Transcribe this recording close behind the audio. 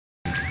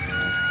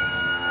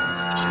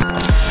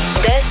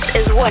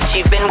is what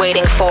you've been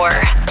waiting for.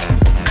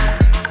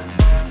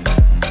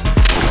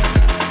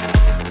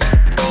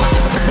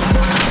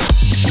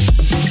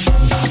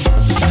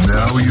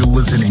 Now you're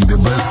listening to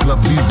the best club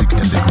music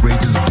and the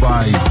greatest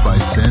vibes by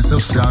Sense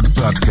of Sound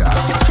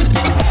Podcast.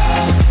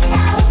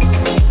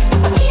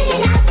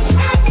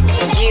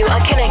 You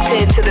are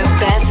connected to the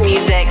best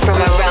music from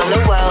around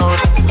the world.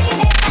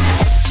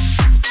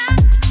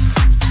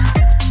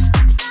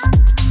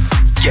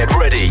 Get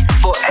ready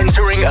for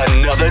entering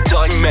another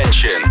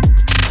dimension.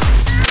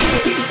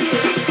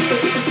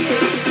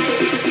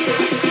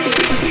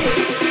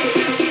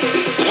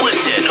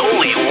 Listen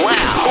only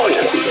loud.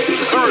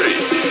 4, 3,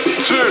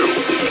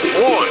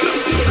 2,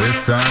 1.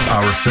 This time,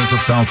 our Sense of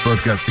Sound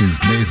Podcast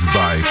is mixed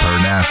by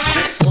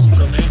Parnassus.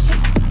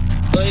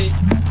 Oi.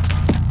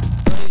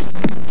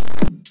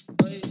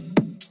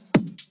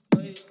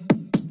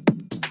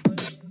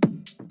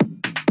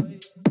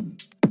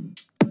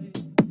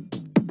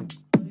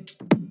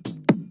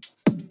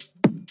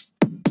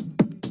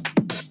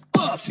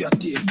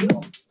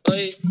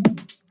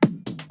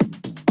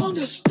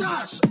 ¿Dónde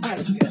estás,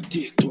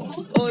 Alfiatito?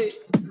 Hoy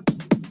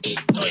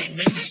estoy en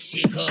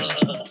México.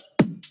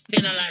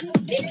 Tiene las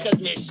picas,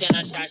 me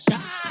llena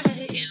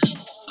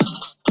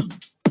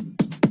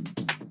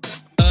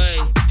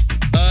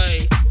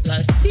Oi,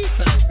 las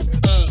picas.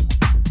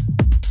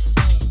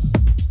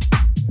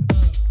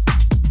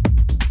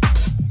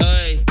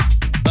 Oi,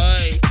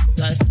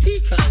 las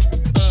picas.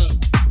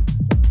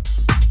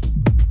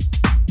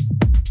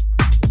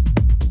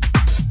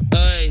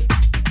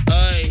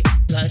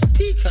 Las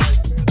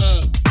picas,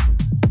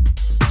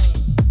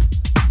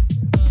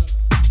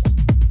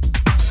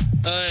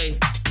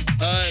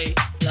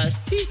 las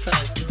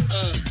picas,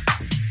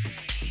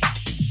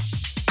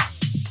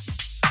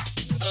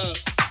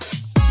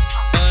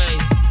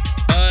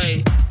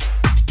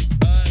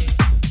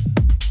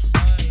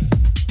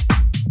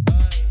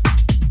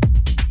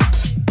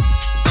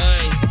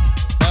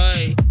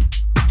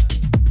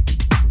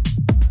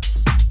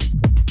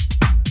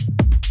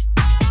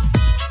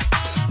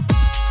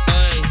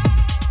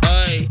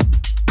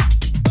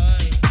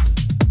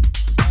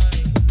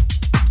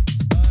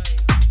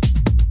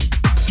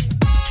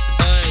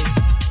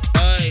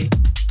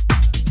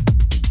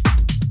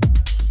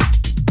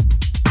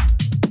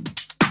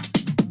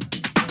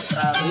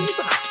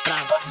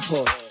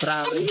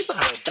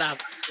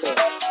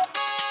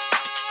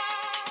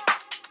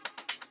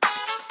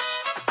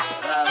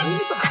 pra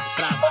arriba,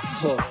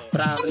 trabajo.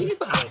 Pra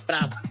arriba,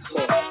 trabajo.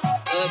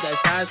 Toda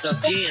esta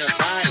Sofía,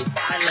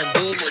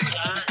 bailando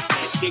mucha.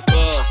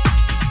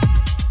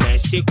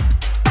 México.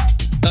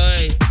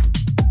 Oi.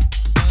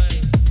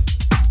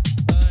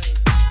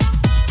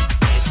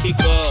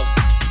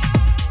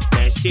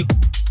 México.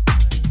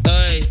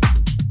 Oi.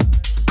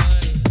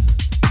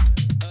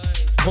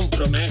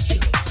 Compromiso.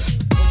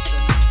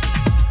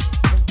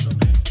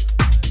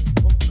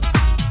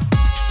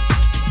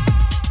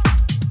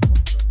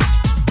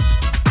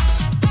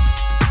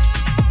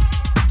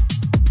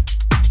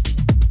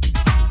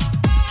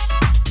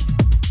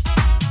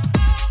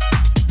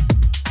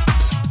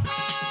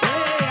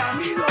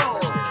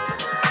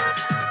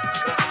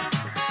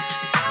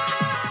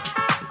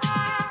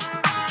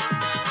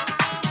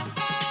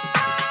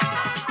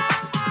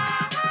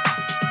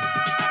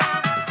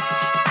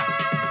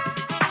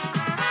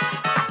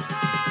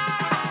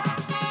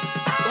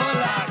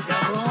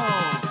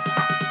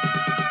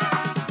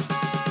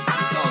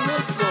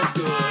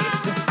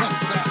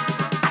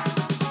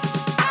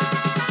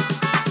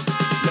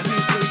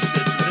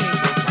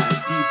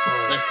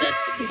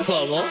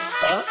 ¿Cómo?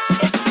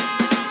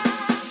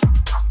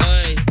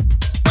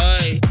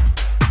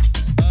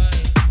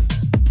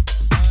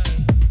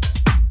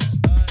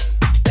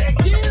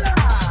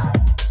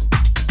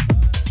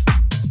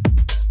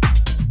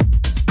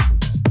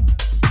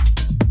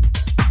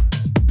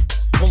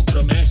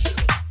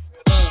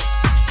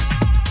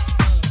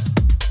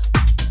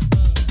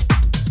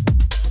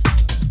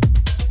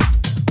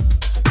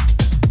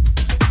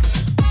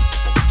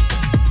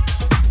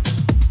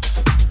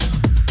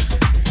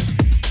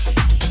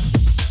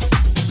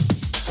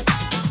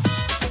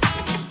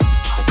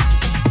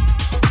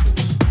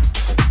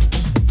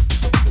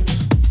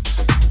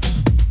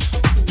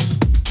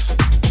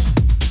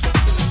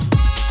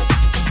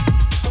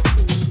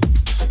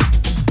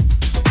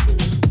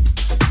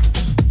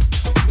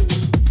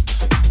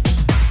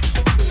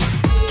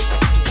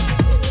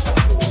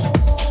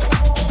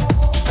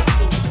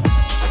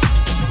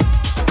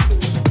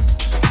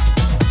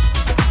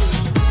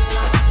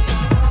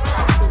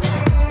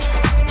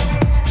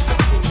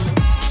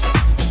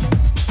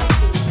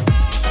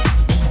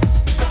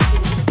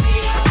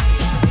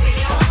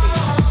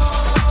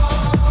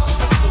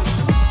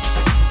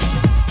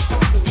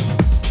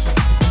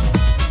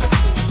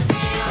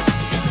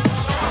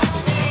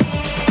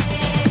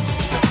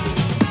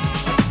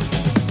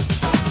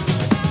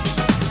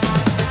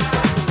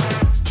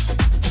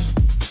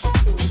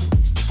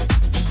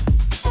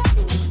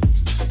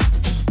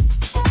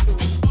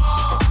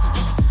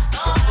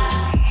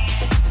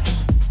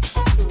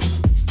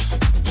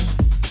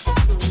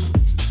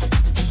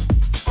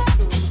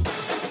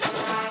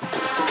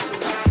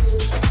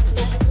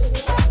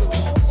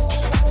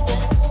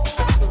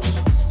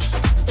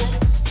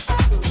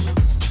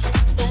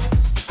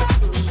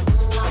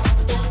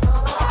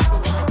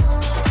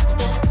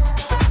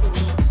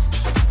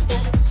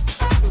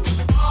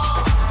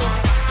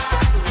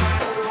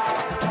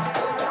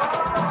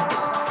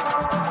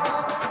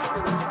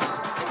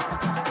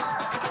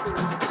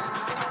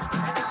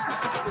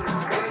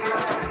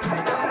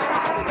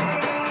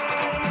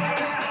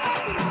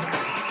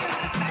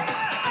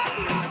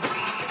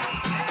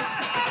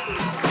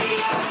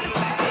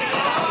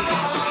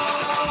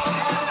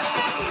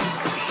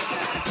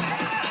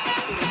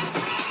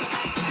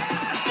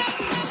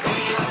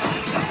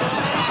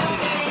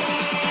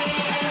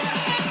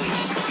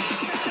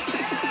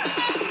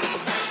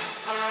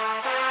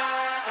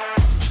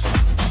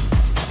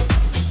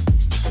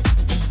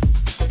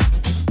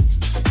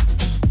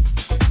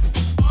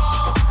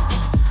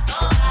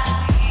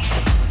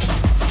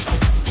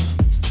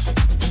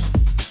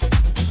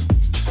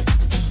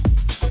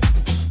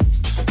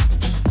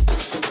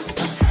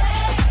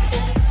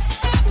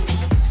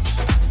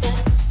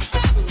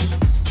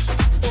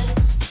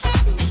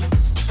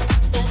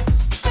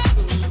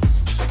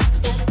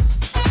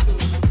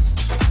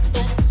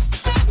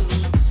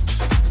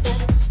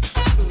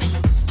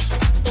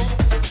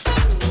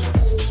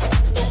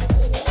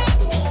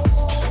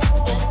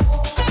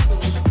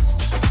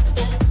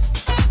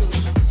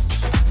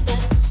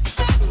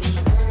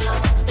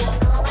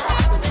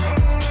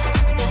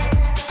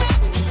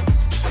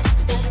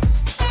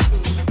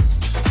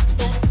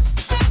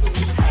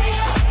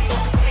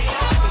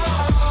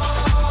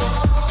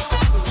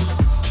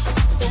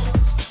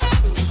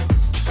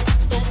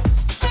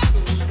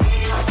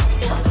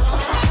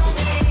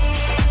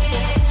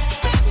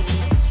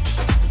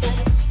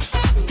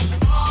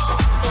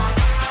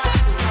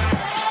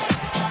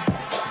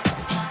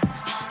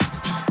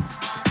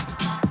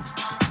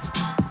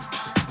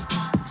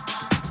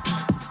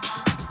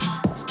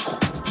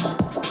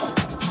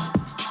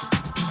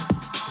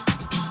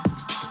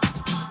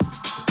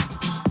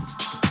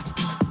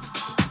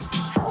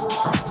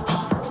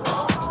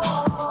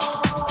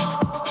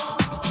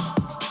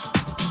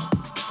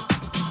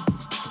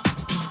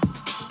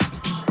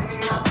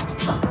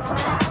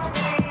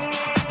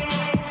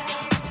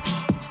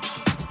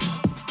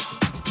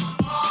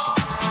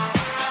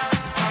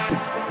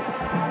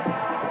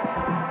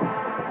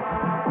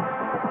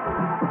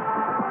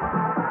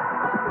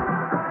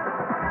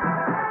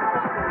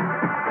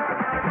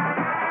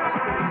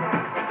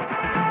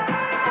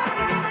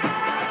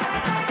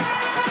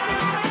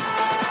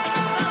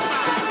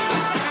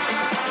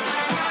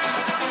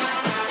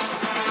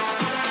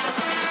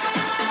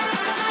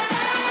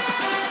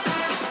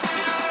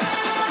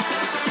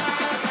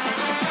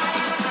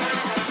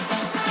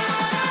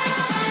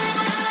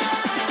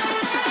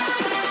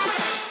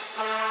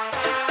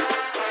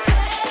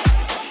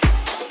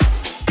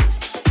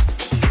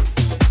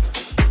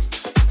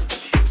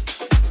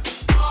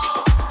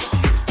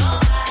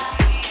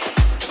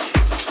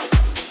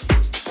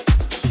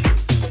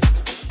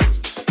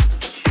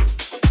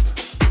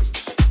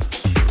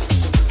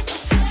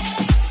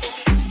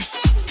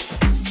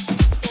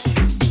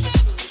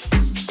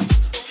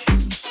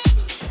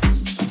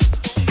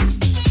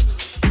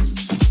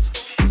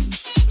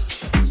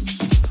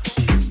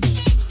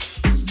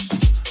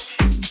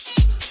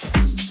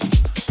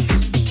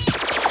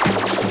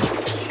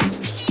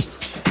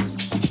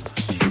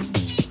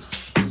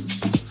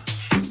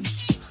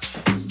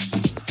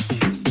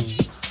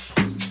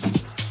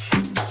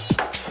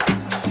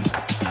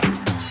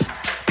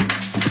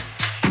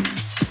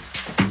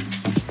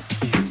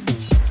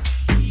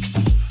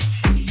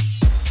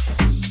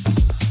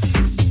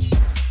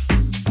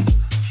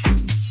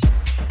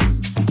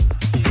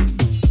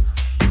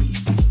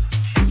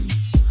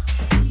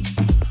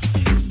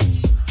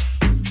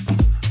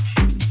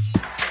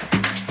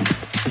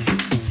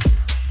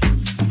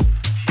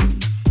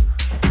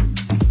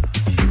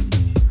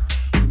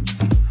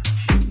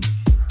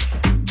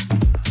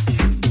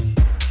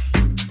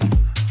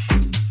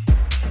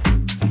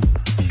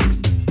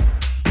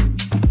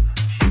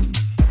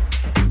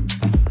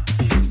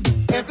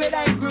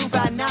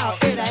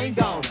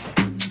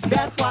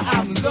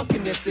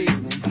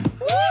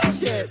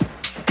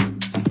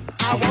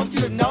 I want you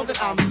to know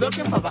that I'm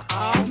looking for the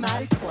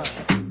Almighty Club.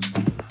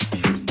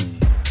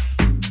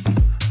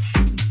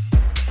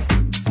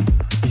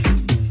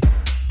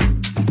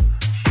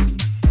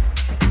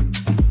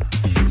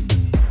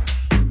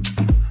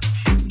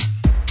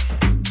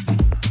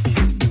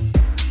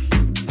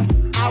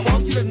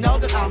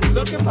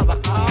 Looking for the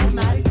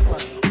Almighty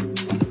Club.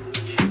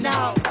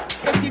 Now,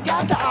 if you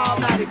got the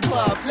Almighty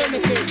Club, let me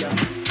hear you.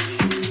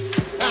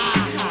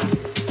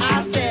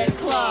 I said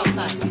club,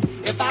 honey.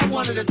 If I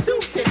wanted a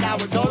toothpick, I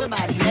would go to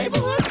my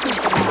neighborhood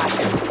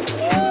supermarket.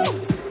 Woo!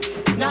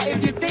 Now,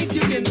 if you think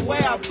you can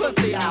wear a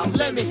pussy out,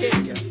 let me hear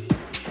you.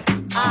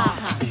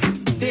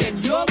 Then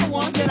you're the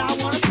one that I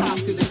want to talk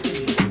to this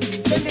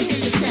evening. Let me hear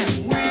you chant.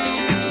 We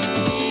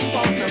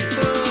want some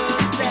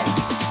pussy.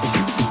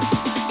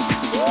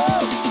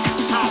 Woo!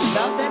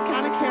 Love that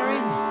kind of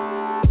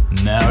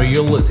carrying. Now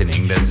you're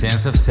listening to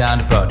Sense of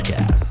Sound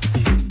podcast.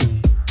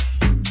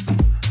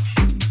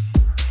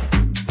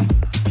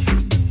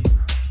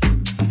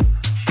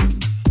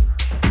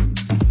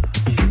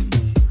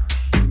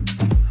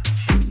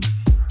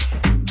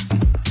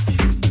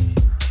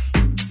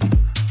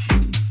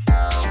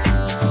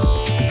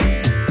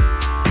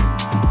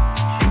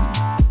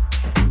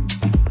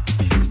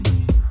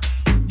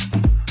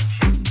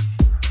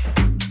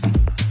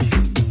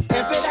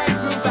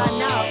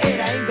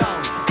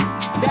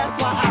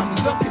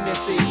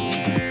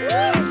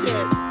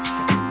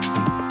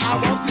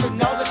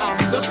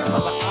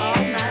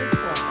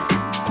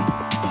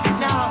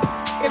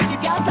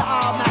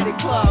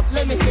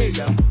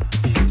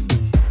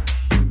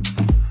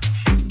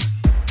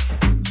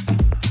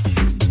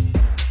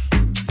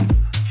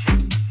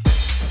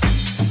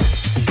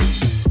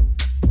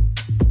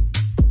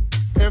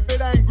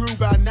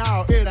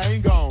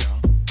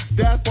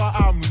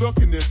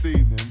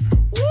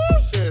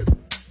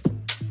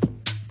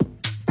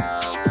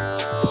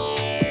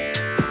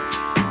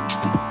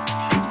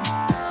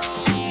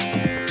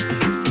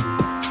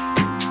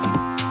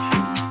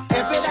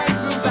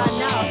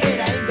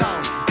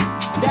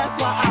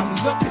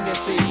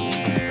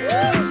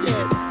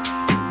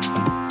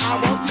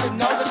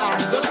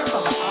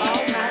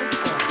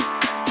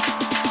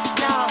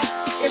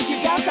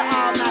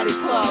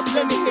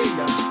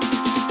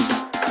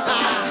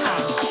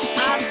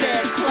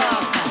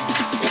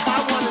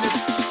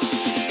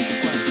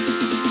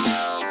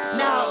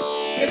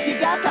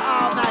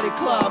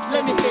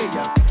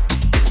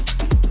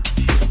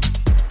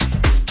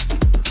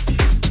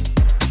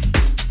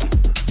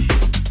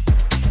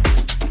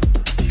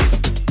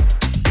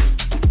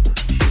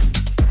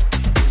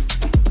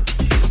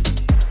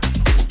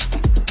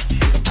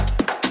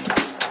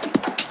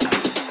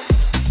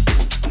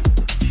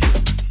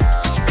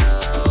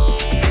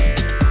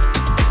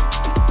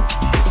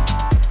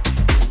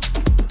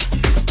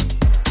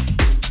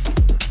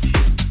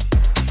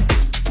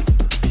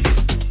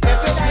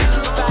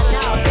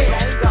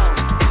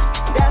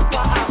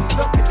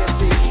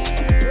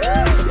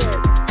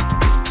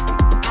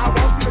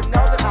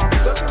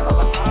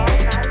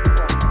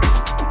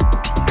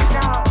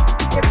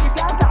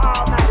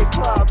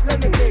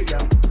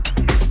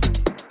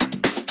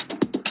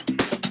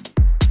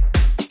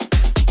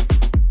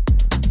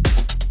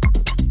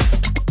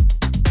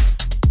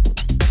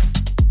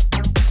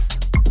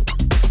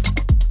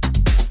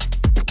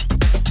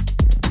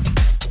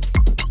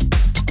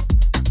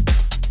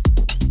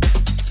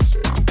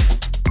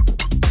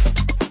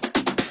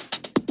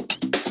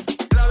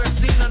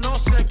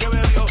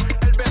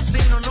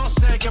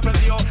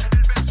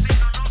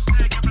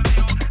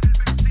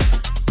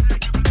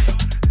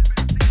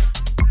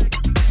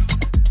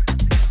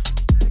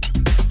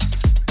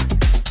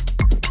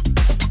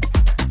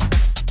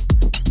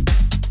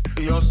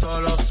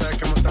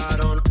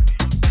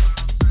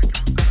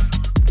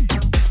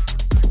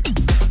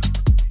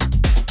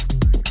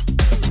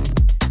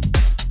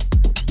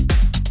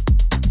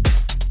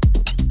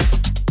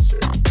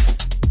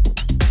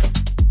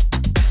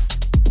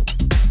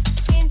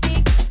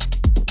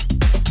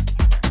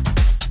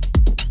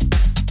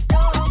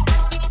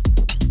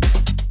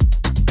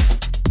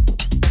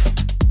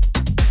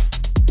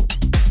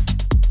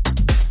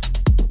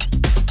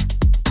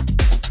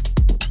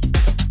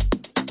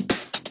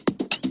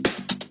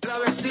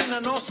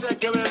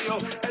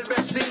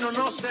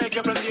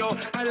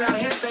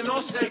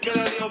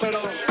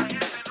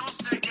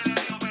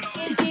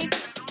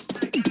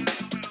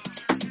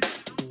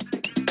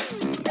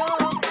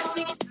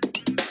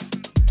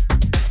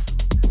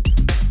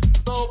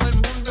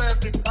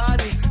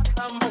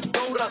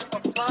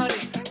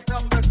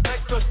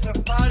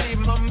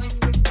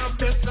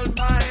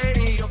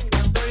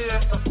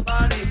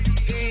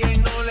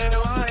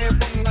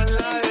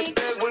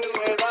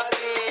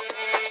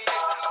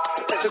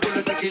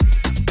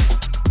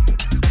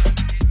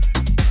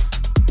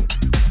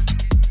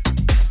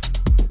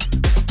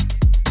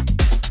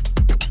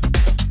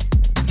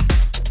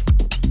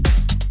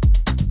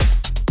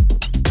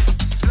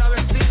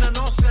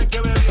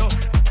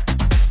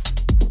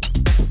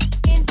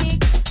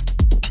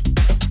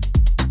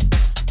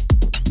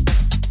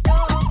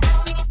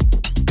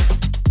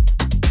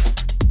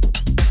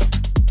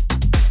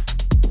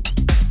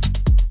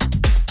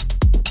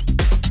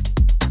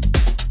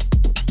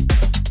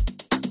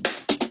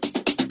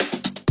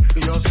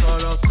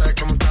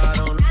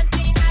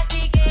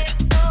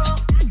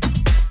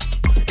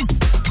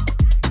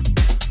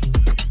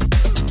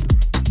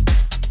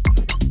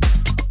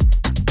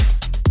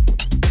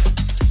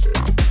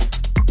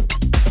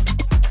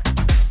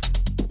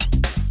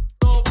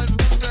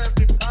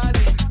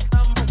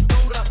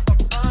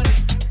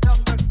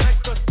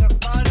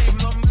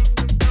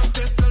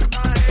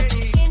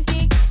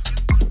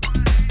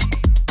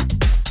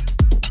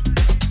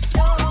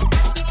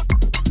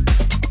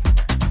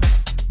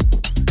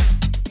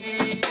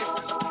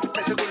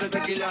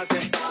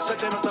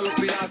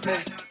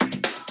 olvidaste.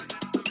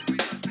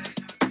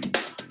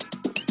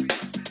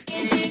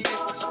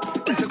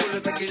 Ese culo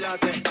es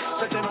tequilate,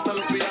 se te nota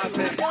los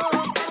pirates.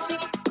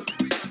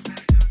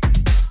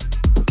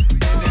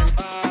 En el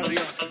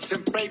barrio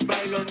siempre hay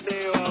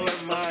bailoteo, Ave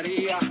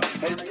María.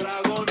 El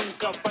trago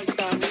nunca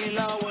falta ni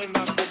la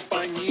buena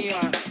compañía.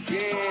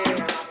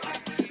 Yeah,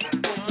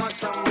 cómo ha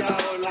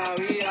cambiado la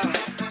vida.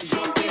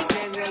 Yo crecí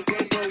en el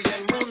ghetto y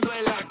el mundo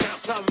es la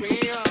casa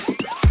mía.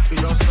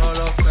 Yo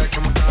solo sé que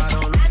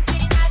montaron.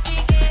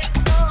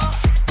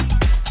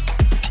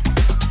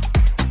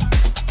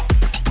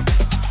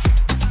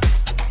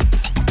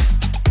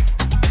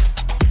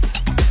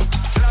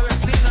 La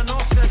vecina no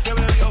sé qué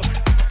bebió.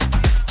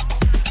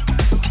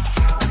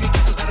 En mi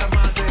casa se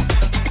remate.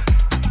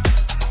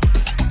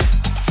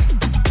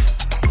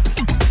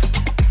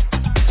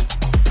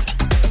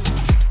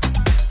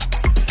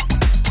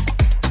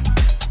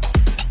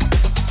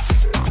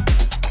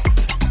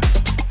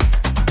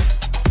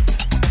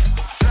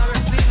 La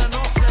vecina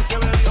no sé qué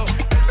bebió.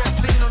 El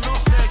vecino no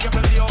sé qué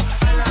perdió.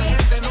 A la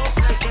gente no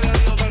sé qué le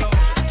dio, pero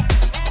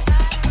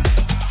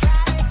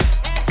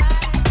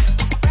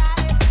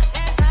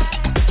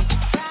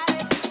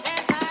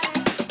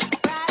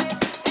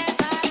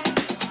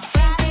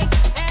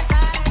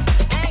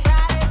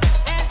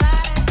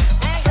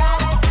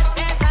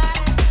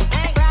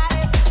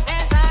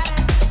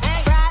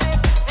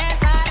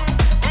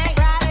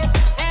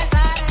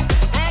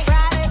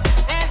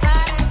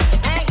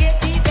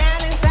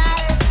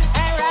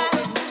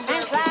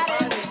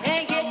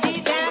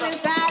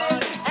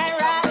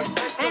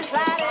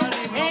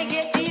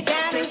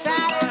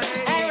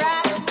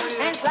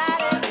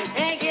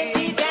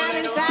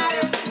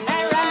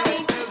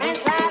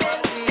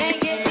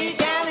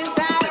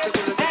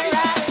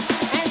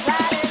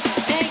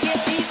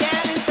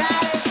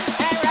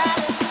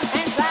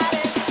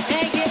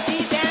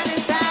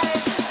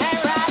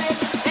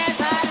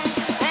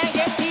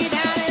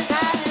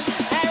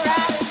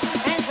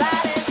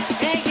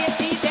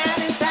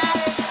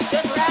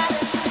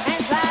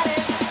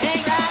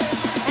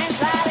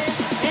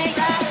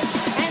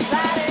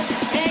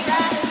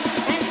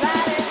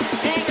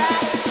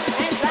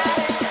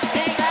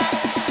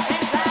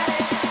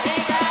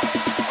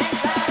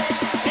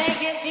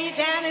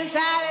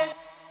Inside.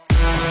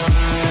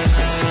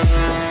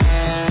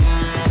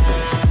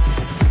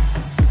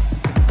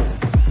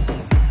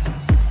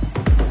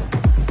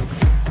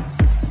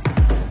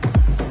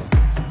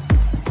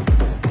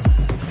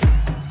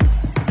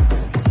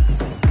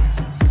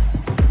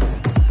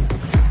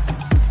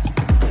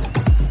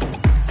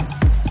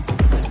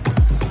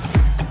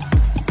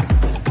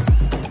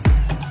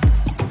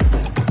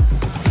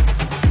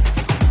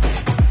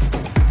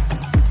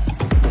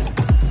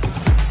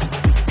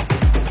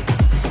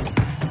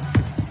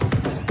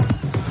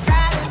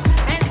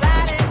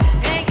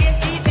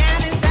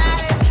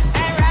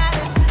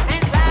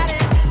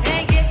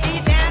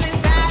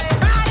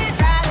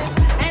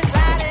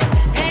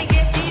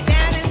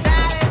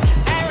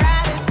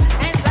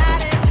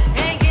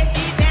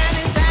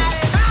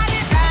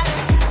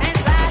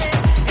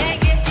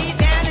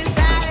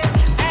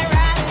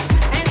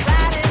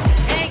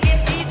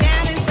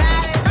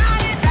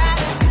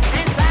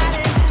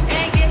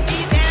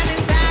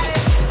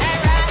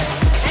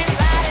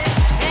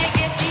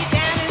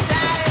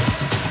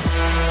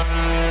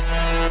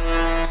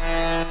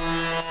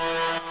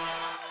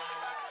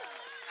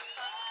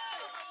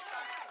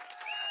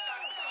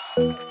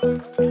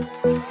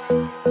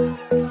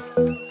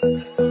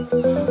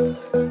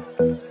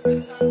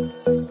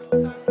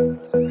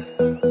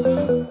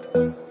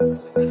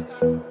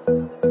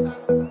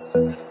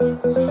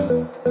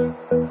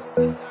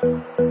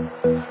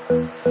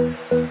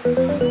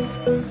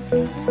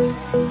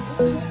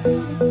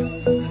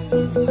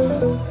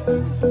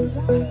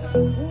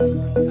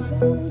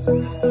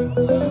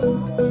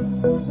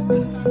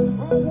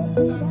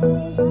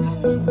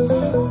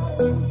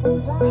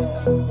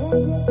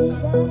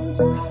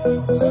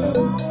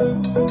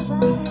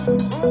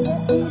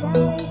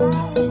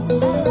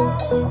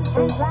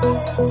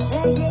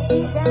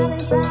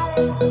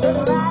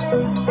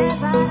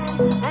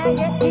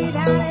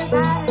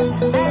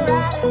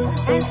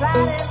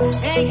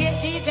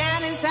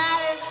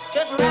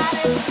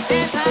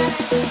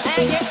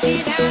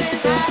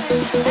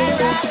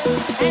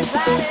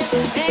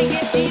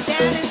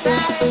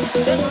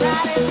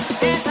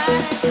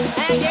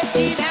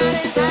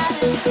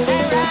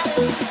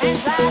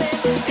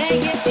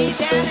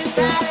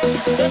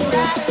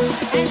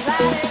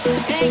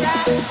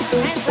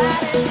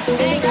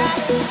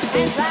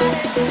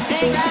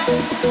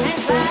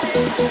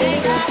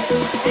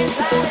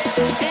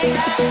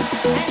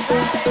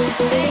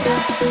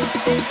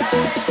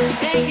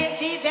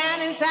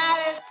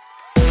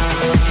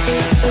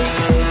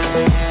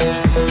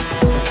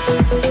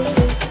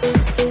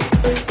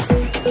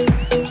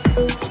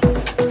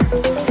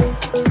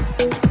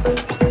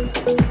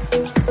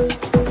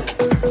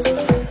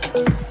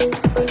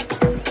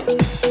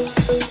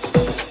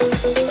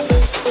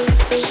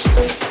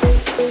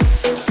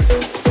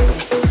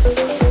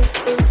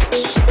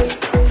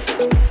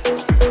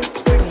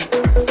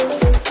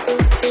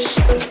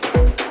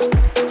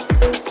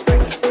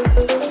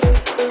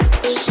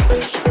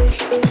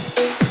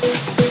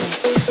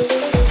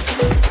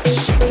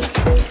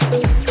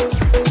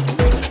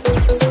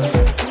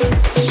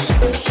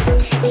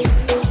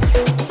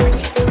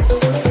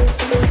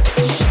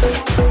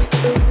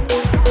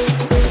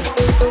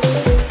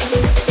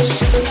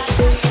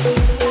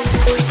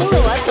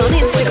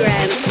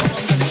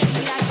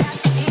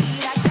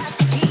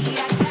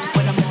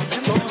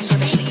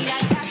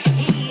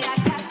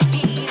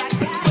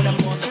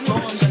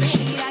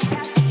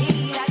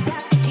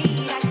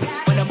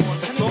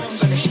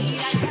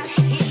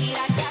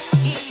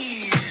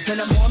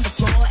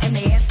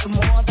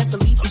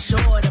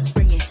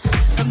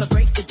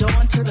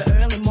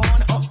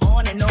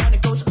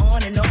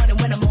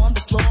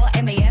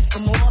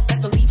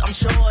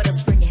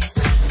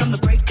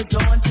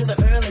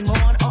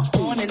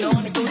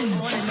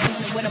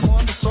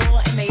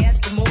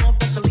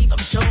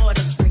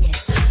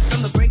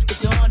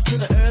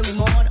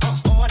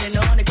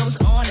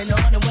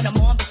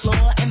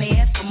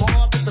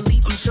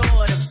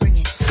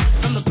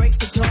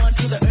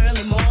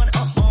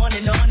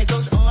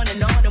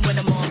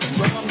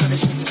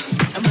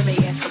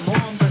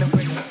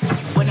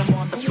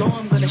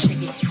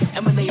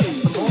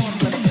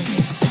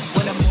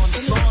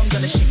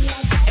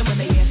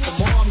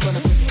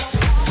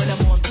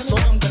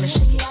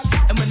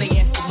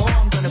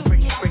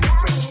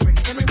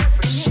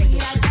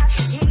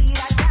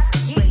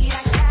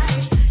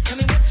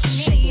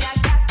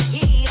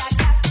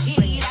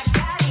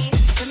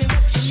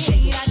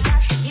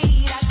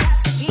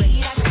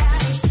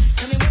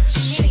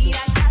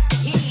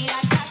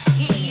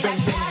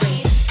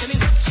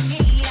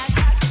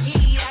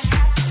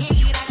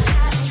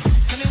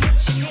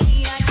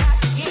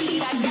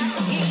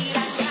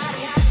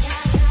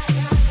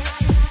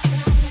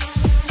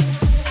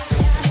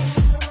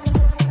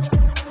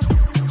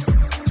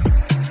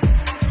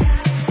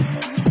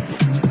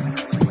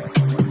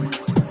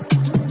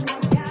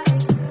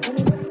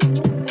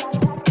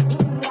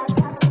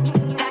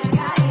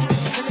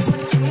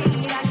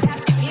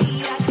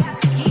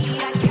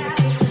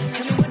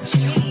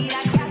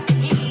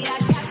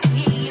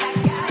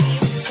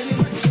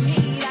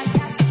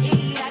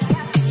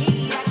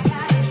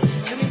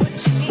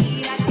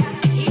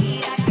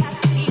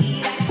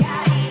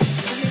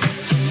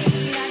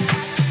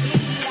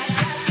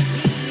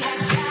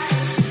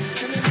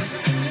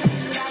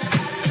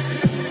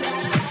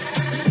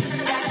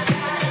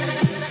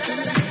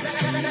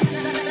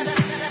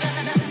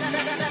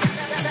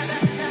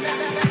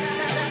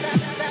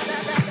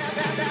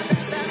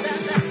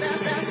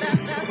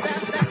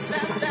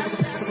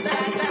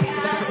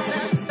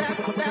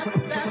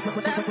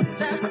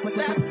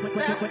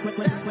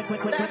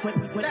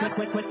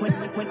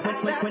 When I'm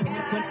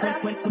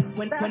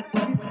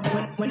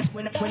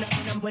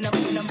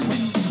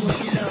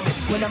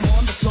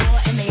on the floor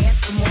and they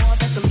ask for more,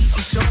 best believe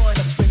I'm sure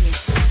to bring it.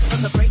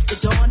 From the break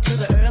of dawn to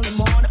the early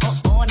morning,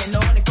 on and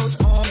on, it goes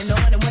on and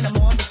on. And when I'm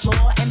on the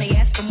floor and they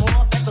ask for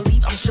more, best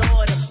believe I'm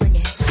sure to bring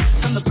it.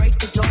 From the break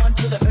of dawn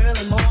to the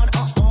early morning,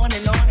 on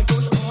and on, it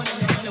goes on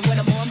and on. And when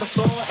I'm on the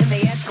floor and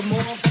they ask for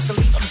more, best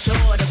believe I'm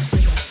sure to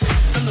bring it.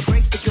 From the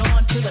break of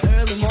dawn to the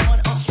early morning,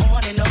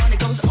 on and on, it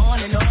goes on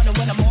and on. And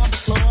when I'm on the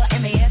floor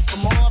and they ask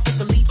for more, best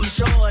believe I'm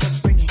sure to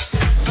bring it.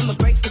 From the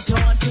break of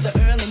dawn to the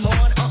early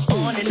morning,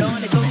 on and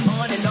on, it goes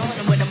on and on.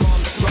 And when I'm on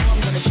the floor, I'm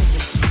gonna shake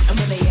it. And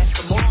when they ask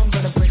for more, I'm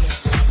gonna bring it.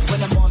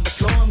 When I'm on the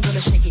floor, I'm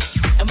gonna shake it.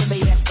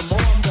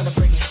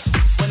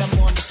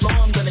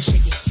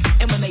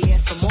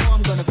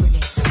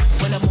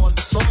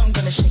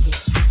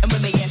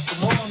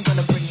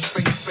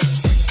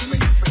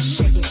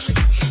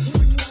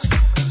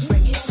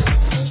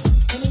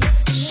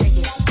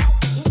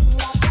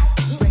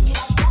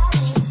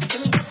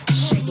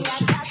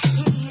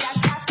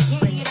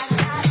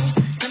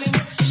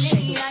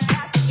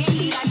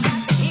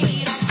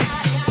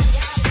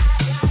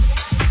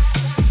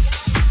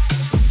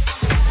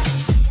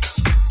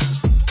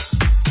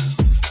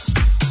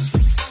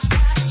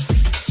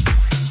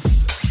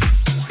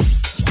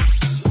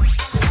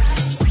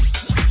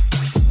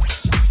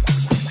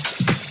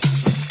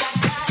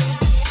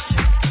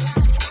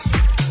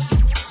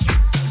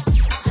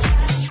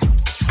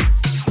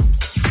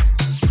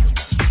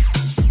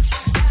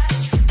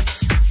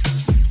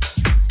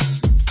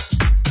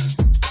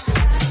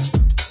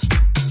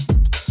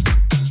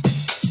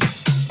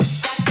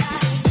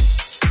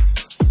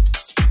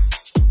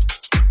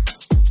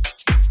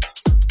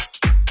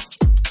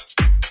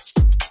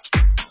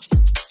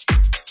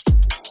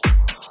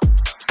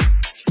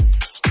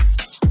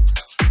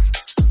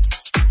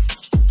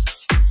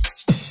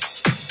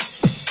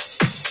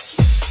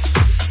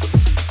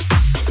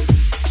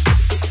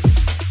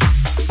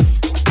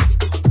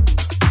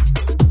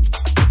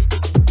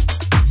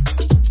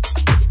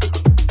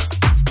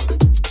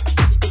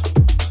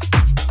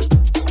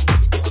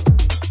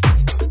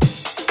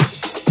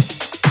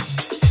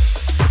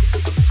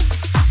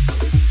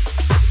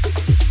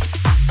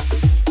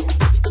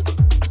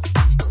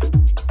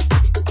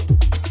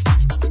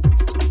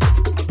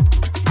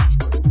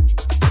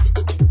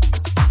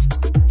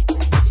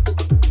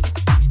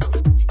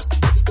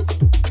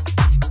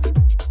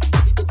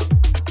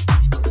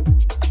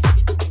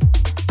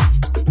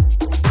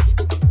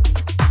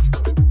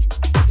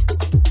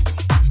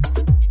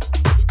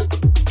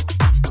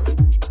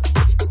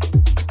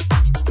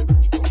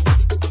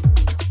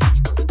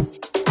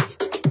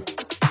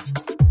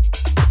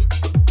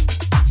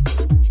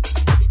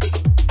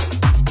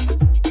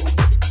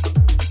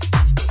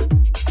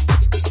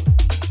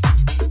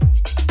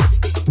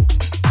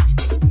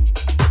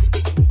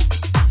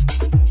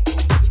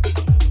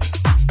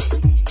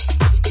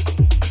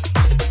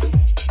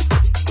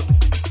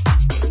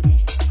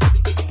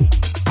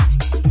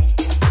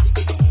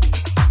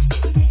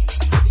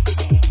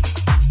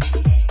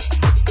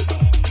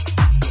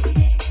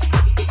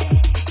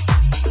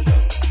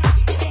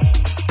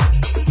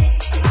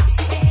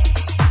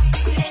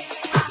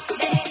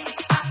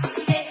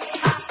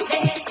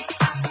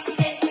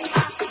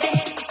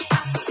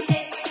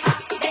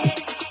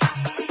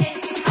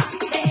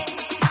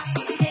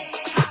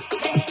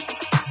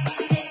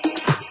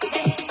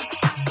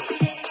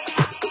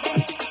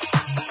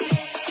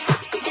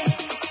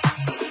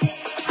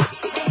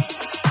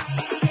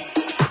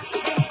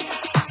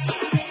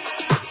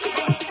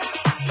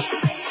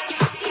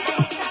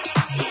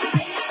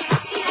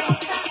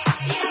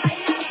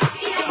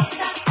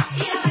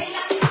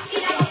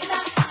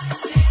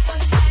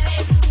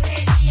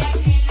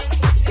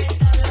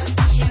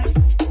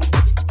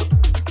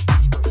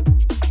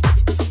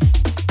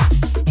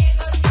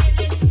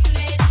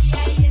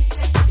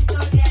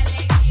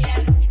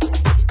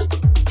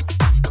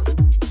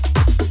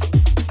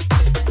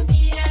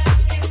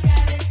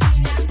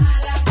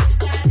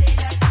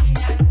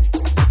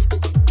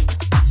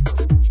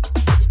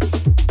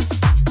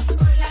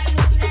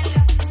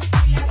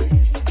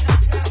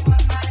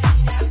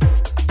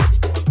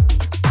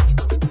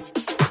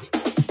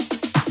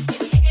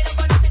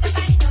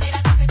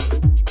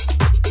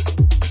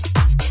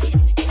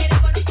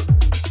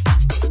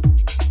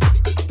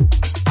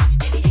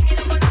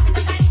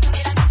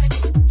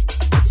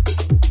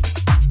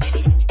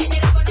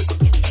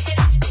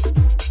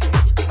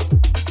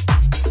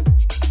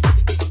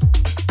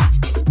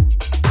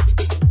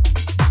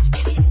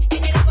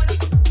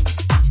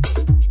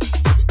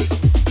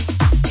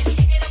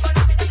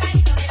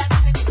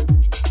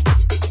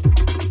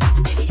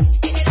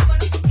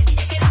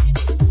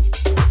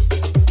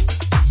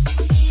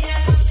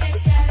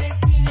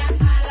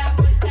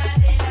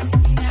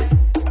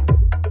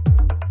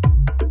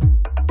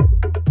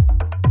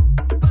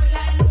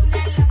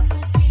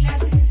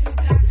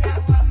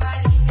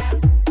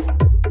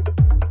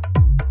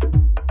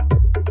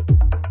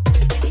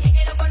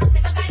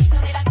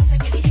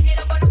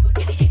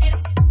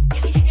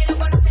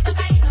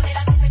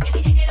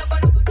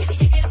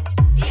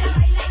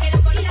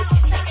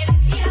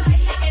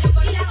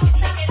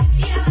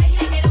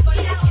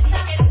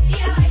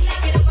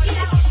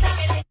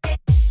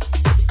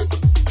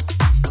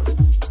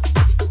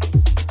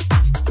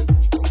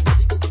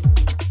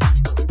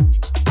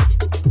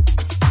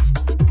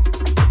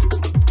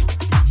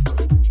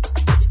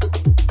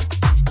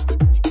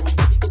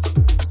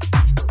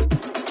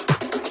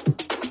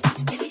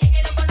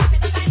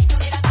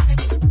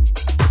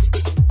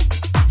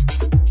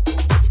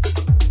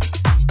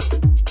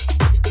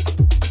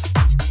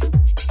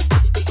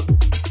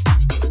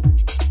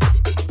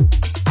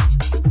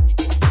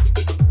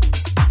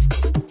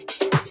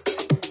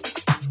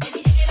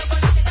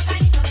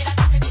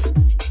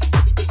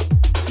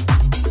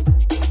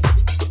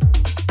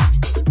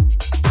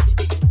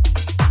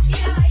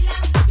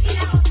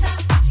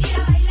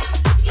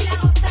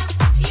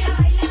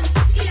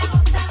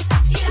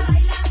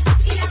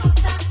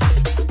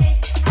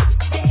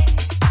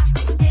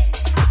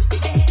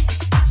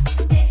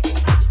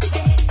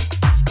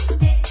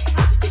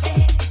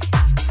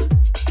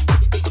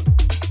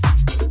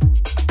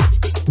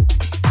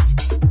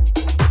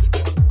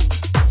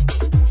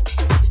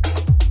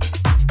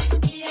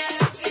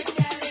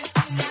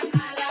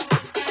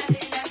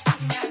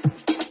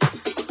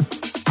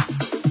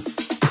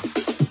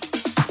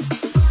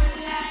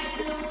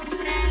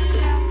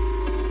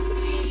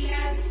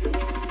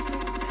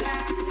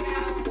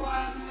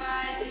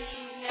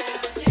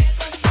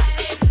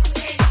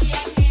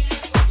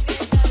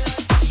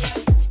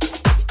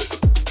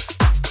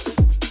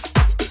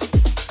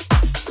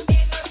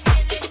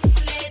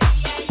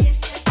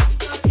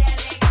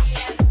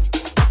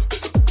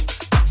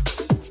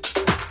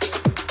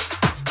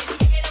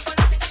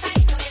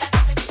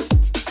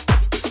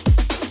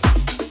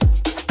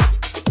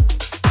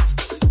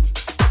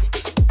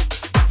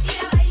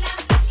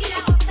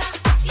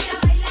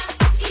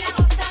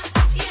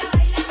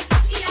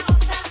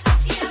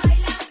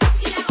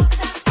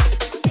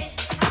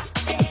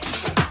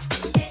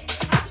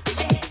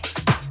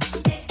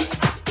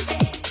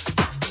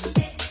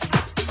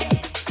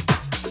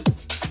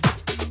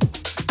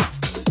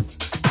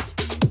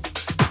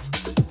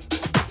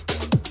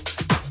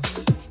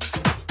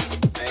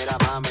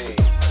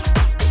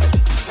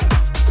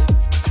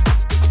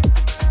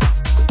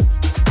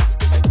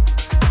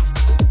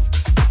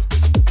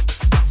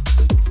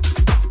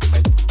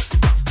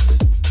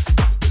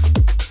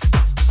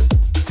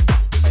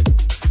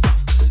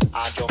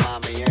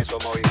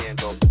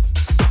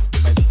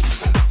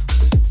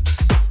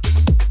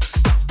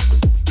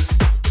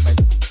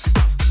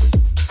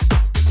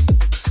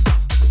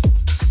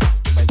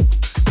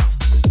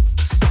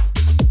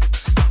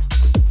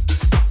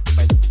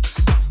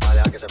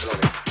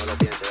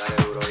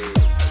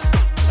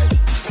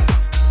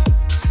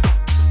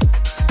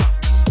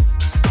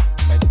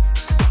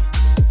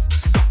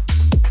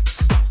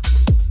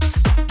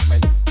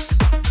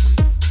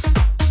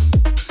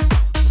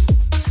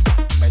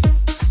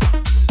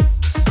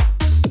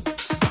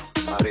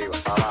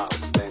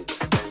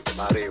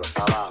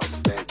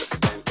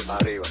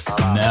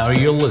 Now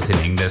you're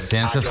listening to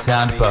Sense of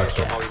Sound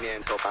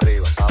podcast.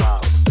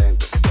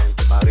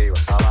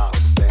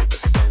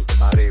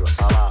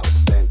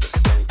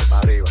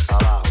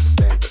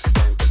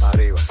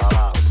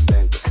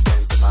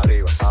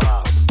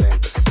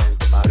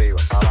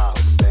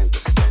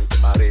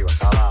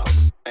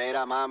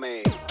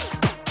 Mami.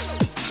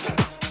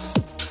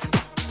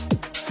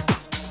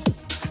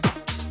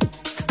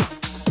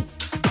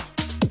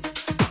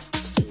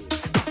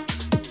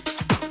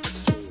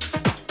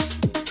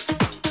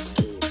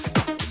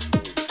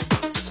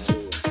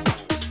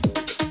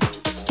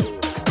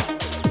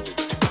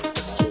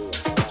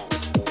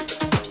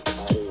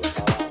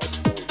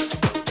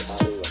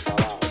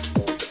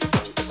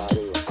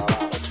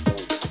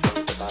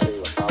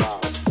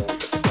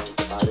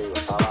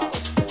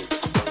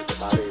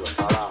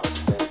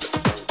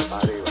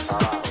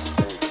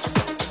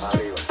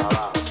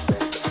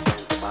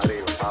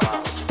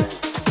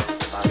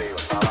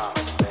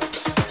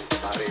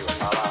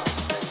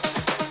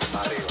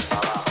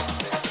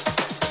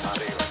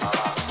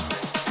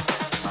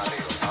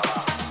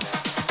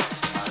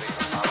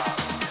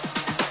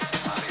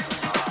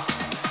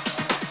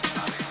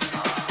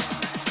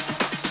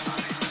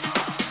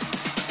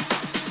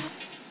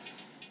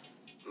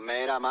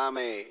 Mira,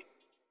 mami,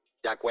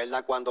 ¿te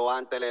acuerdas cuando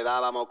antes le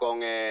dábamos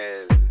con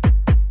el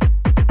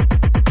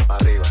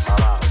arriba,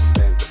 abajo,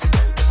 dentro,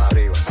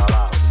 arriba,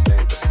 abajo,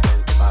 dentro,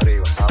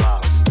 arriba,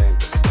 abajo,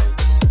 dentro,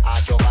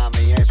 hacho,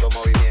 mami, esos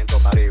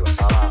movimientos para arriba,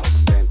 abajo,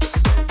 dentro,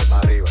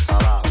 arriba,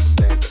 abajo,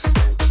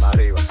 dentro,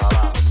 arriba,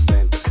 abajo,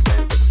 dentro.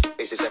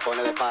 Y si se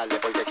pone de espalda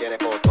porque quiere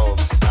por toma,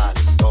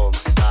 dale, toma,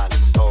 dale,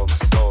 toma,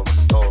 toma,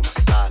 toma,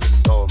 dale,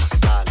 toma,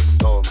 dale,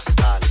 toma,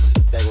 dale.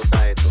 ¿Te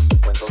gusta esto?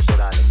 Pues entonces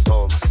dale,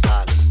 toma,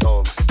 dale,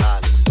 toma,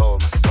 dale,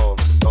 toma, toma,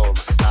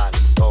 toma, dale,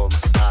 toma,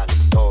 dale,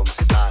 toma,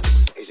 dale.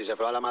 Y si se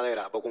fue a la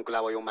madera, busca un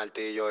clavo y un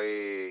martillo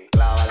y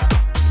clávala,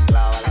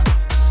 clávala,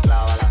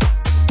 clávala,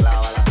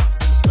 clávala,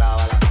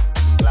 clávala,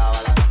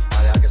 clávala.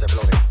 A dejar que se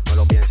floje, no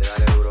lo piense,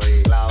 dale duro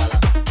y clávala,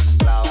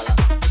 clávala,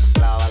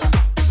 clávala,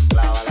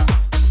 clávala,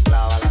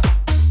 clávala,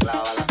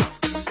 clávala.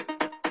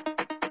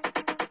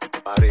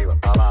 Pa' arriba,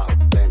 pa' abajo,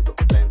 lento,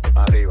 lento,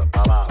 pa' arriba,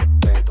 pa' abajo,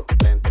 lento,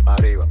 lento, pa'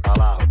 arriba, pa'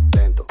 abajo,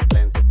 lento,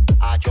 lento.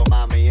 Hacho,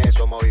 mami,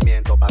 esos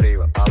movimientos pa'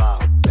 arriba, pa'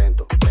 abajo,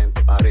 lento,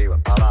 lento, pa' arriba,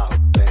 pa' abajo,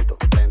 lento,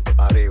 lento,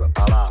 pa' arriba,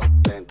 pa' abajo,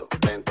 lento,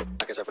 lento.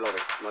 A que se floje,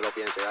 no lo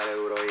piense, dale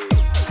duro y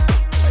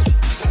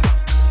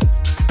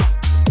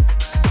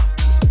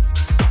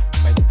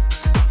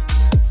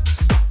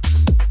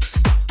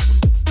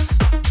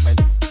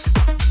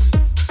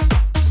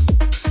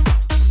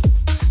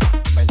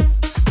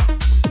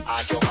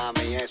hacho,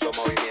 mami, esos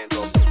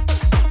movimientos.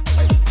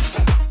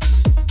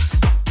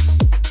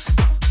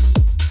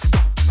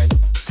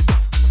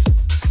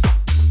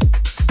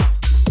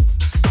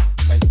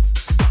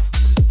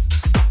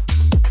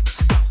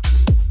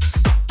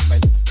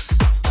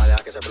 A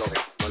dejar que se floje,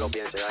 no lo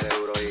piense, dale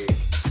duro y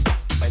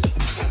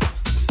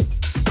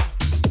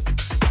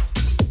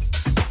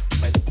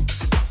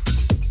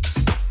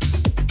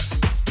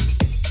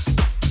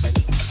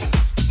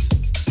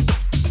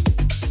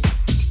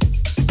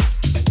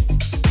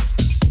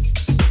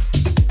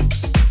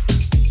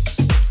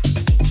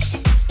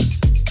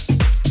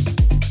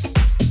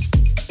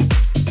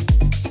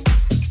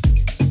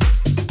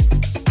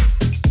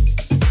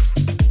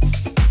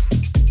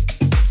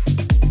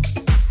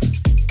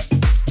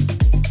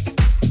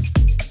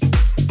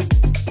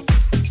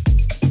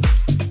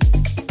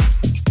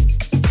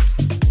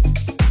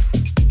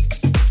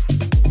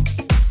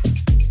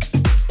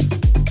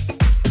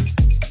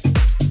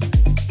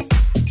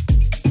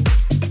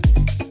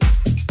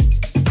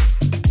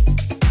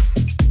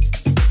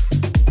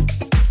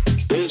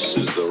This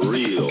is the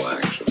real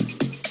action.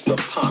 The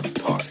pop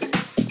party.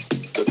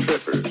 The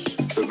trippers,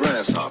 the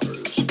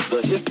grasshoppers,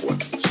 the hip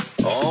ones,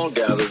 all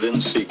gathered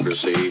in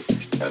secrecy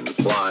and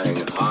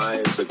flying high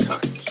as a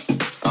kite.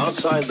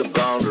 Outside the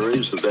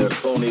boundaries of their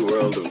phony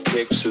world of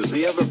kicks is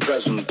the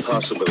ever-present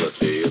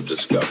possibility of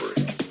discovery.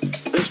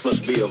 This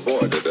must be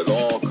avoided at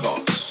all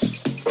costs,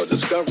 for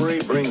discovery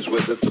brings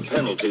with it the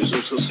penalties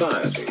of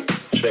society: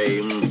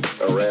 shame,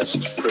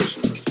 arrest,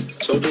 prison.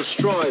 So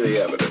destroy the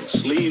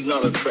evidence, leave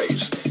not a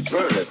trace,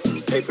 burn it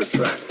in paper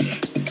trash.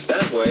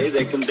 That way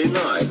they can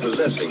deny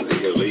possessing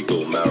the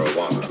illegal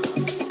marijuana.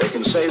 They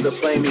can say the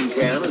flaming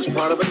can is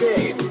part of a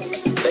game.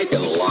 They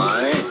can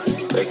lie,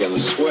 they can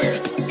swear.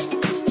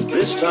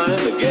 This time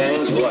the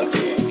gang's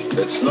lucky.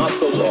 It's not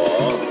the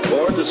law,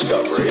 or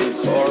discovery,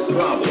 or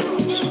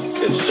problems.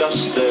 It's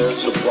just their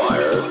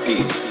supplier,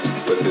 Pete,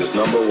 with his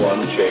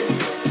 #1 chick,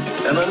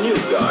 and a new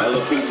guy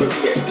looking for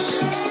kicks.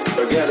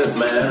 Forget it,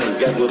 man, and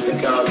get with the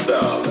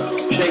countdown.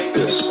 Shake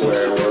this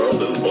square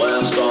world and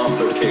blast off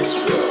for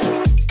Kicksville.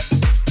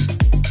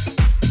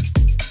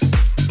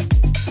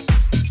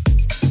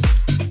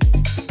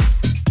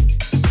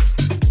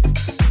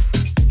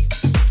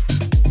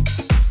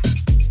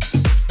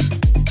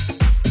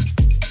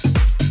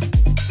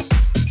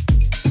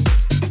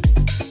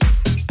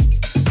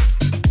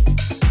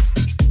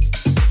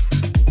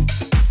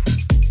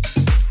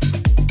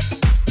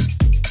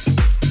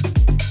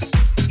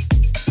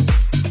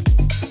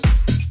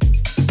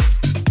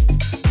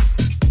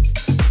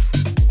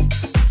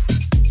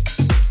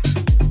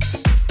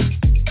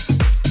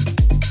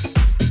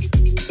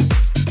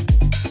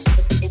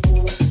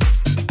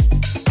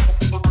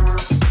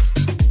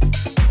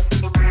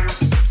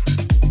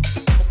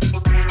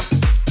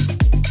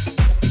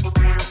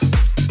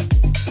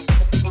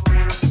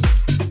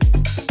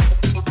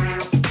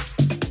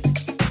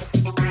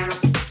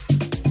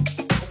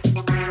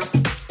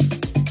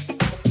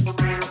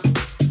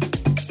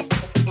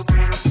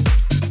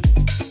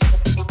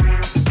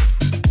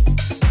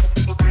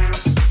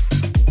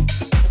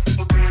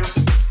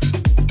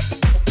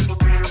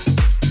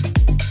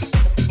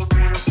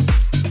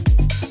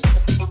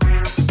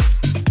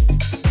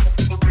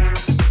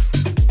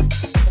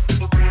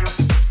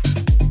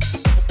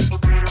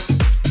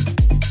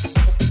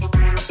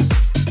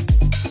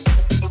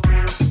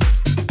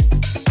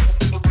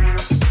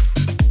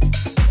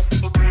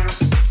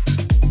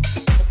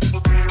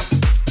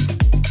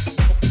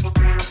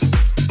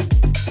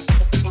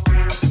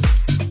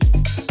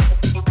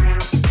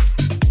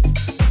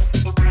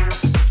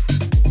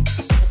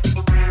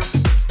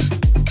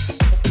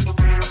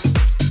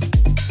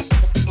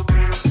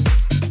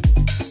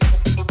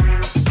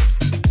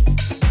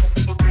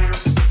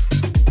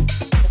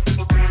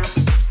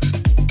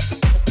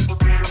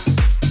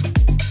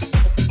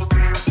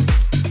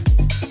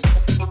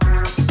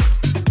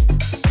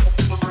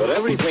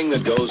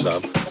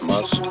 up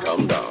must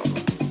come down.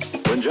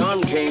 When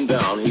John came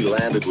down, he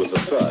landed with a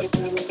thud.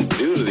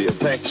 Due to the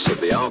effects of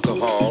the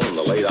alcohol and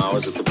the late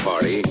hours at the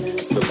party,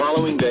 the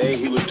following day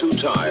he was too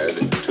tired,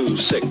 too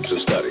sick to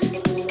study.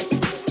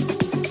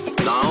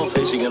 Now,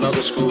 facing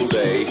another school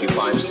day, he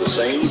finds the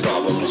same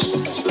problems,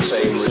 the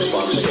same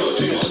responsibilities.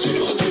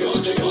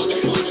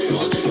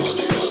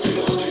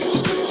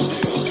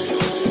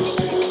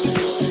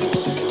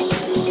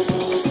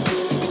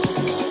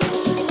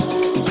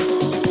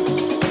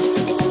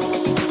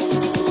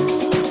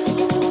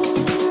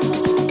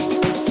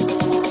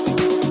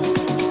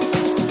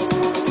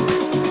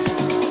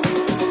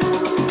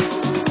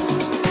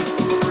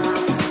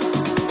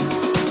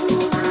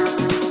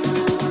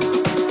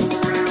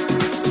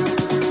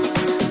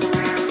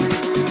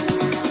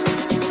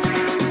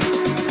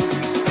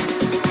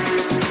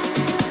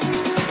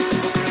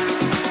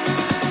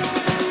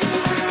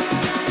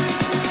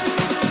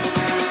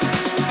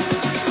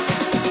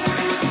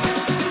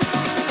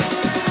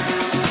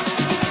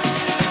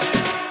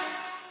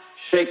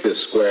 Shake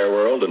this square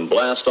world and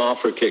blast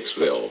off for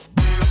Kicksville.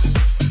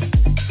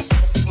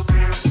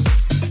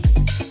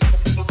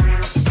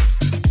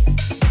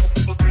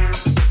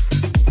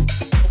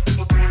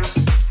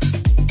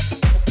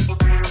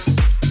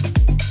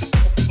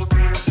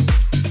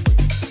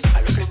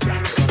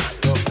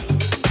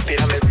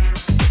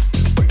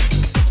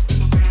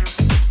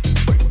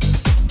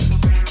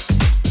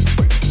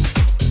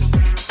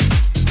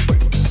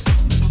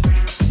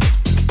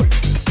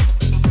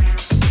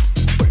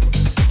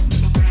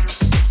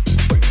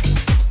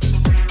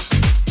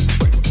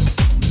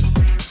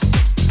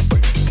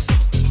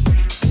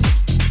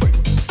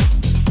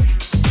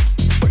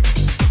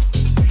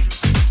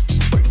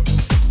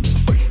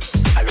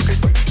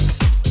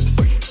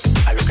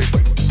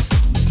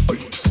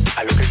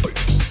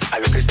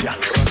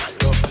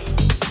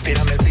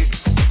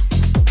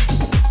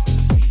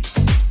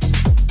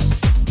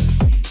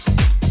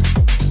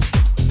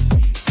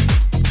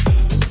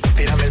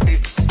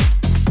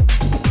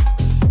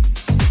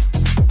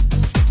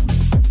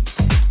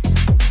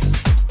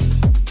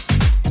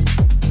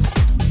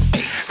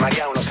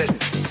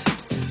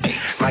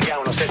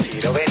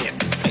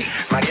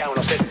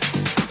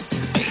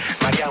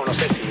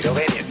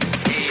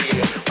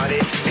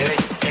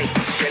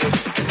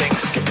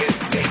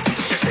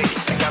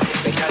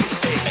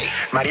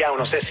 María,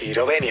 no sé si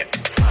Rovenia.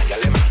 Maya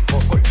le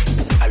marco gol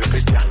a lo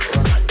Cristiano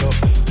Ronaldo.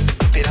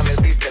 Tírame el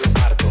beat que lo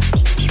parto.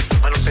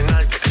 Manos en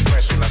alto que esto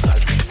es un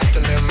asalto.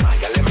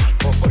 Maya le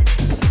marco gol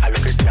a lo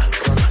Cristiano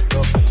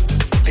Ronaldo.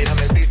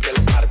 Tírame el beat que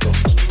lo parto.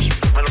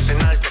 Manos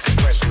en alto que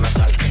esto es un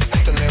asalto.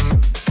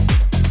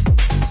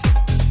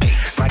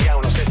 María,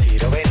 no sé si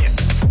Rovenia.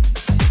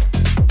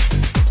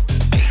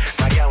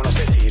 María, no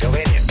sé si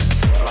Rovenia.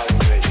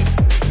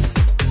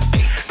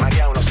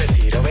 María, no sé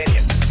si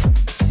Rovenia.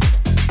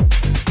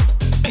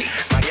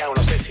 María,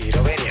 no sé si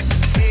Rovenia.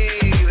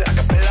 Y de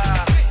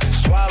acapela,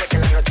 suave que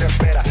la noche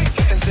espera.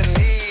 Yo te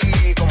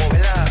encendí como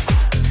vela.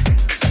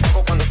 Te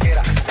apago cuando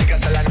quiera. Me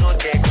encanta la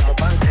noche como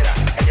pantera.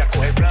 Ella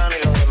coge el plan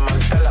y lo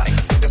desmantela.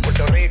 De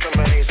Puerto Rico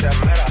me dice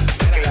mera.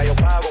 Que la yo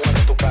pago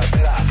en tu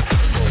cartera.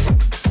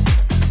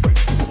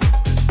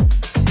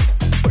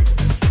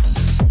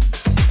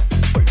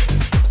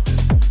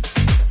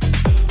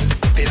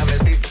 Tírame el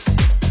beat.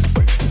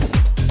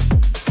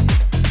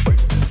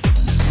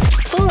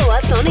 Follow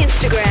us on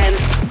Instagram.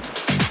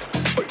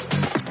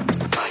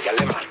 Maya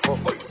le marco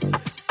hoy.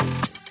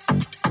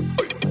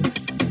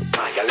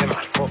 Maya le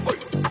marco hoy.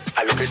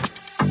 A lo que es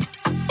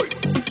hoy.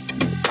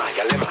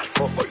 Maya le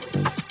marco hoy.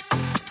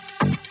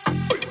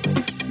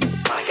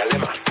 Maya le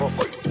marco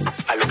hoy.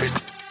 A lo que es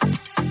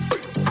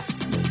hoy.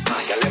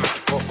 Maya le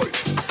marco hoy.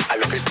 A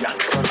lo Cristiano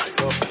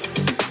Ronaldo.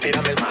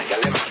 Tírame el Maya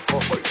le marco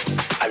hoy.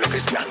 A lo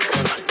Cristiano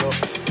Ronaldo.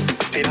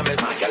 Tírame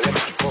el Maya le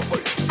marco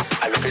hoy.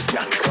 A lo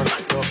Cristiano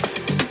Ronaldo.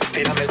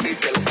 Tírame el beat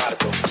que lo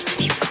parto.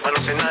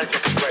 Manos en alto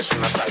que esto es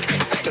un asalto.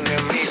 Esto no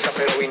es misa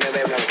pero vine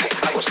de blanco.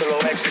 Hago solo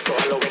éxito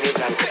a lo venir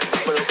blanco. No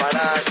puedo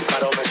parar si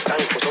paro me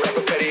estanco. Sobre la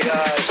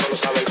prosperidad solo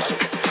sabe el banco.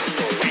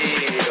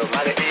 Iro,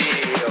 madre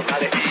iro,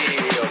 madre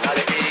iro,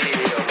 madre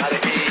iro, madre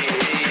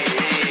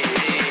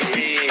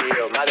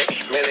iro, madre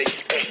Medellín.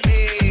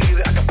 Y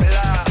de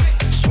acapela,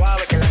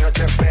 suave que la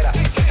noche espera.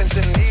 Yo te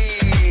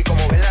encendí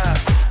como vela.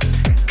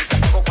 Te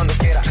apago cuando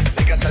quiera.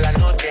 Me encanta la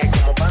noche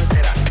como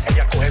pantera.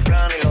 Ella coge el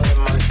plan y lo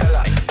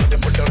desmantela. De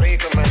Puerto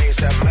Rico me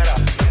dice mera.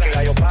 Que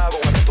la yo pago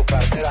en tu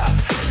cartera.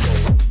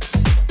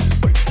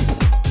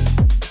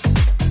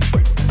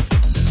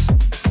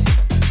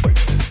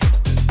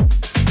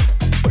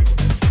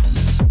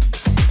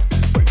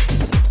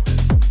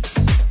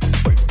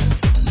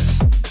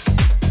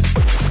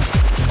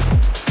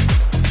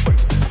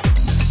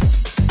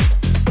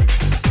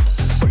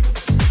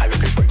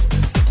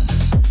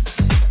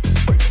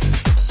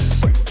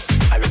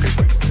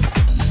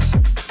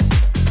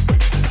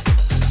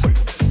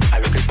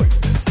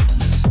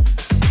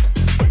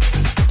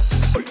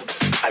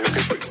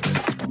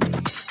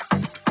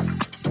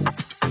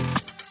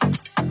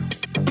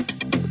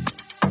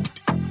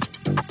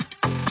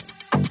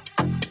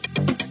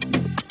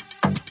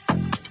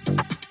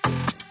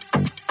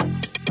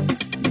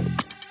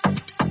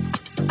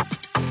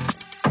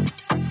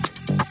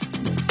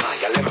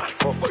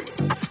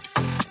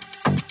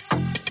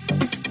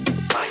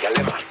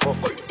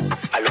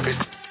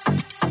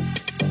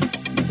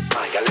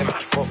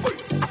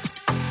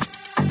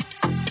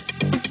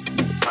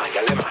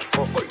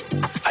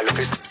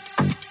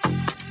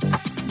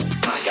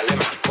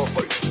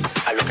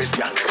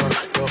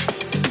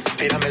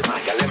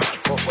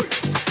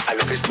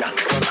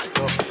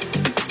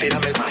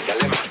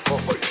 marco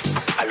hoy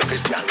a lo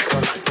Cristiano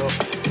Ronaldo.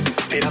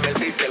 Tírame el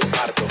beat que lo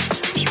parto.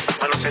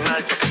 Manos en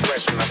alto que esto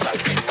es un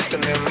asalto.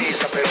 Tendré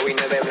misa pero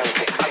vine de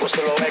blanco. Hago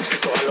solo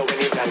éxito a lo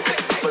venir blanco.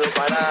 Puedo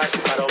parar si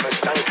paro me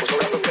estanco.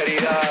 Sobre la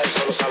prosperidad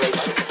solo sabe el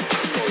banco.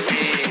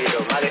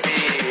 Iro, madre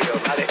iro,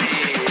 madre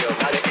iro,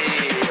 madre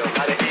iro,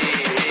 madre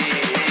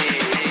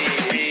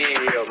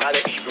iro,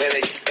 madre iro,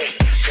 Medellín,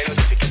 que no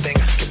dice que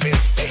tenga que pedir,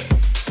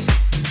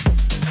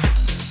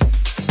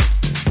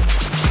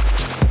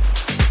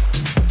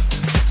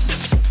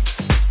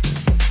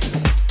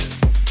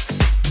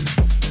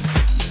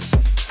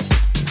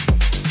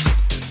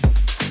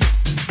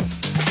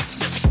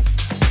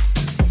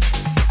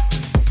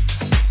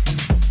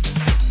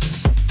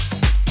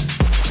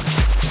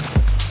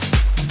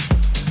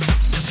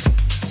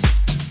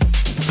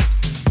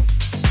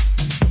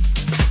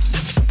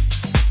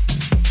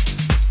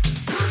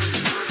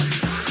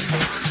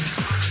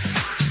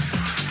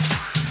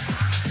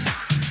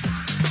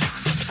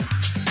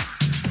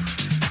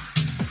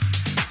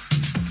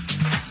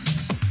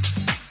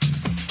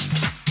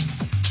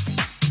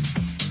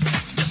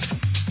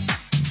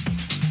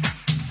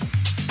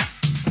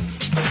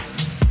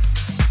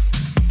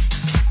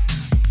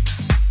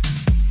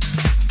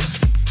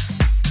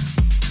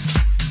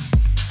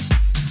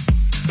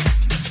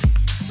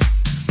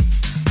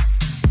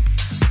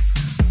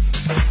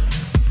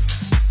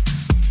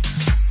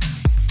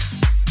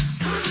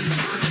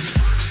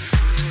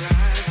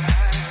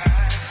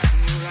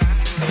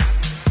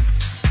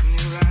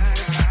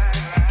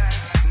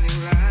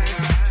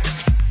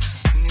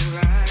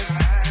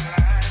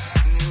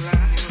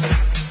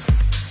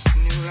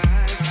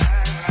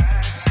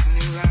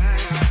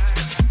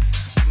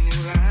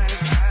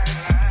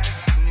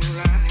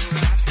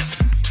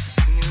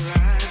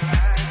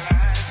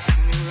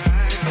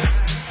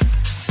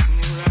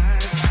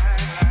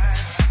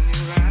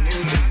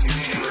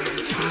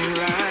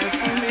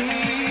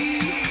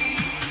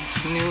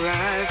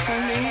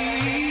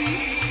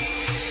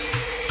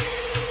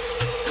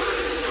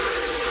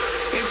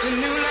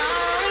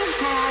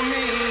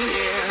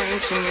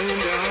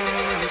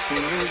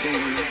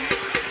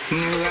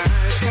 You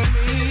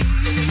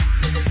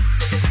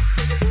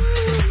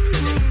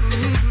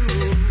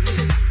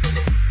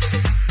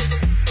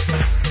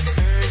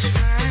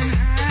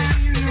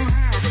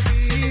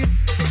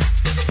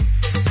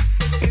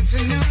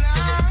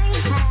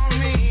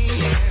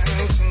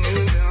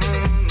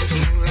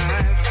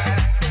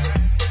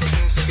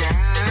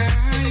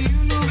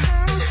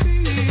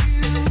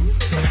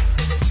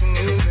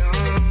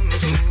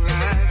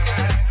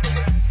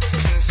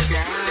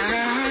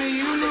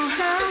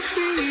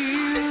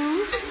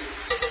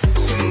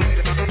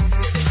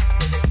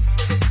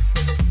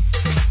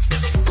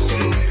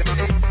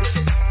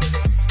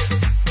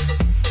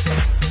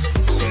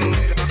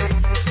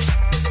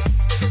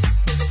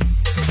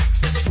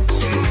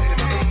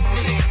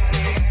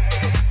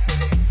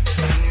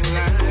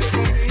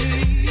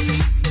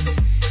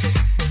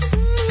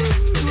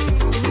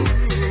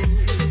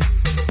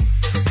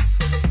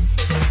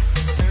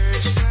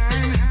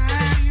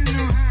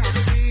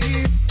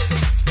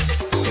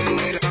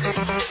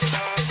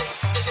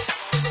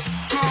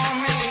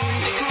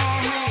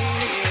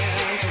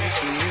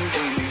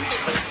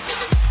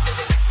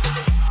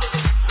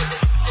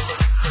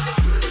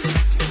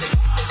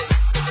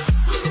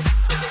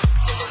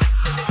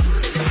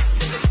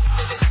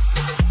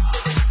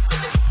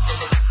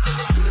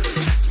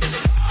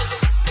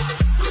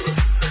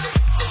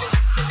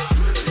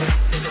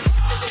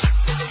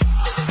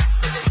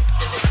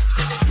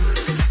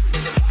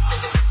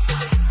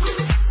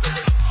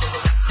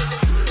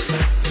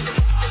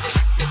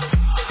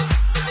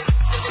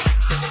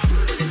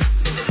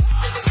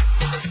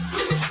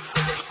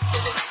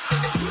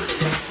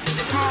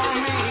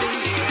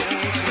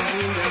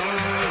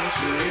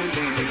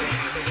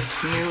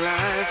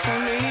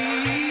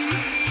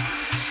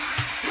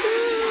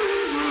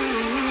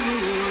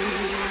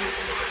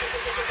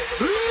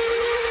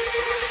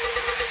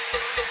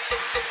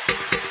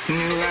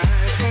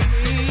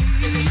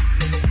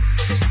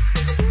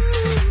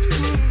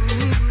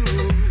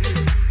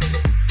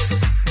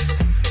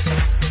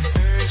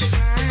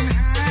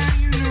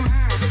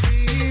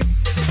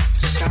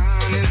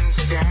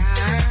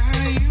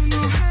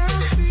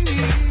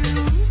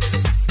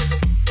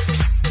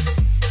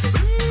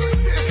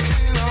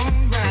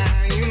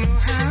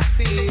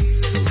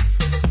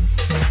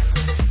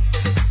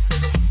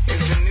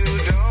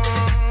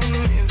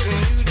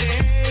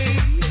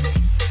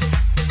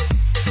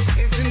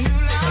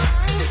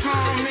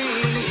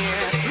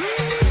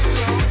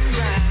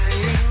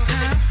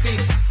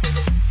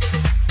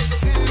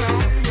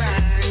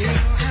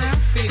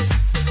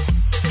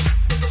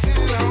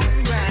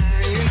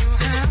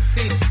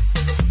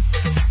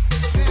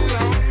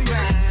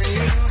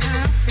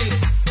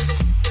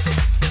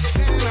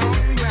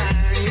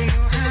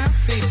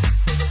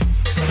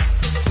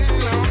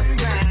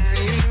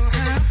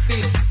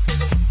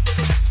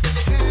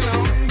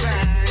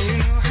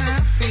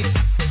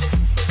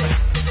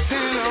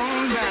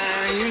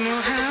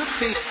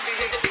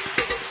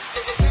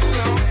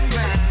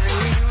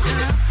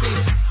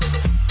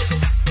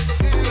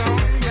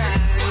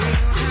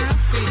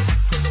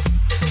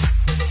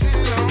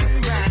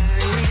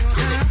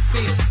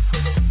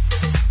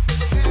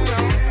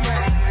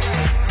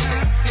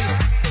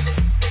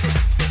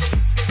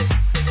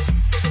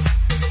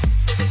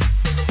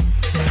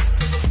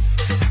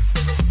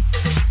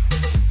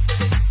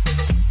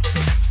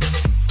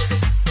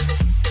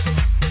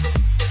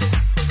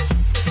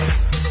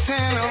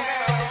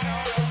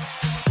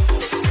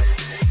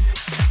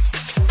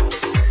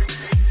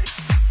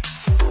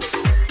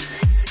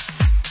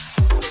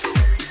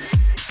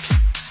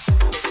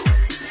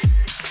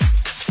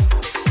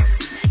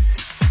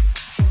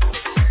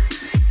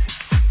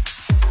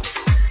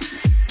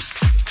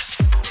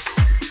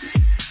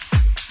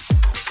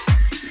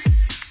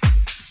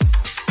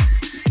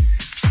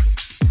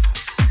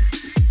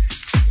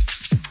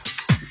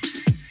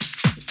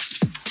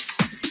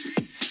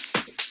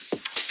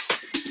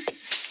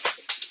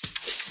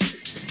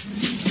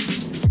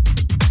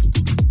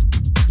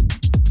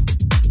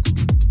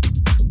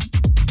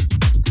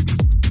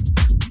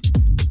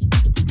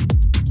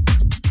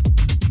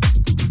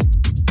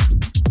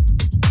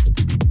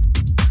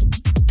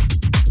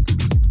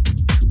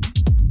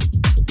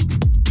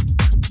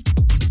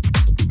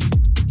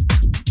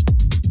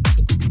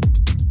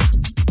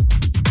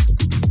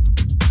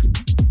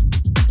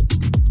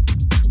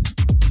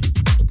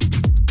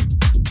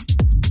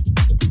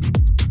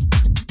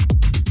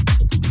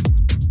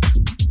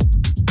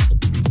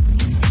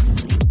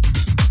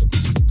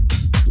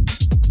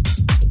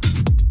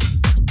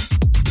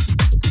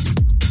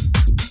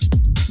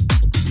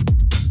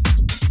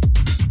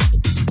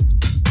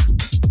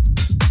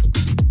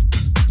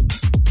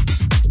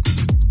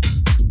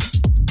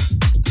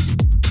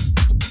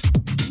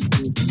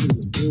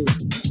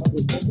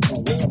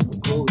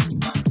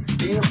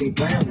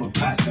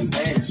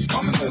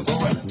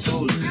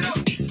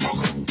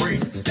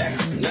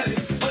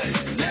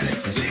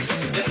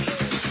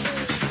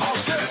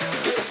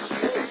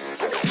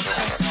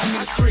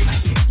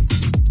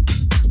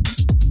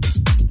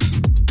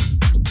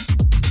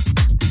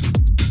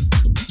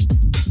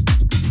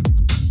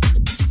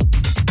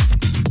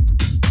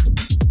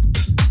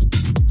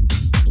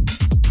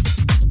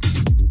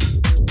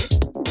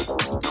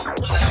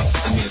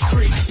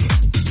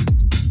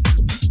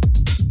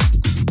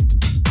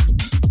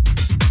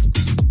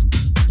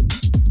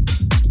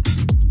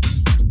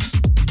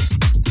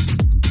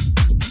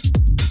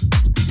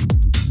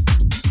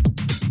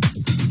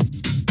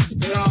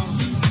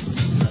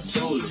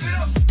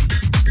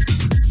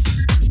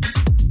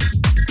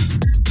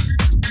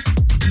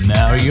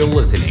Now you're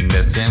listening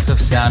the Sense of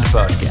Sound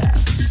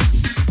podcast.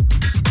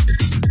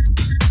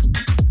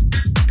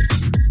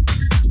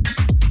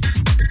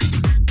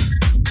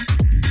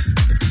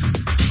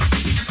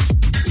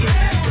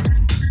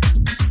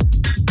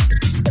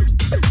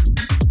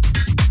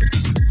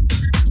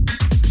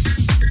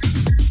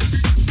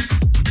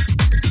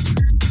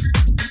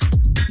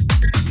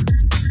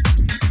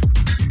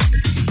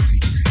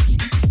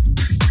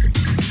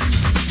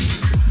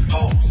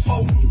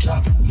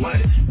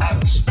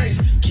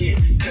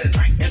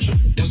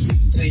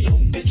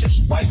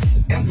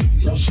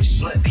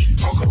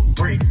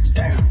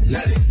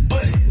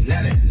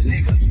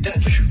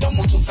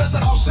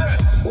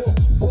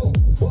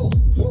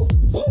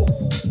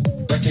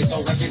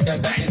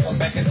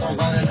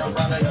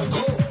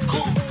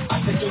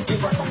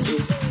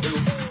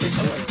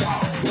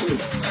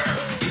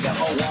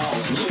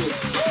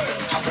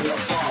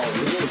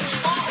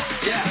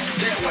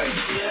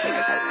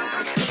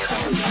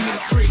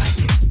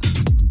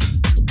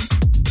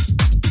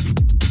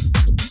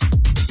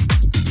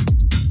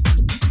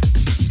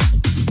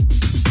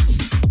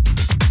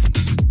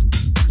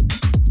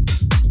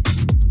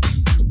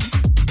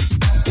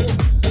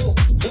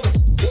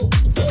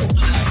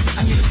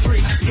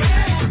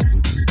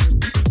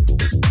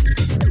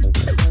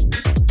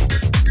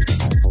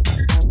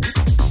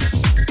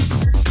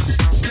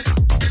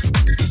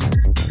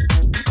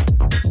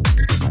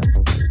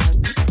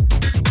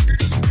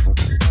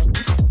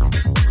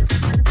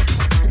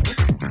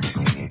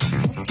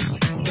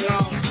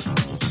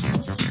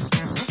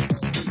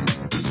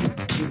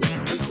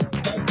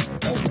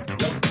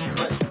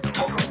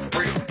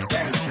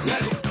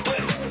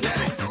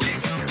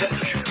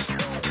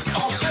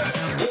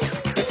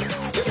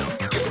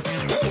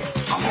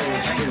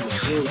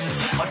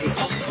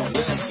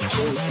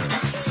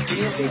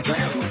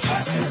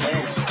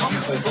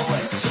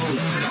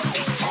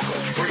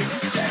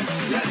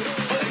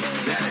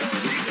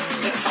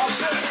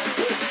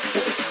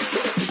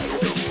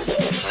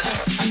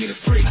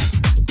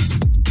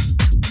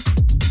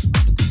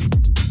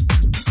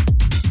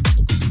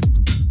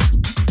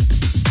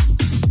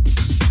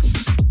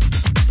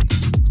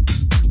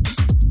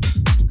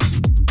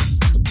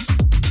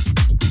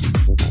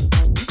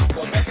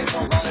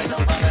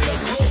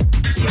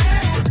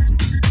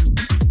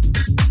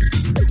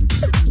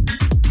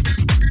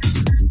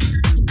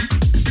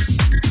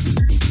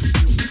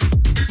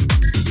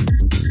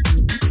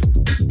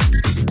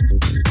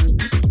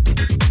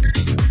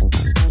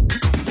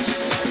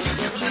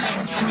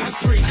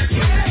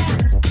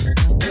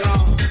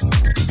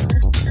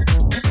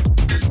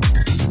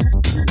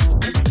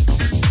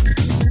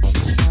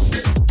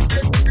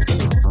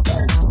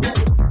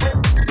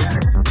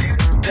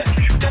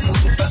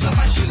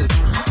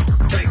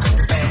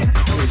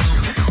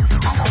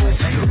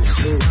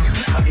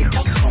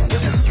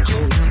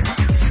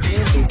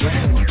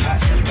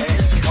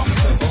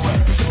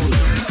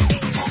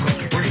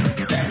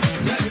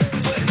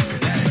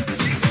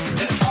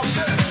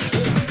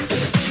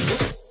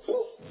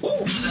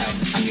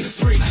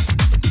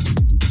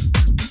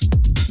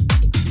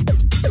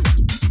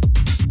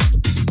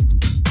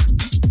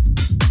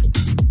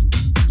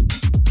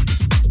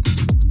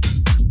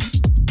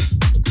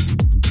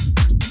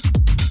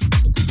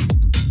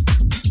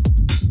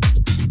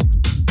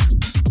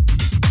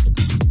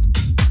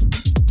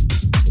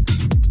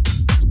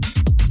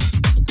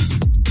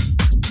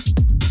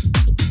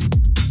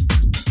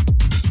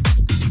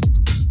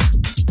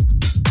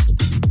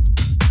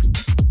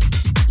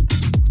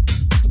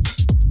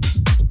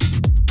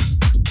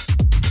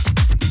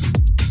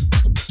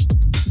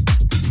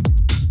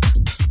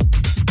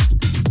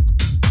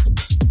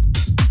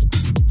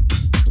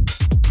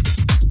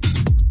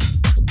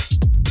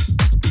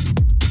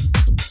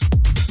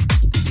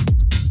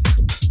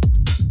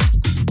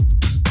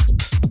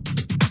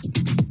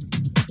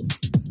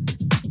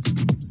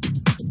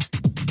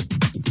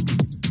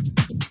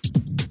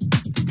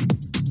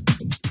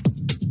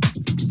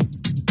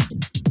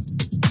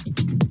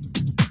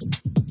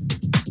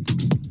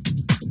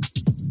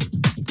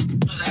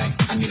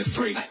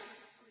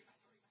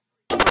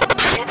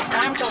 It's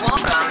time to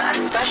welcome a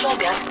special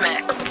guest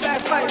mix.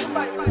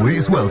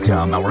 Please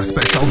welcome our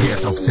special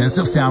guest of Sense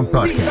of Sound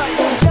podcast.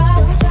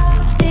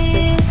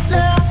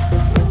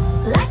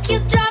 Like you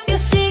drop your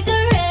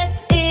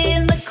cigarettes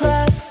in the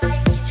club.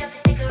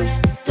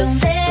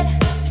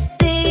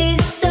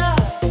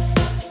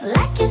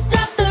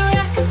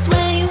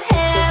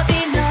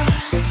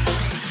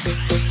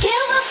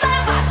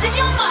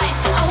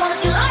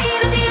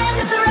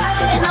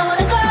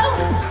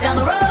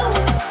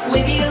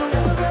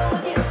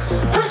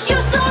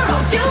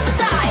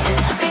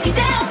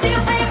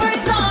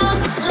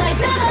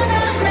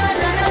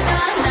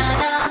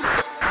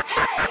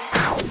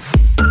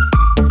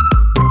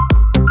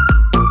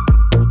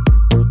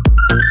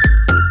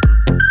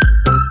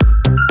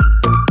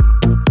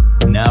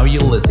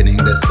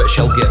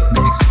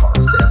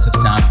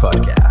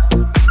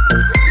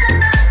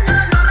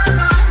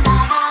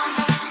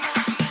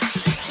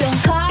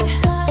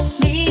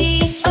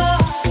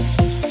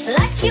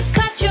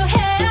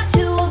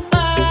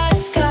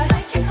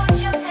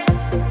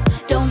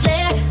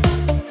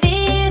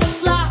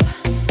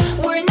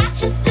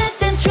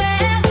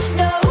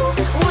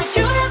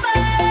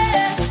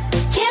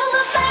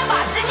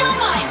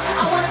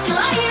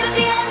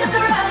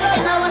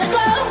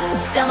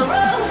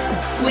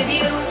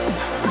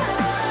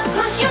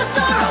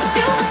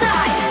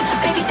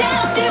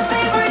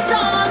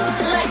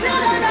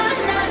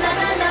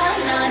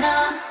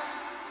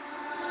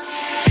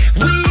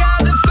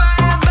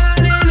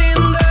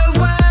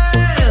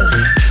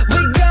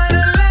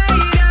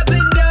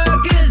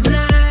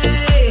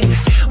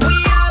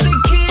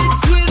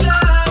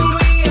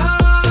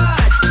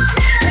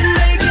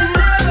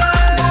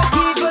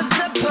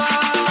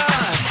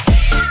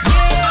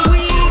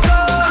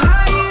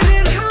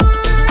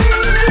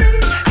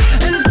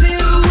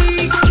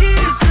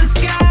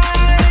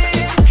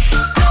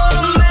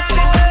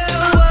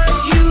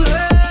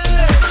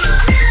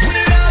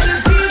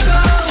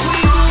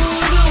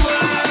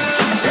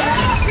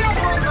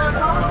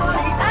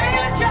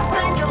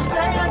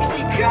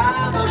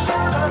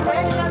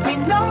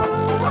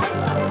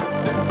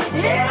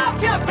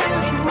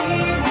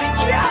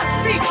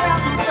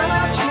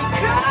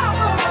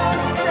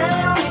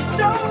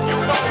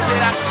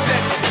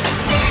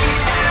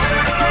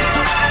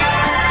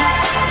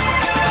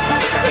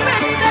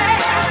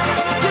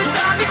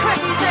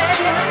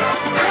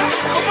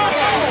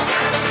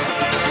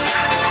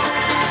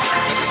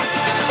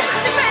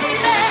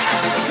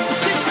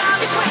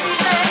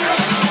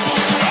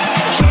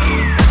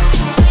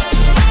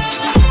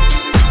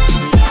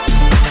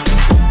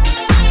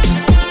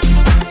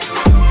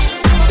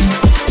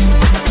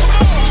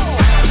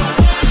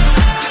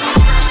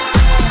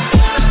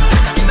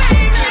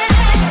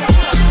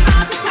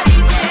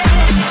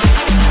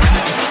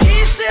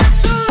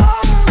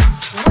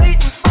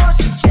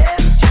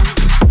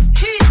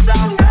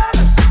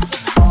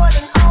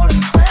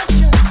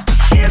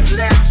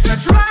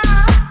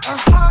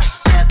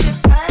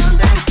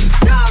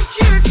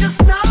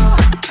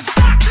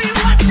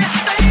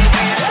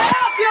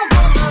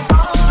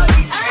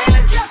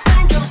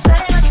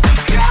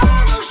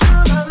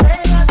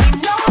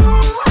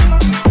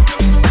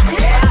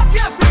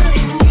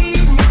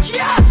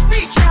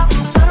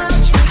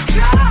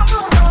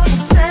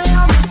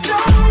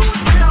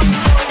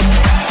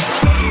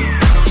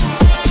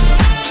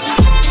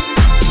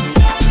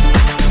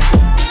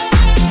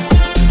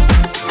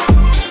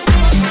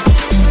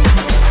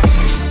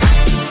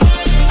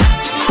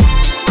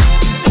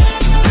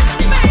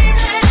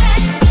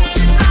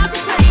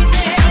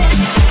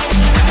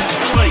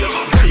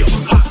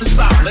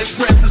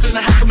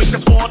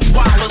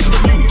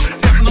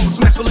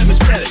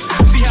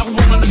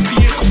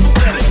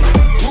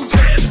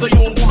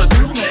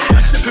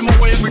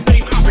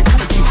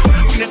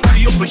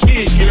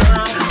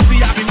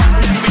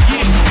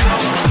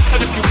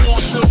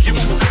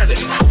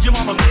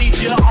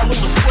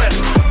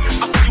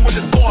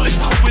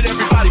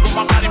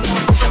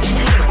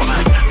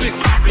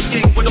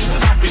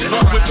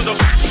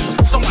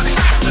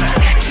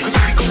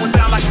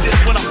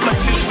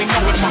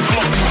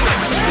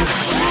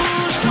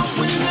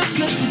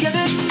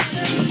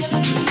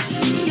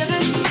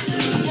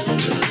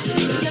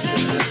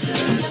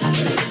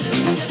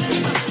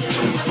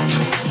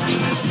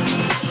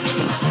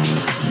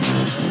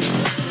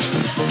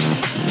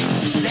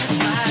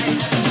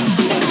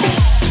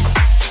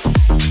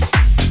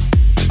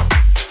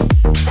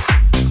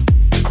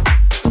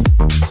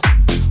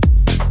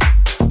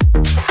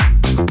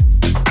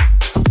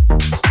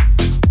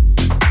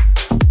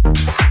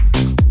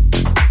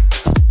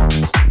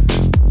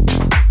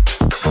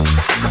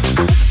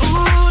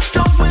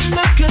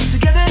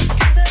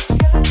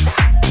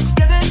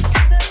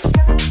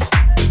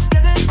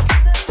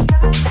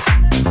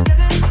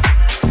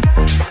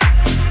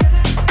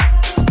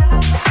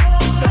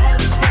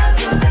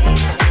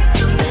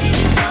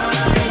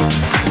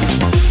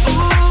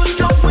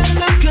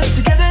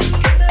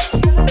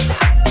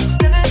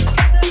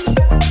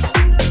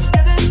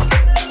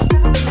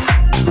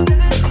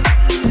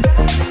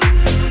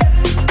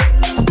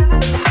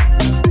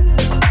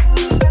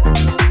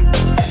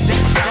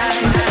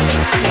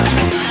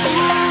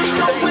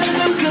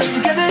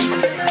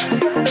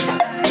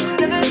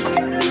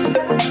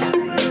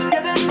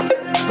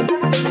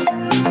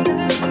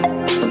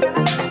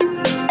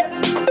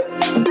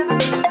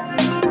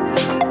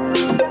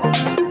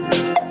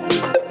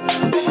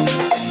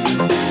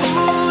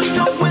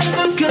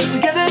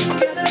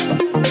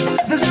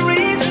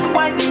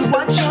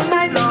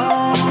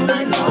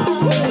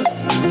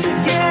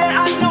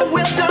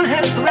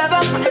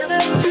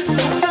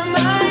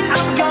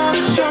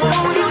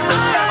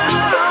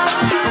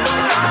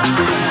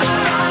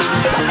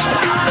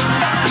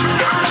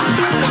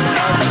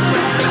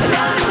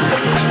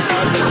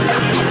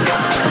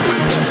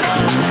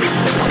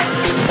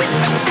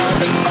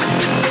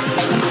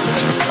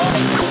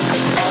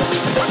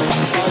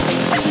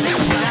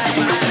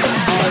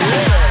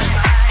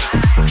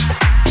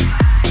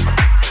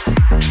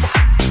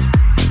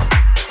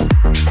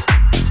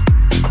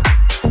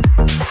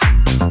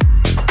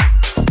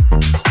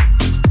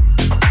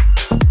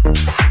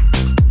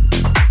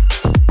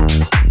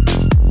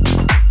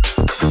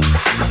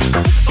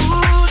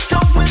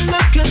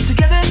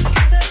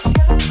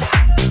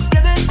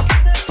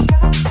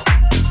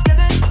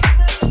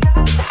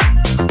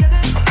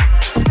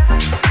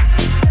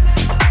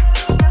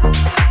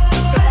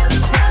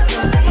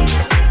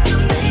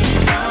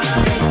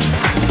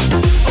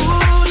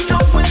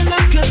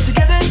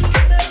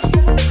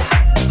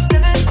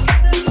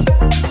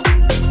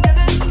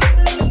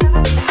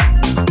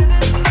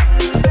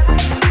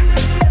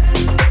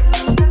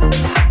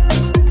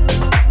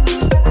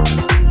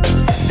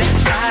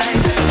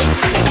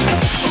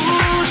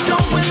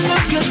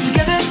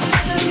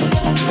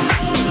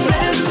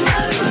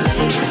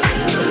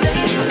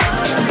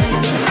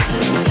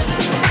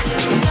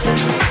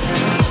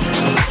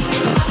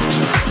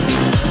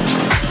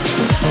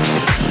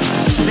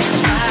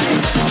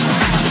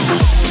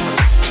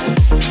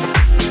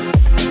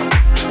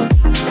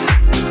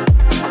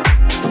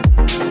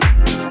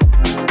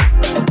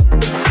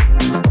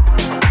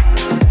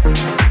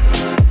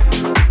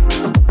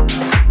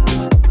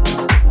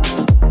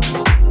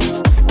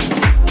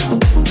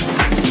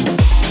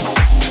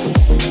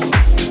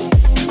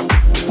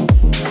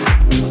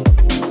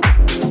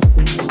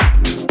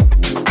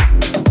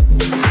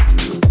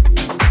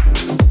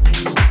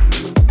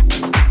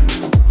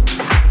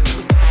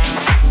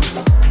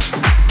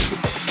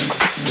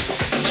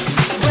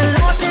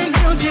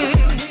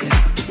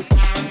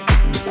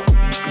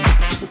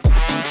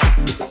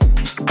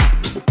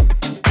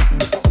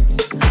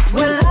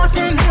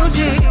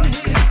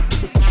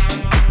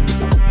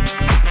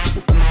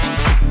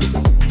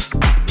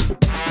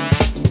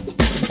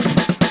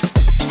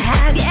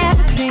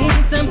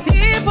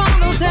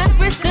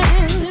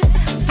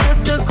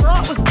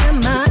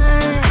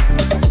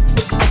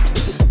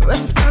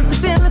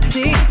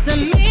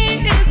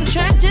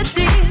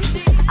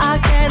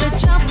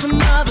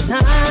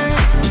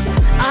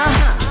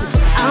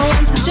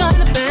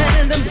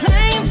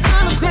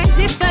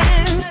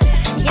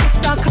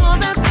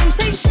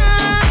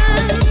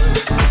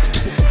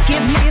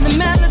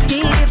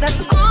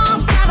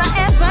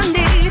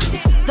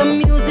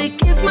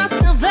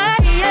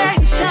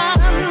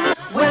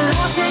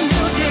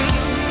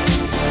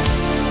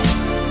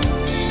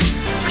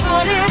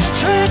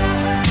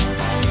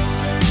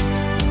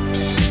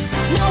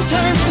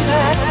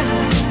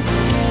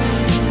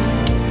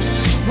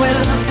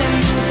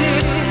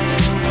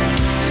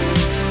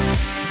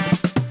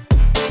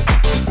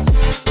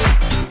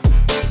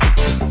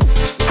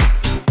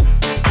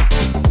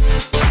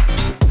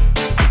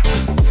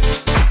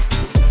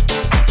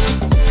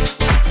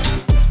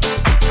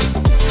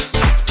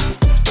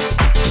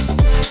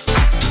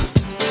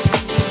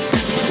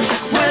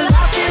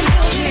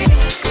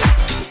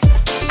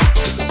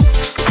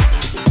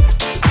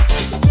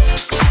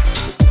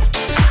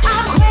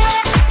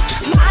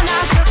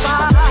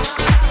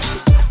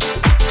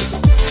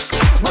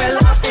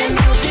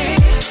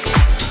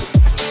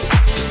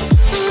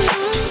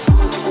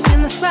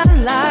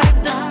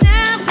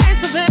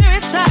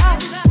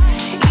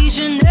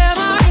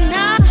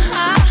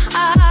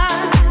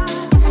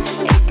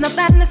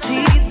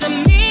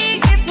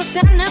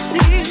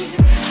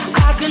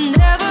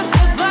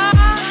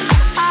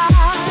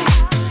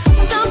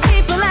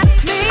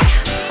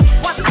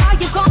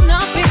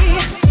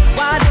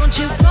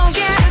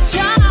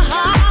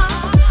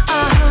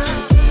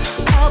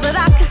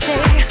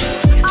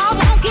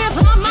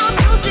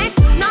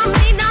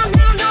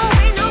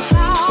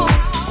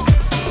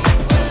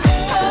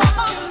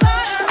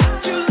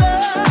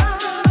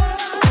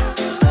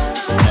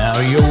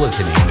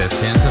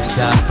 Sense of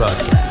Sound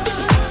podcast.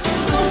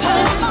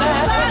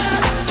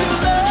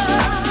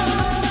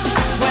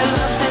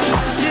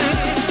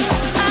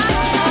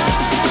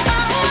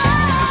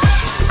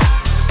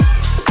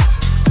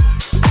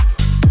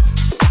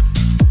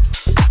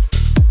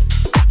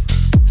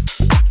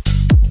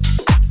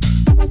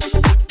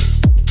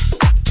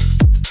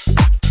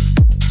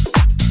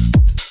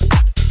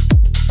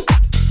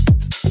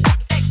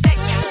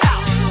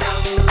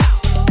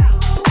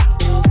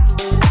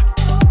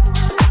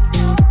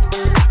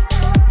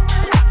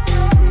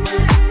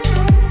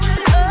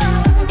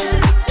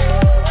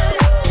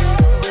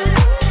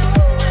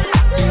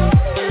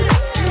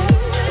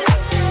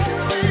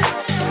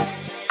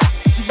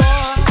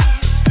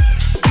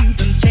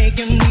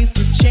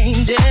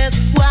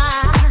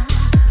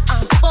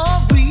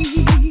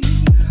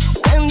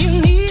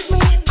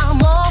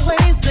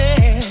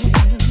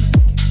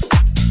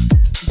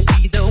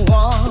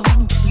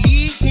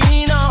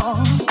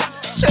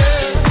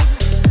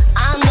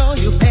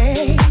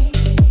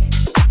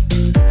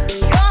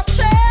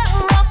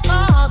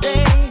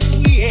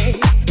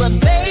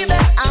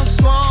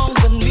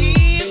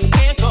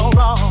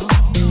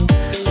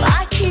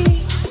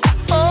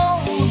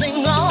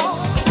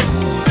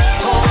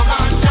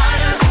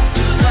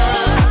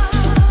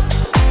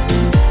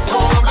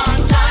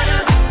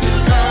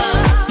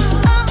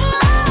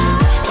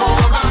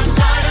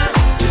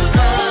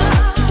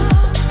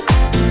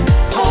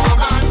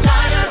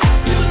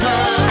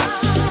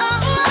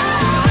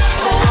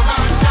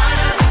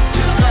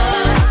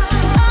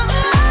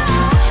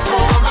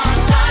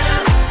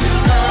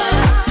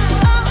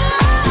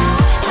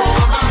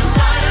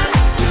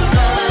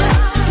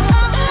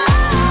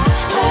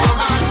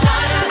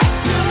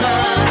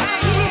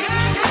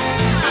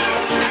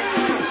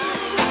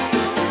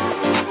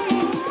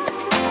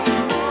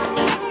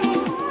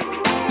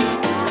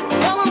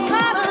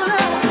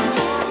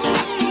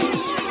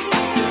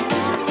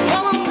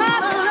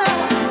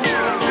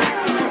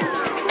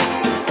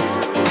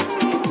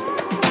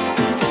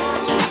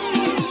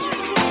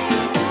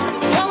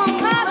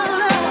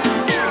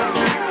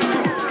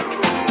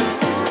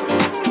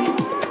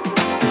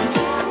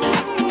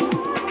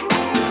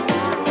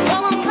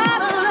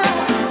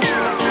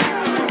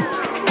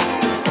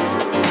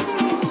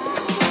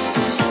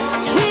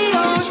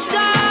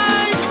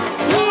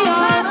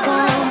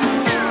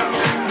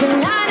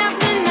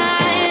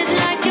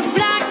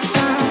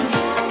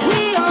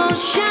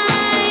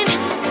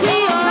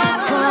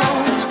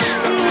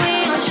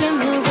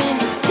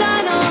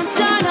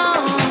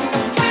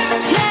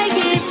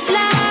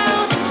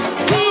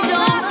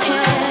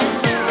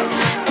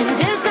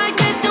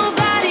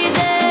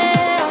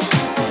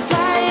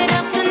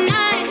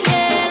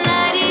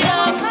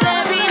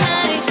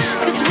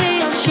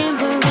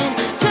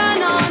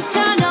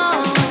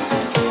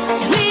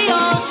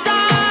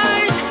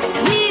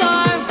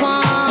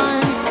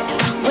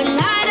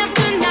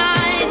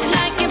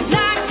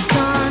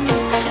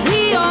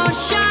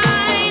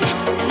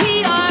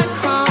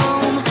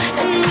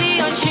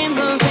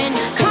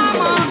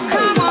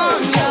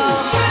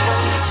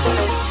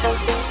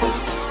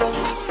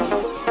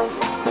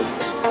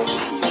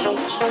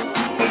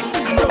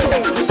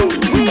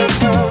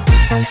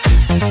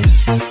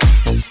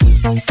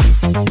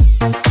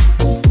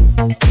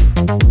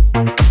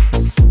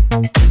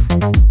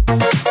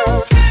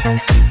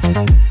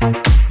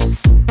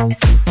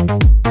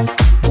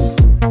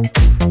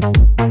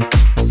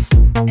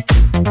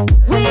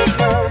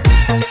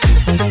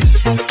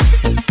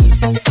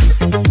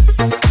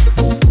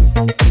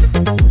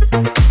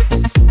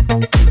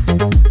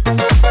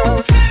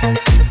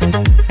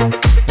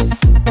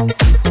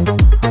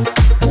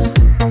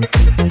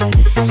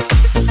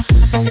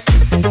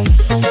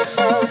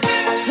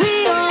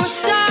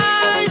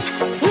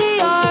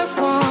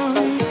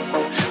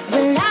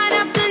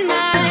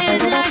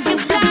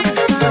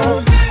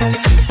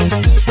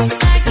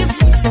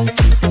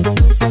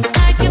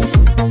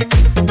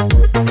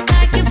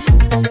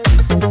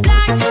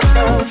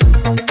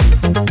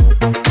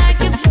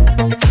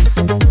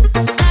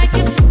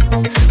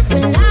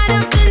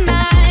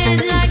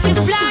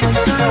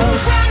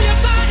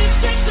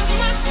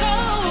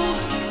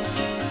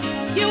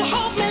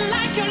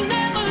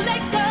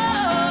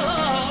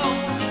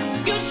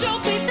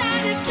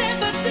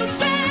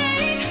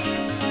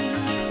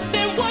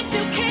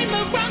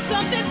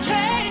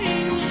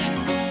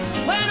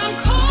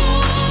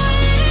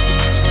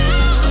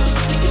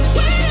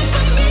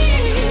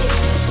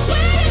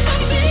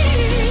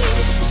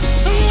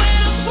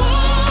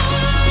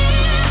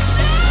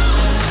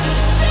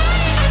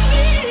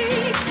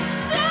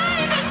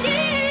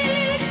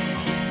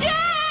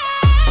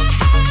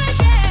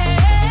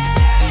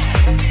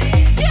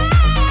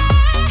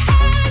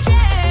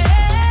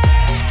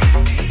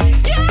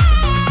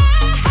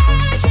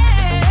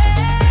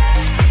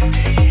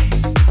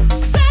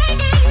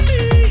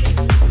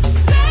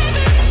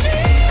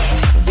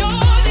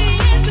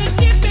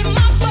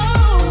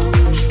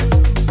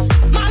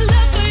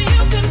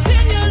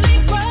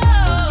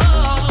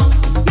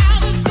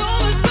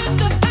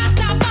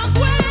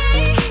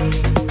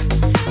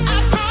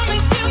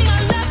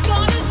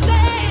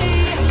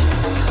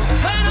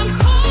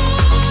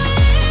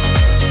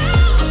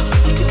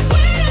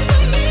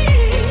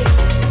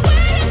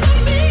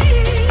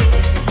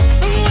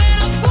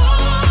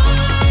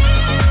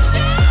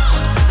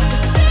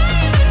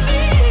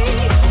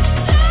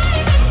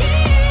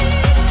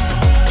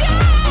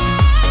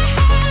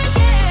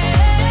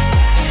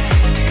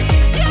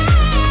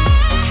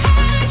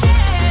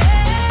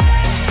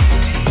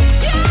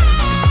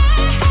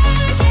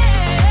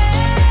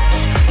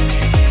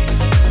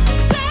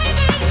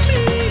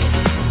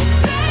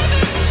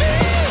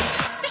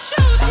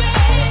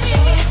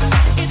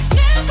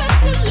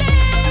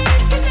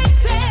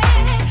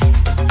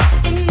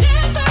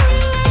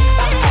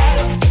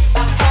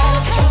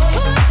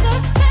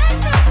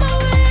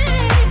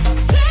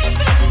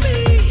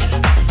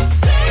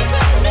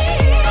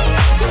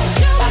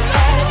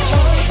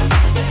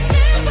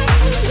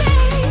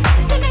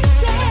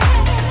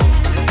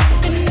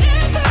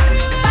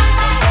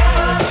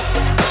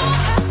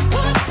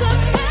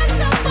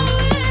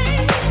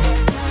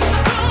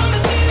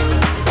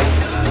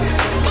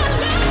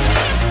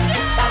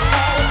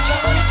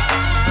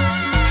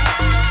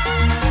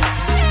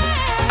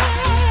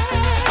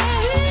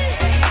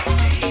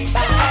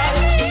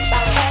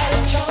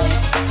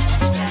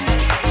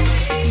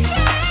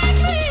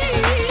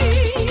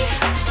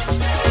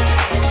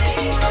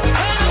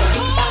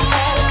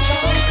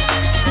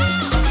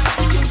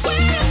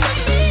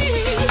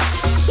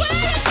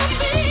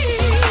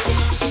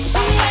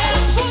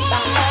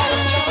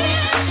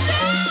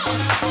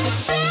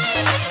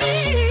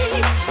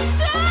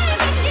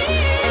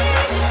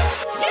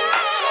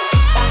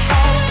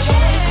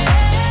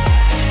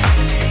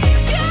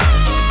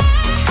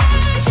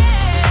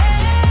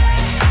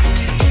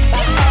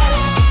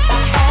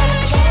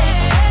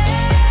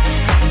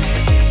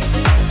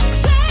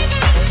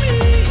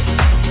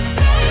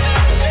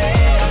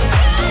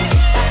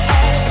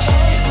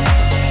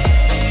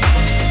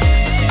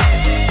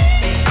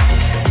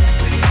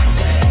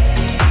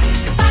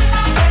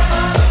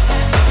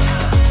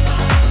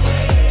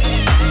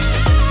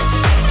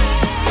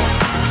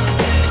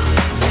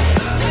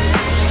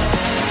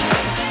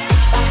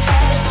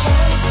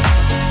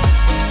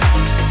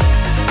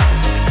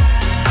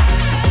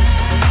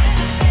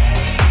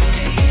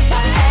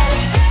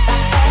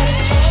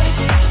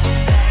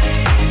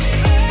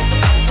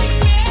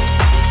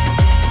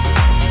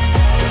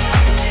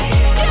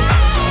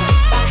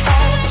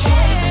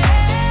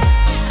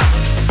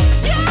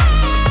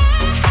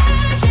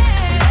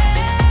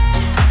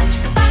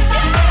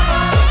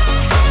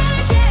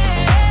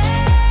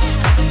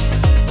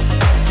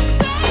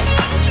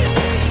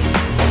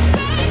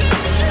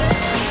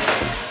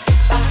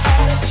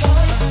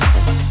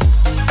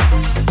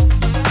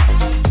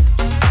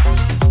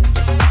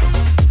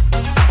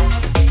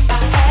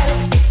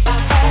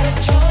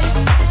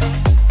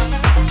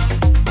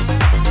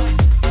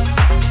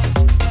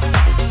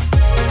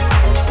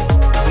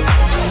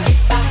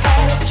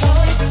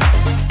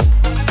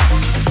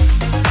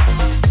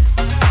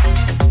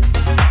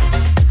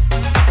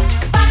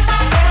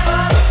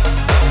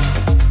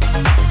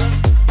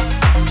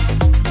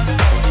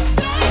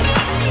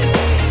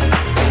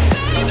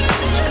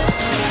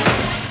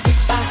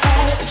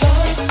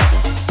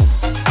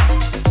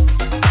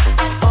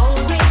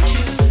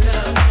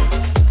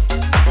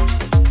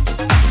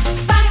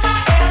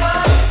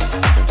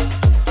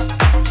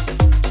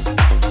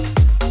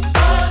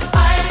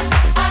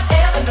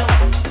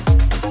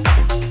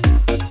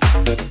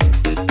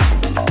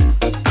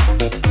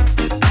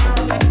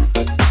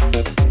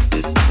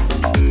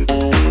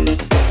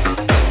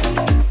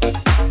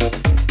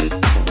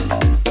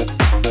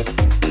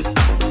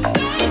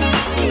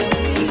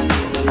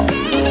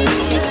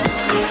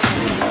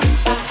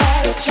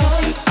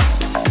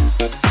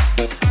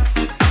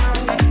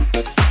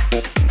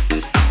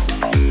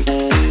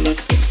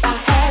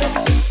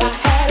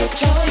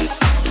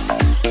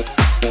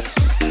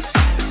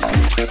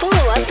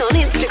 us on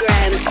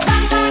Instagram.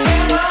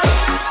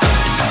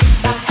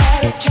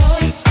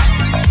 Choice.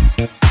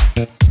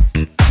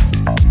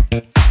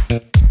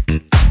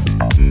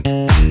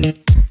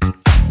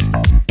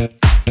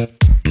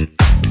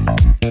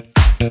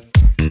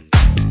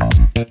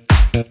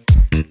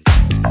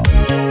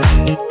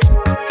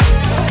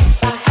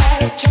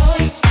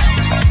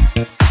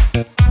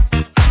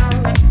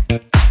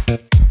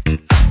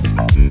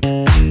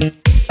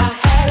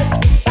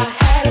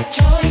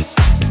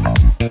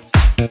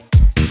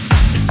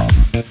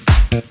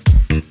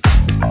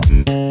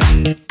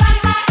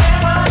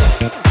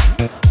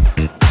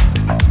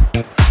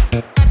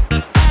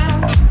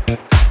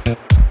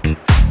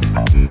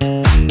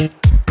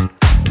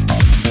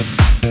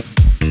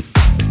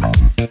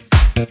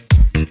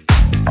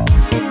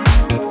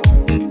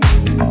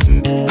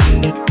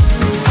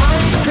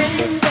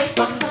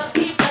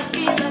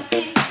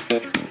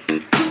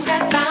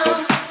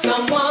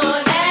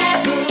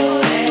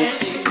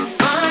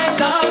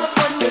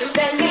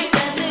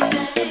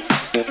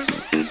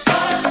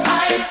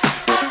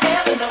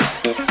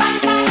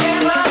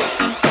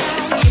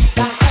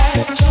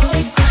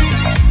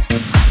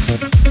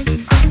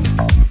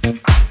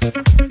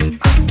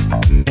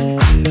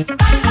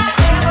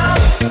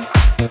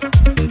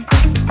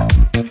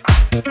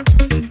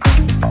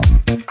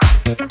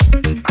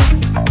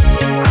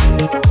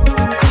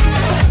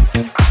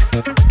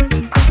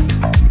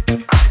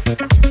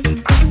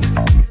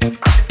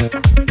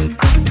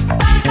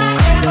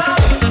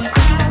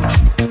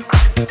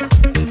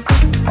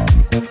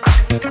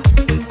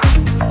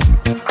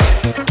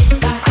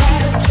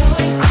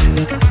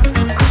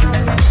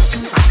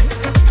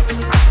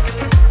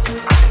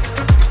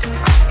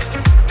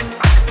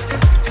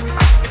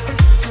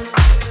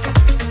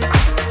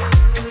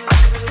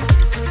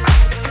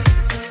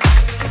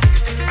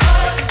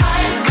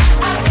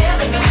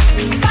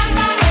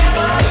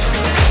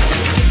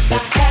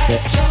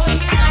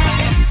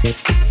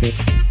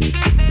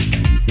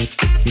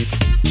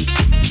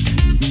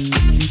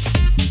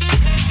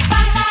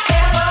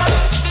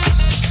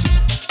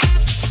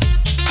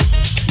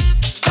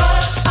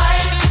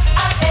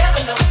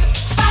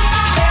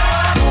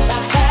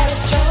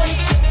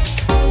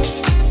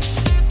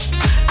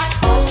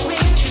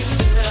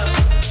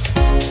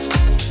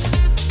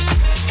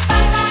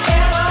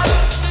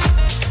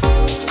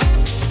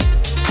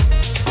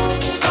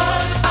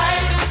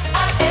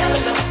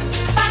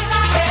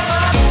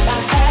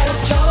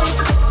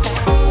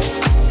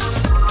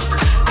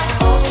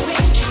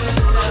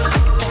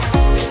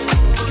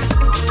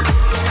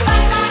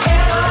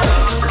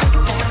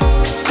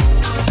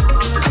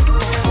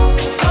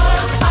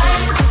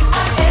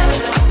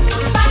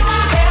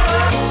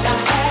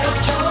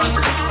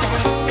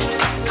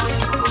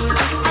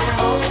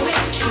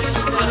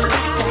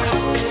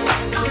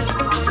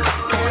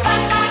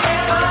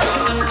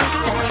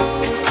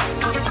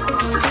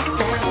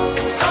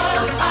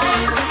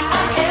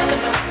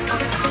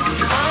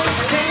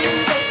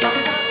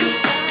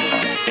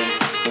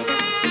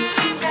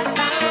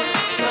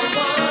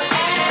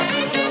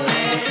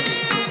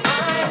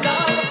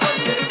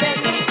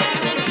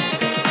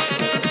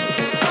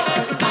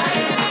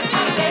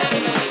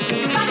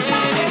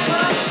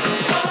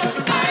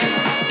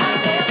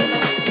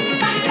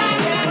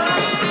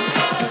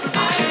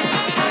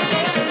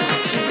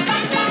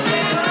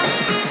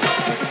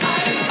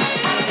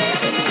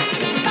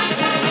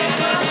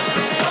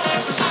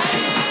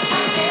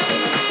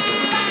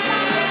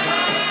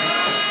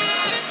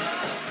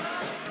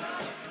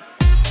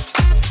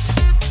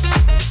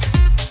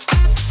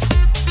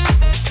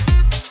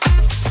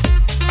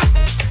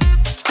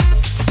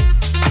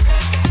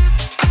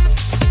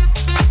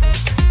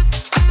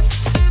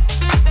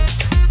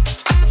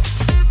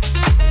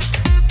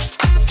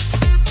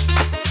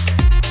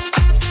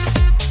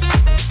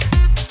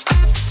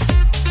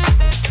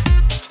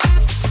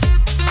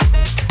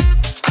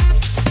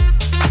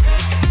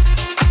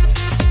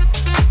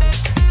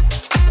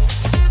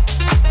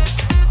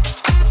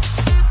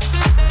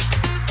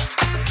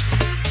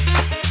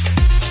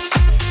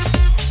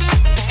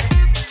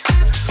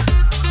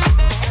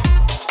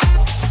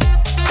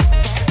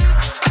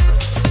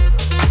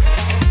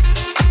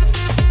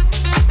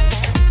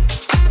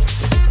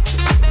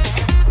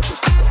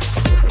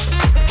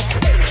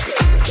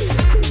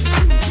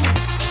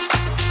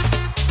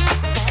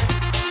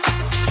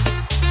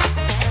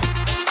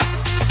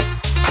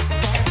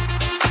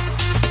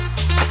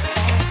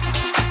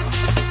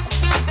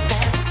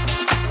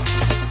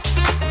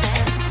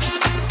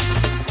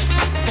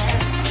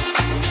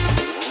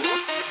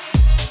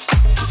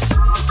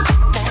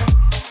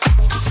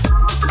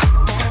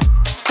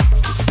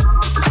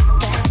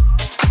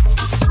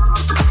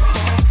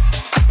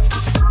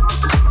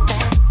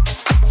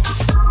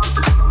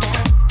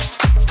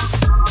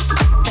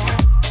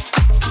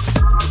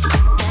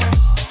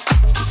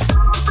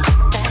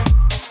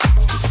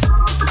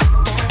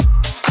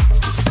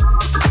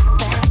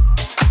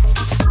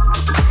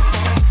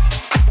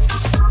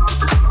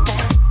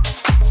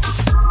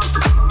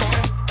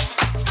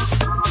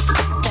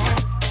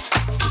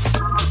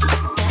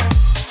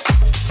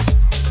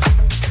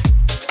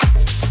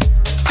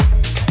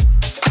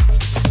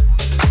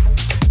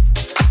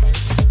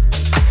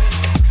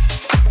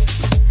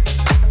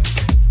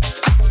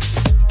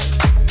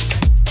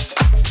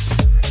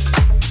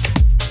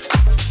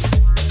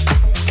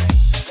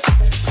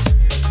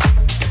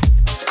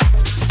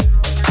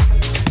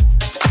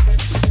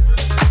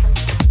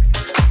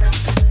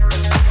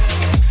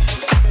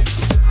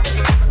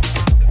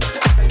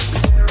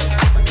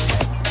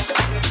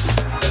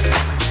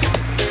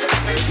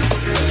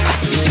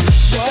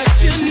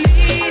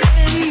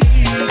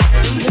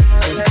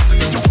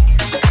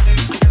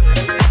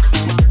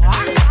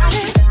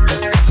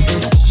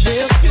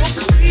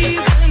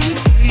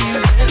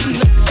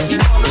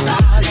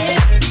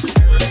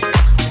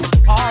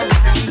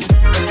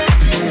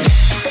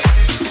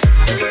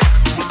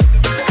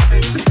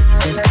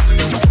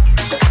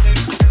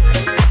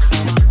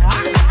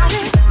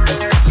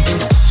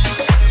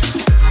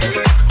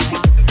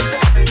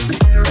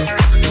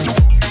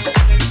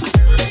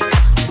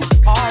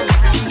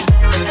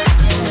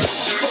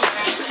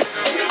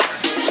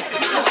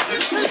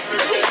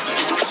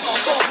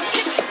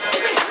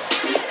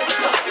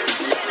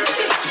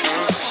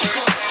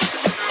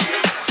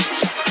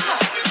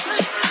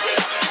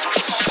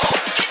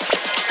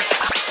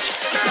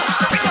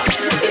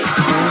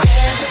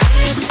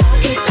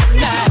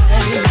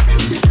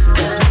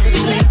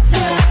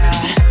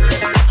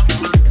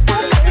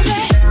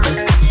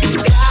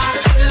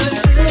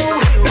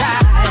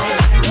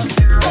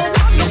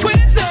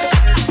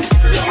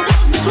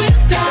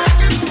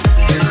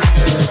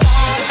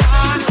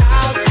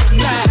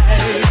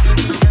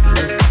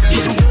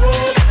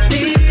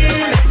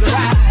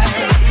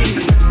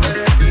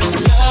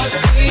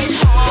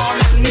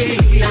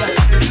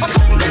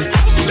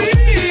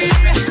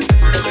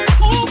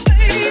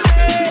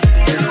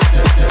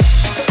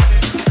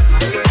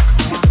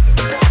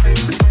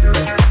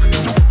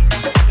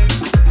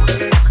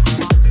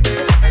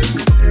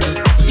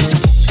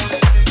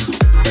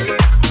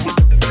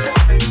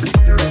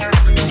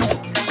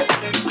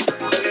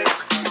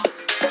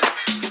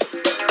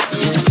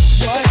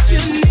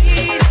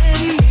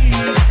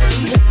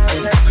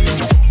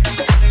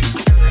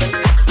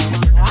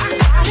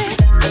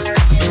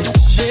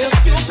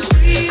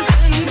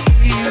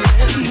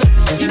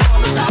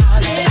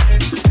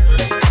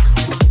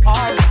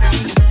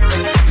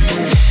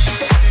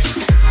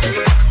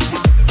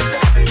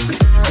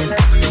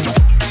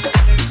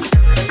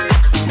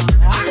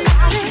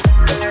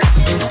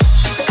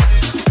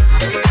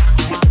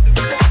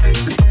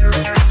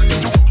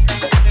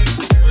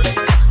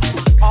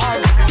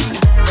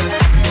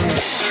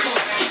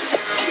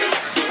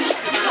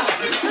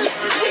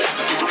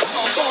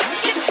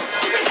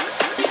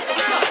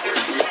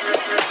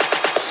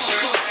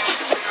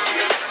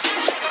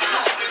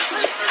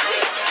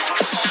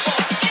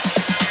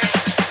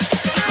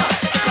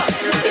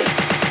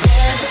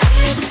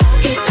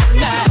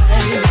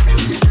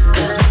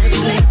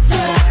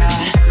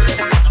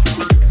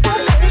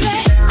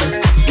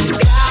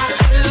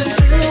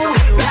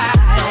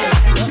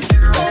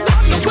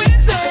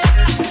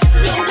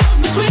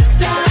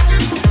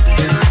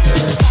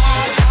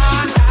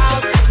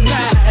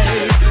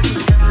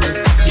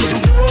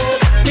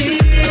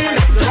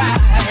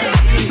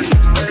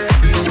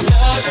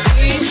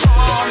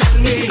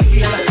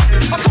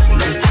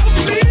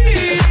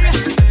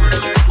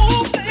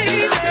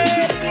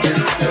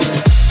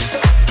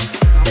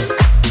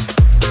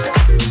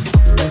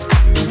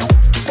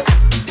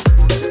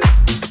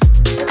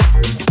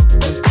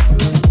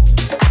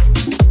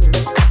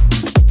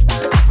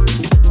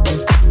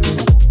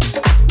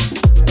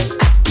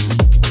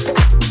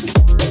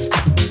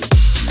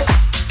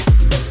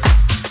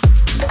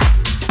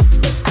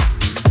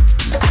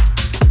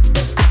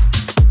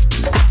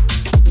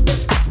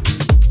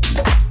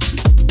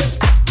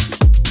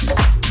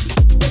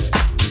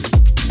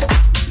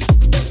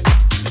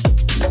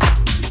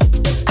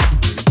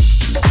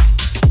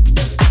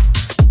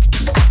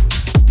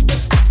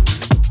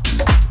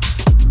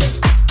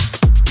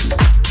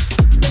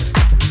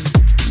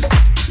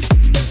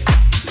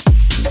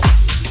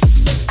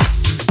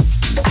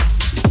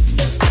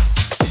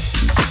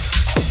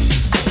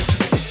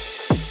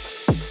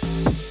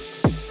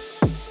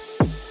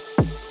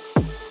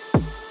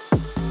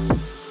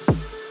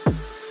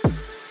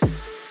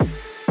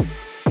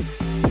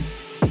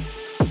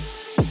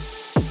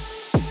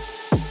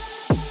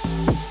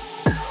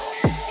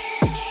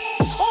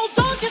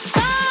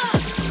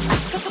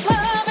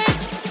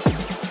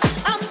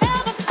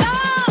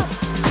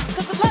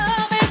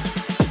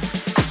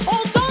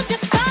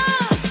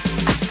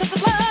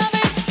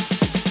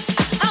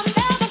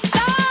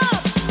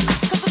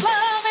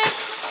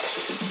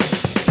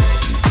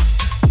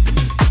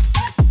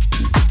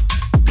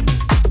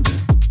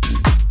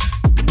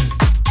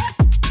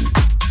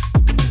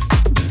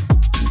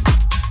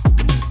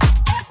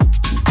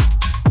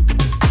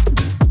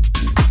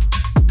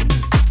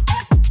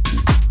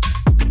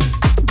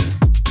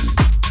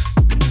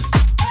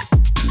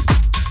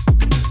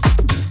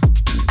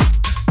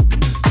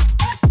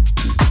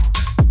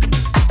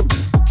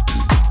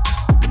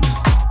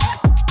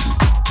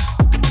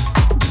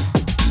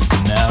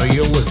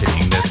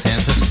 listening the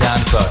Sense of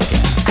Sound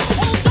podcast.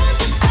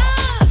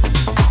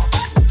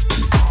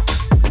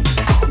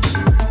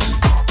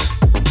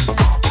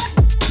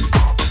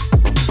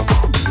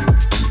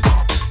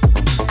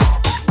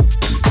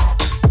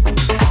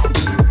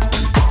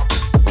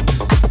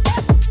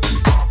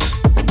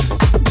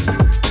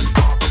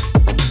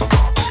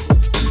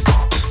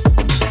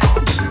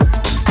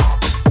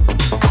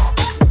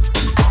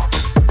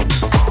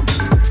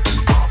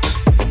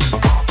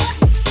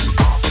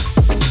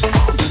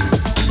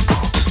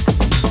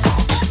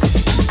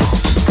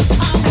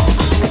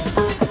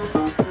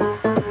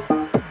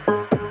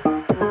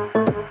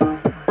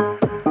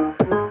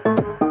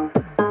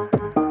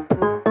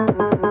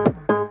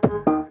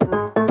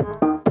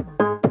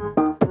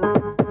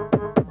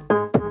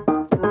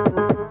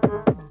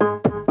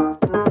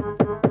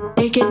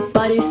 Naked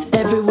bodies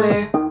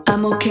everywhere,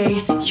 I'm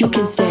okay, you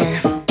can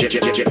stare.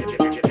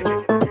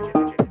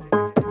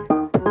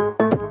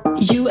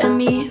 You and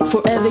me,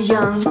 forever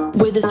young,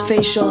 with this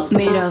facial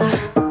made of.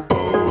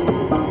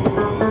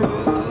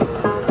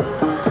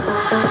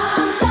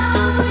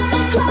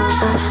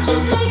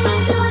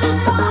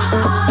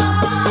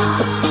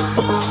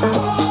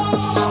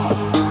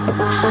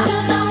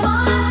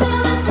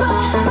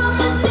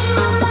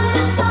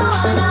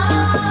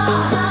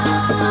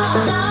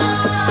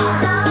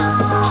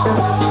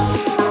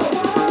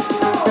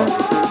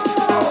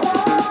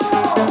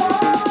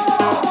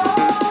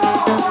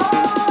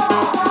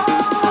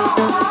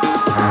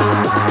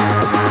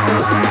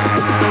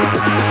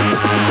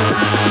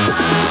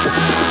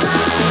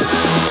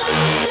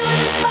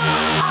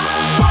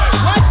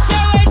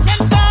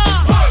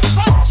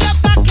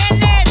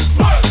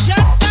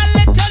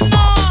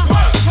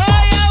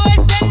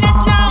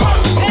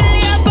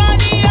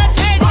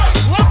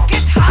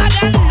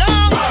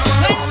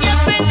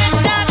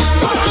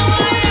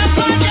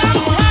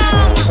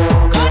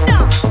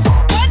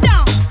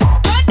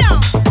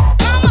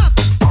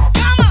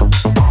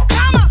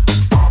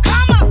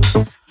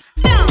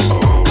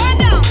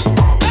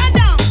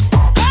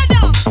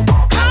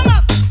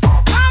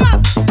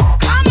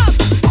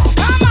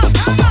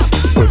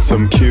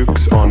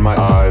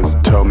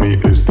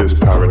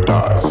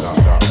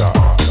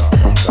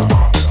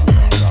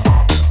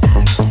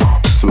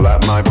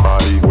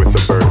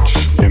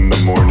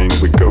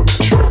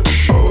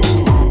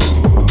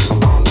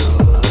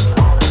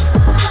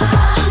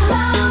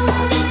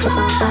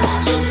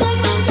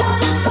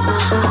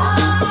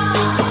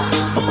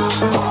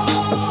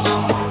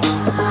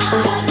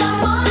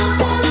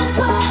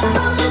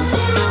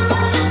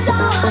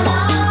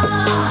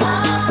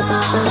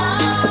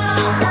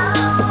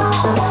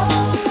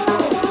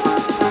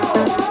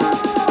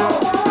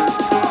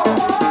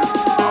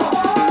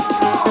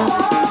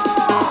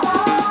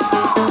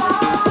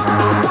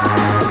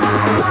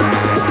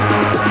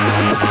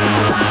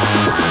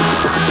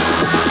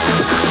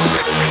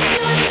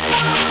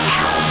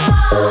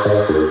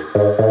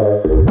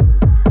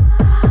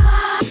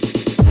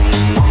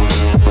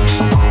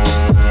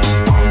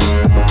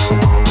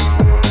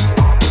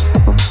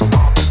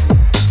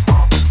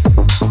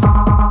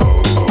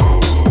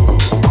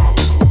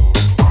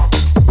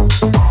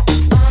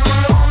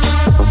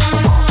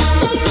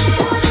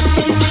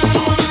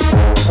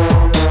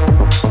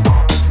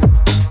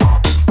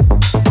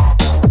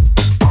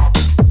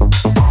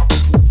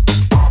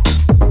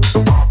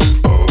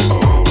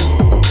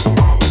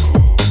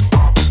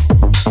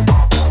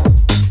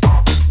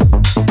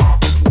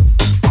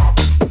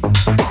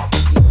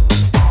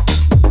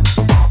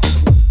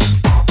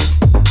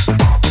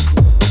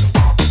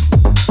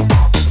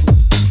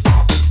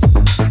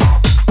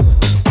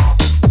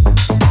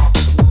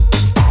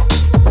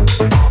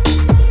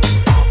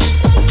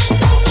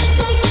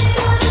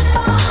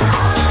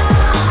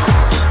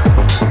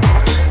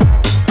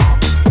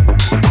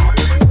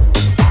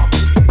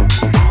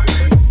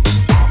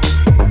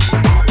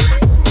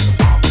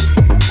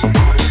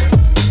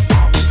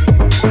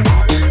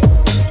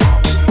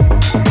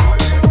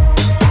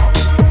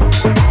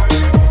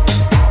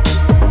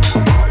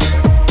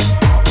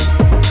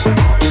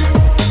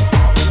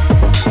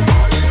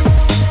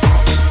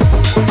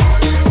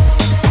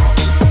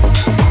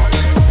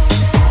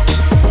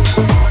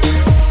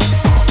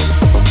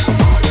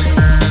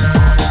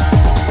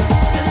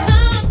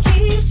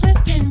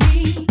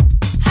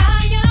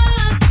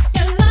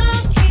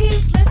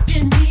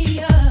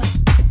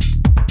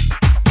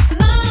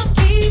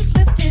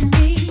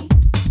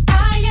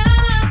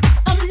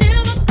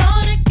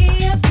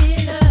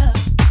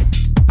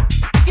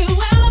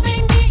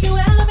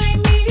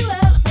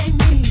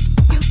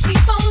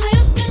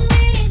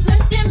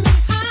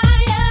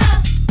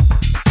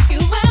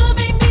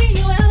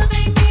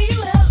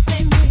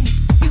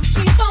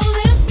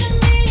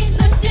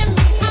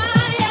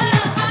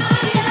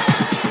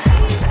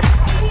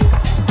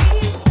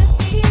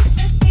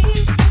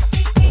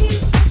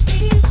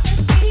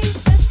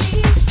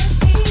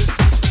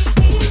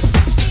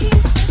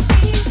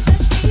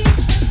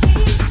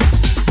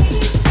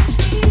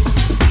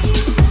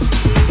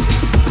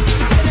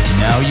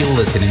 you're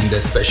listening to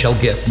the special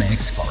guest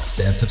mix for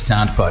Sense of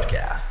Sound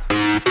podcast.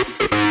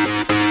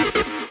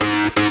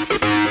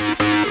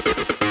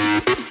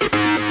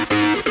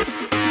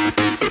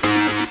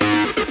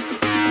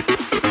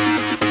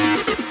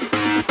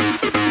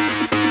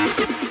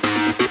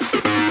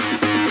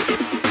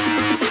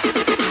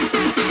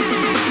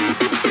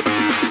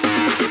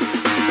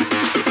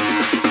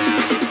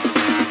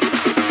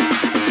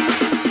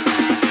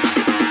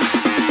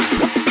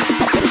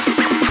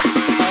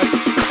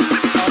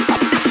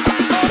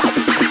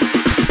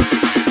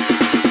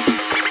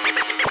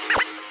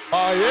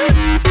 Oh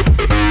yeah.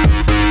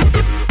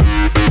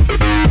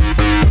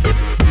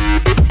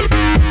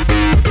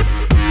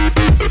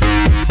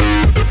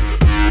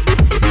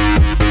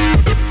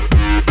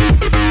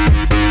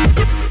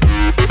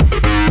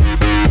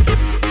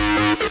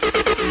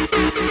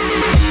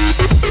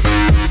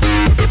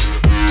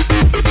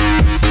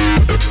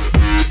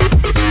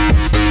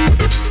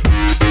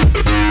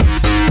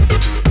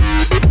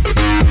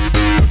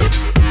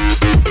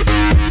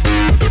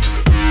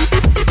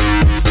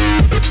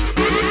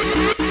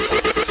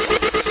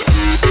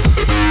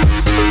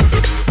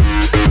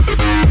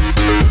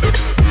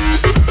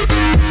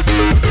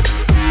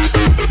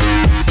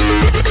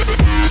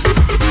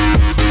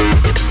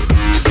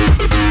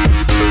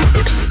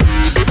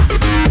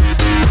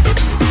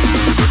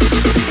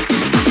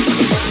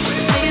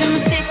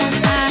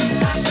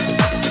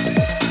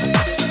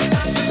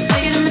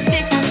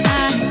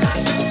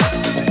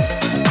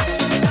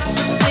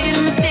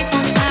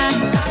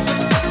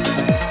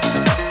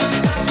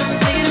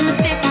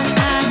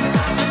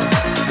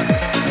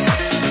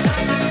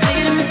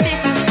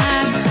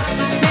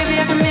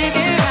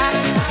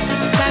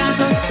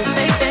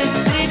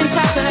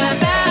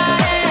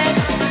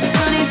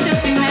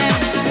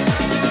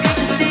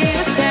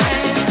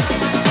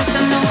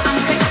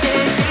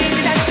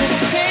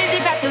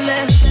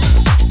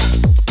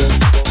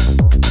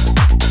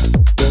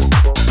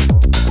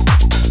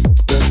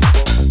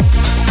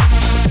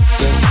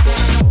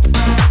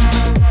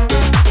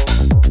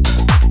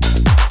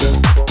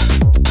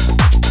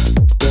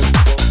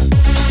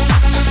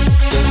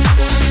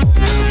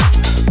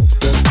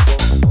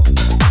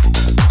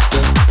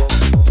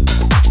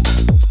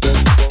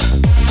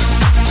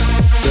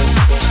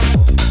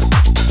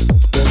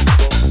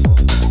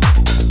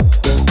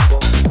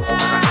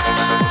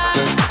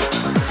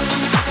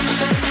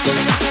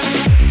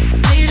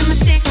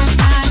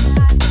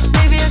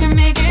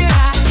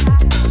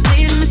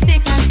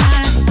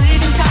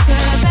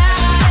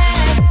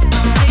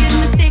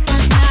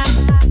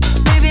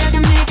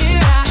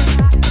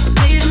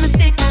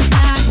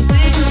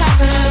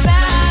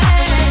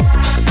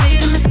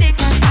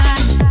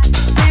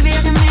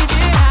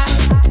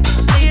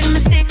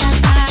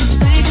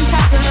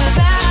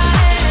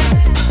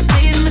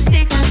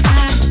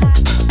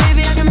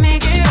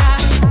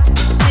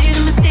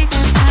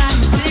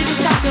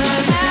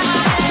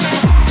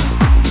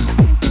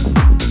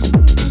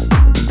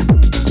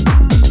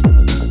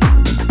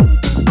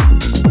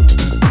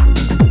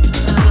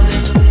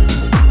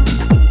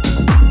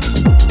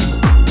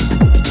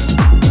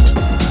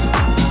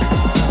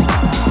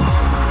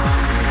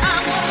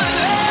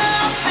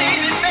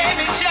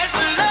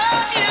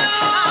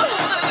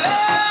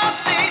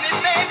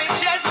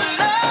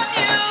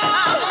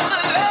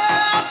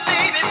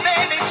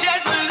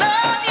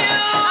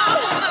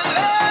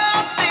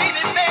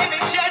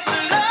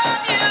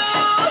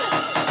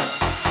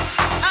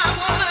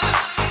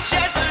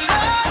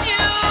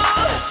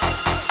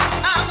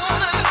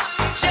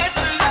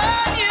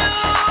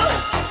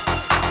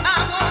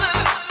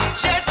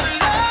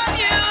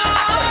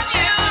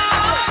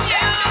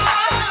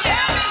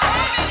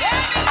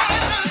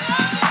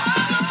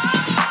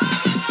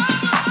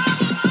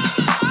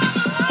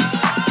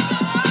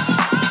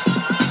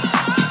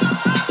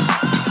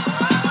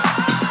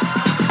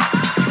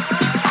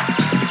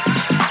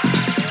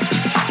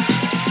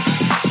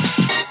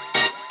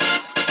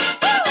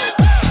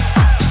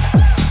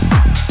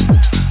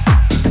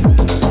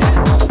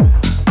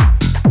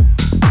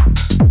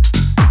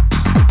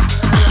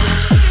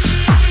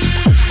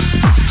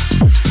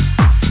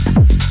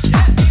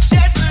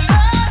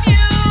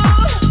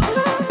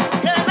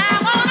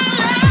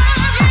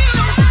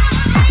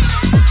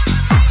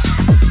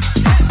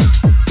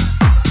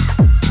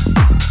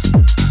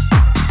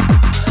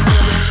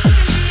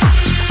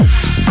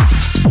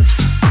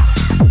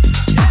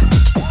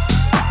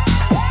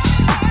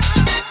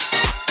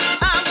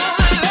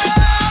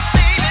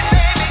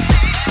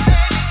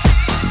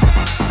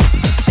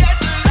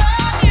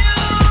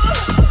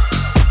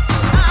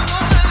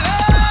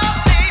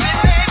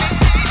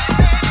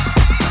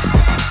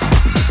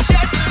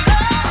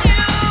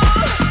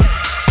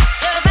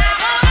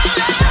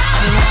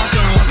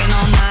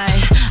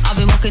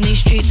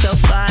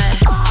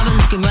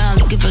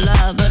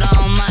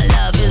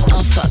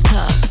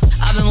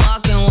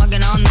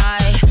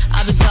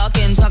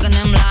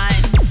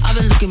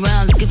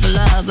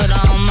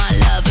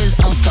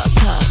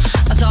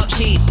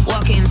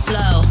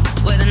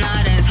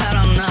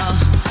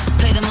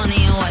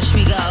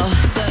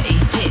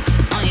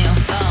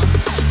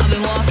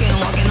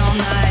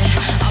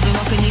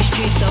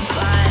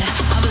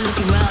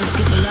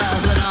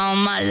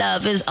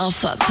 love is all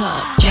fucked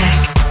up.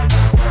 Jack,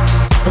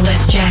 well,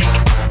 let's jack.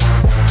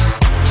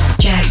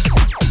 Jack,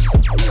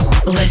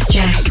 well, let's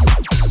jack.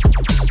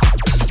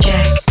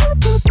 Jack,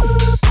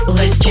 well,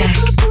 let's jack.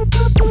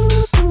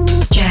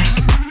 Jack,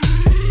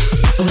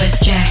 well,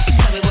 let's jack.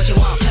 Tell me what you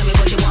want, tell me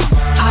what you want.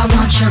 I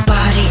want your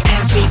body,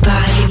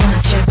 everybody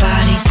wants your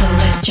body, so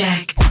let's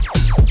jack.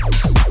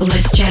 Well,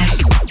 let's jack.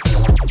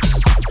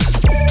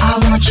 I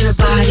want your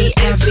body,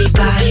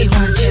 everybody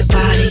wants your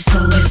body, so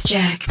let's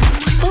jack.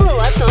 Follow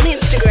us on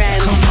Instagram.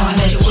 Come on,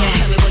 let's jack.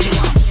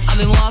 I've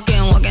been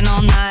walking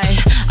all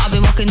night. I've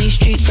been walking these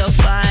streets so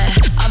far.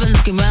 I've been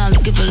looking around,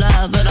 looking for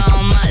love, but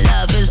all my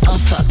love is all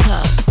fucked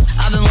up.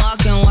 I've been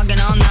walking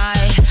all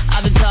night.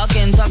 I've been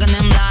talking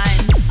them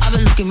lines. I've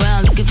been looking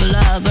around, looking for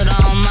love, but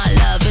all my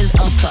love is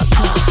all fucked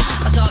up.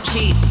 I talk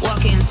cheap,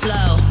 walking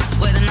slow.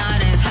 Where the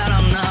night is, I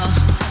don't know.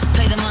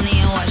 Pay the money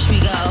and watch me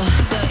go.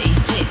 Dirty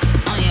pics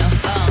on your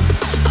phone.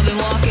 I've been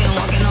walking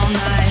all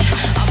night.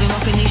 I've been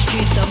walking these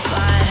streets so far.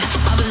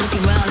 I've been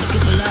looking around,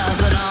 looking for love,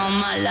 but all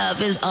my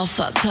love is all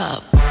fucked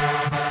up.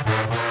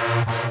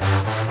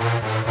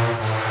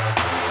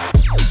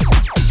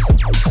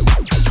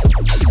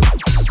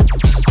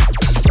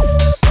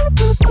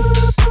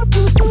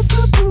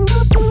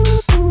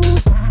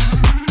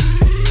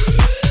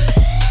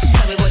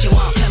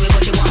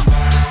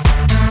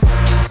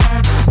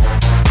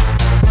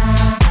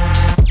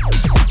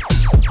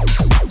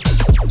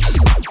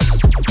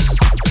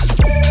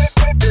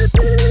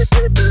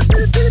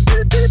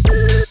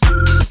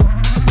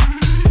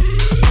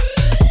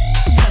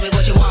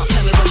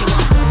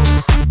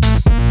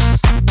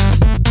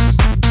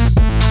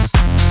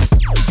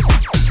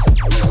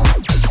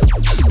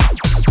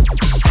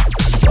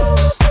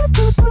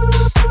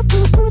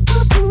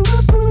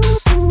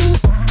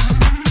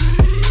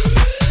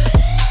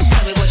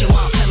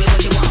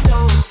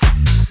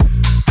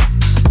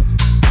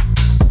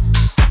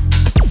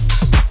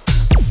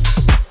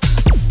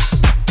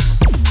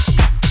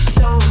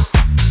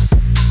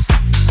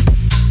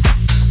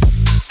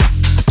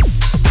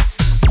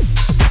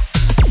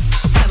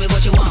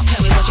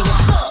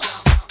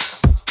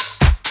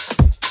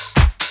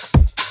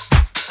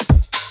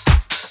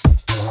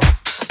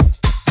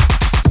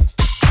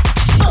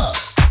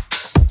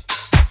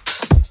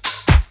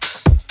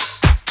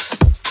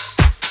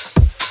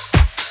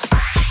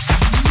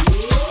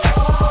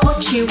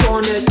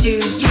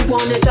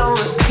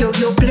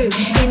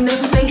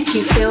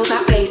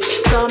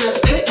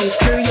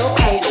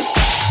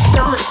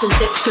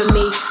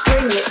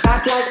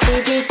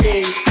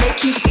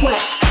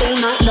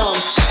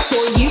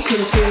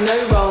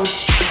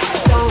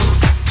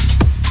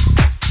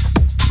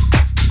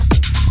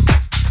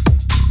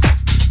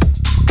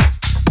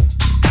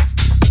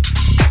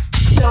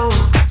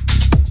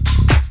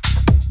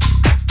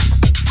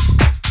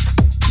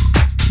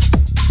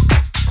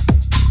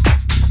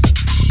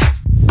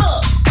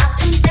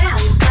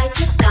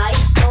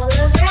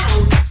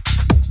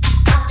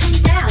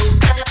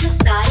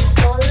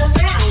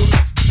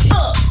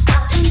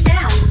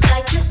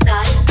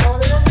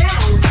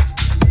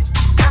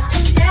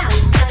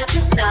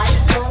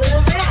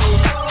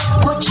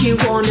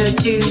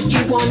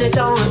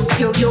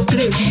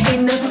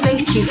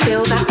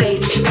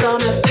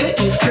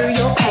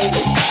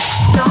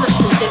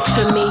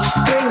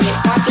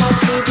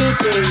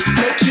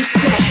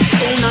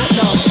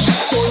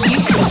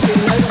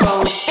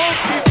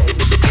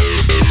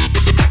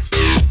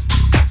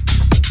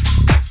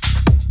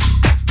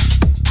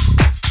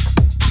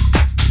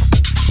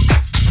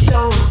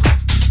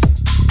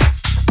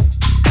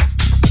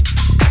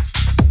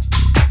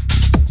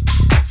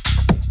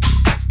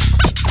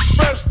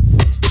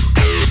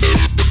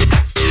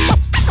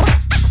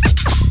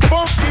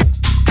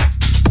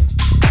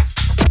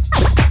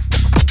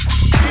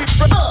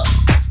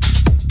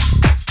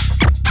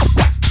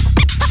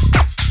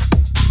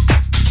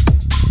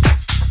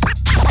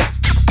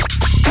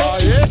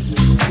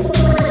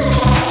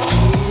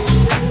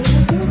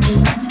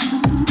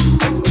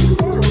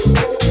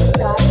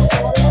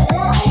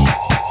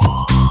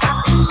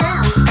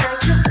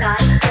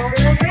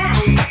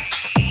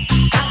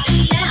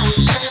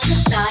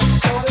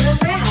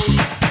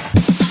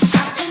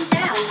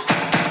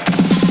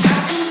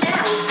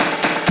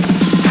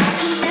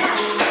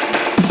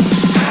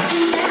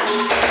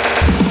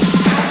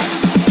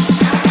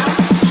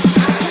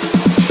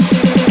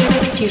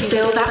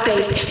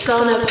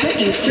 Gonna put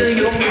you through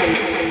your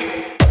pace.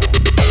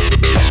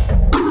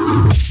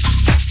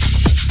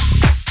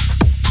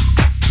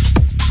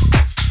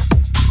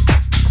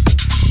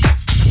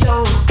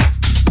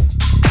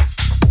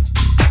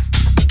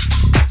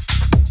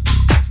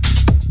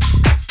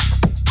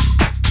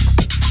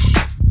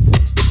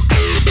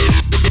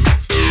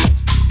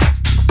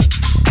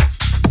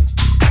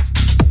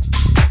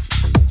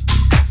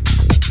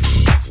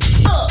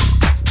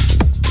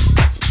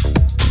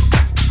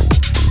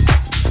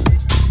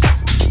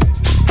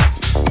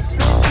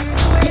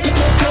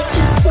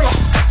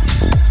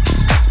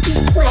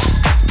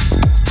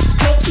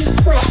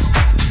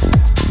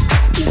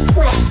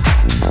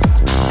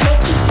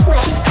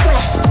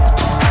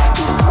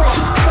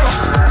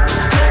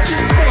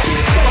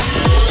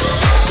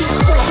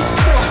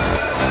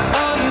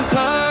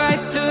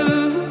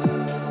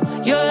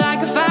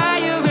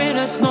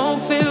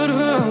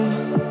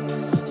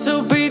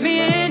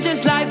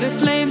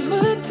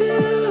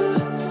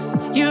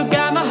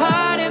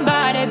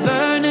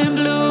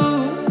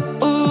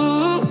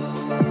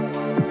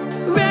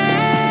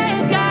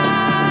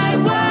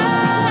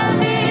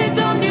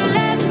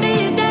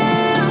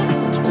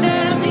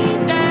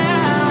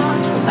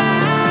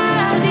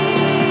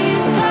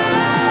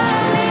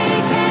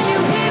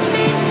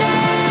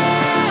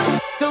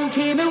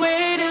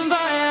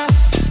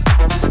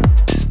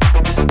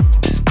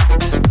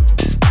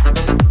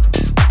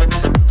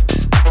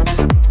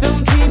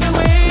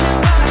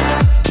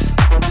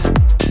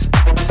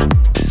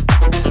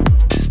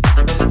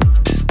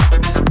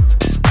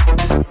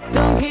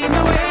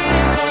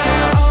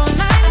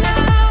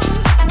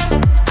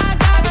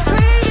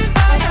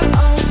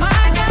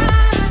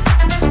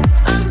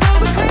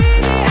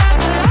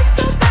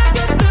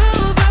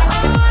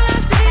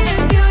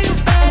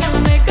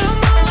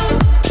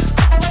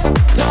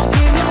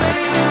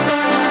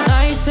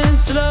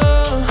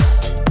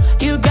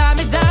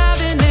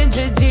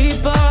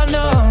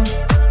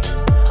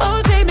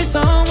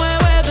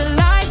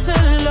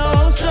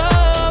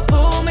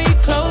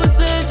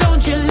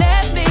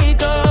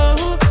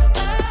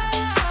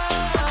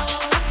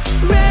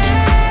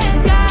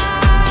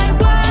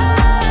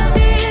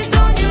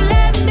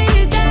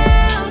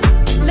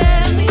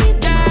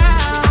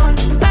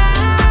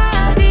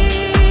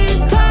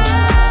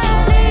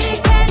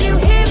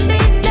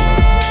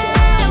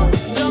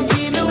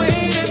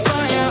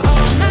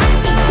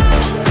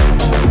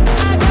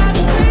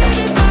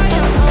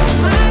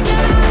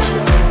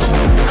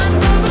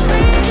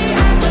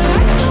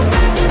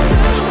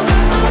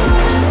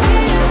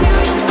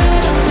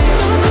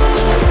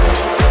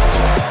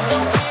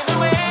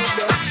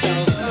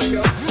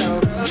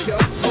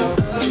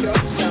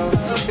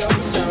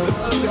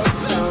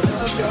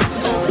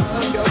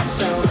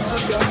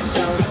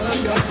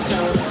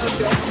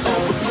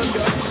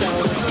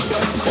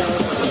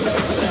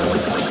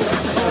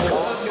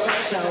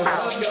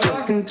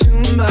 Talking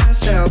to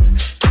myself,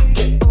 can't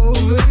get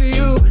over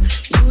you.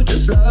 You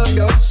just love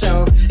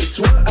yourself, it's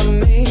what I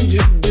made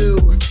you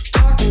do.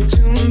 Talking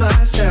to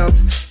myself,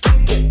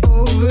 can't get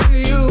over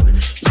you.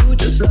 You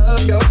just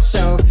love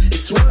yourself,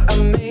 it's what I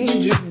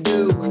made you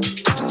do.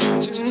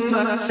 Talking to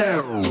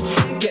myself,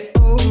 can't get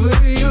over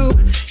you.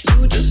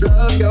 You just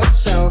love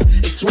yourself,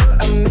 it's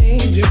what I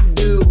made you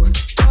do.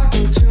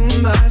 Talking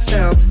to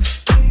myself,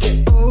 can't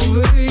get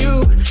over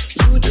you.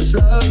 You just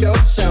love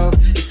yourself,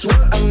 it's what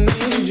I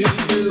made you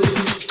do.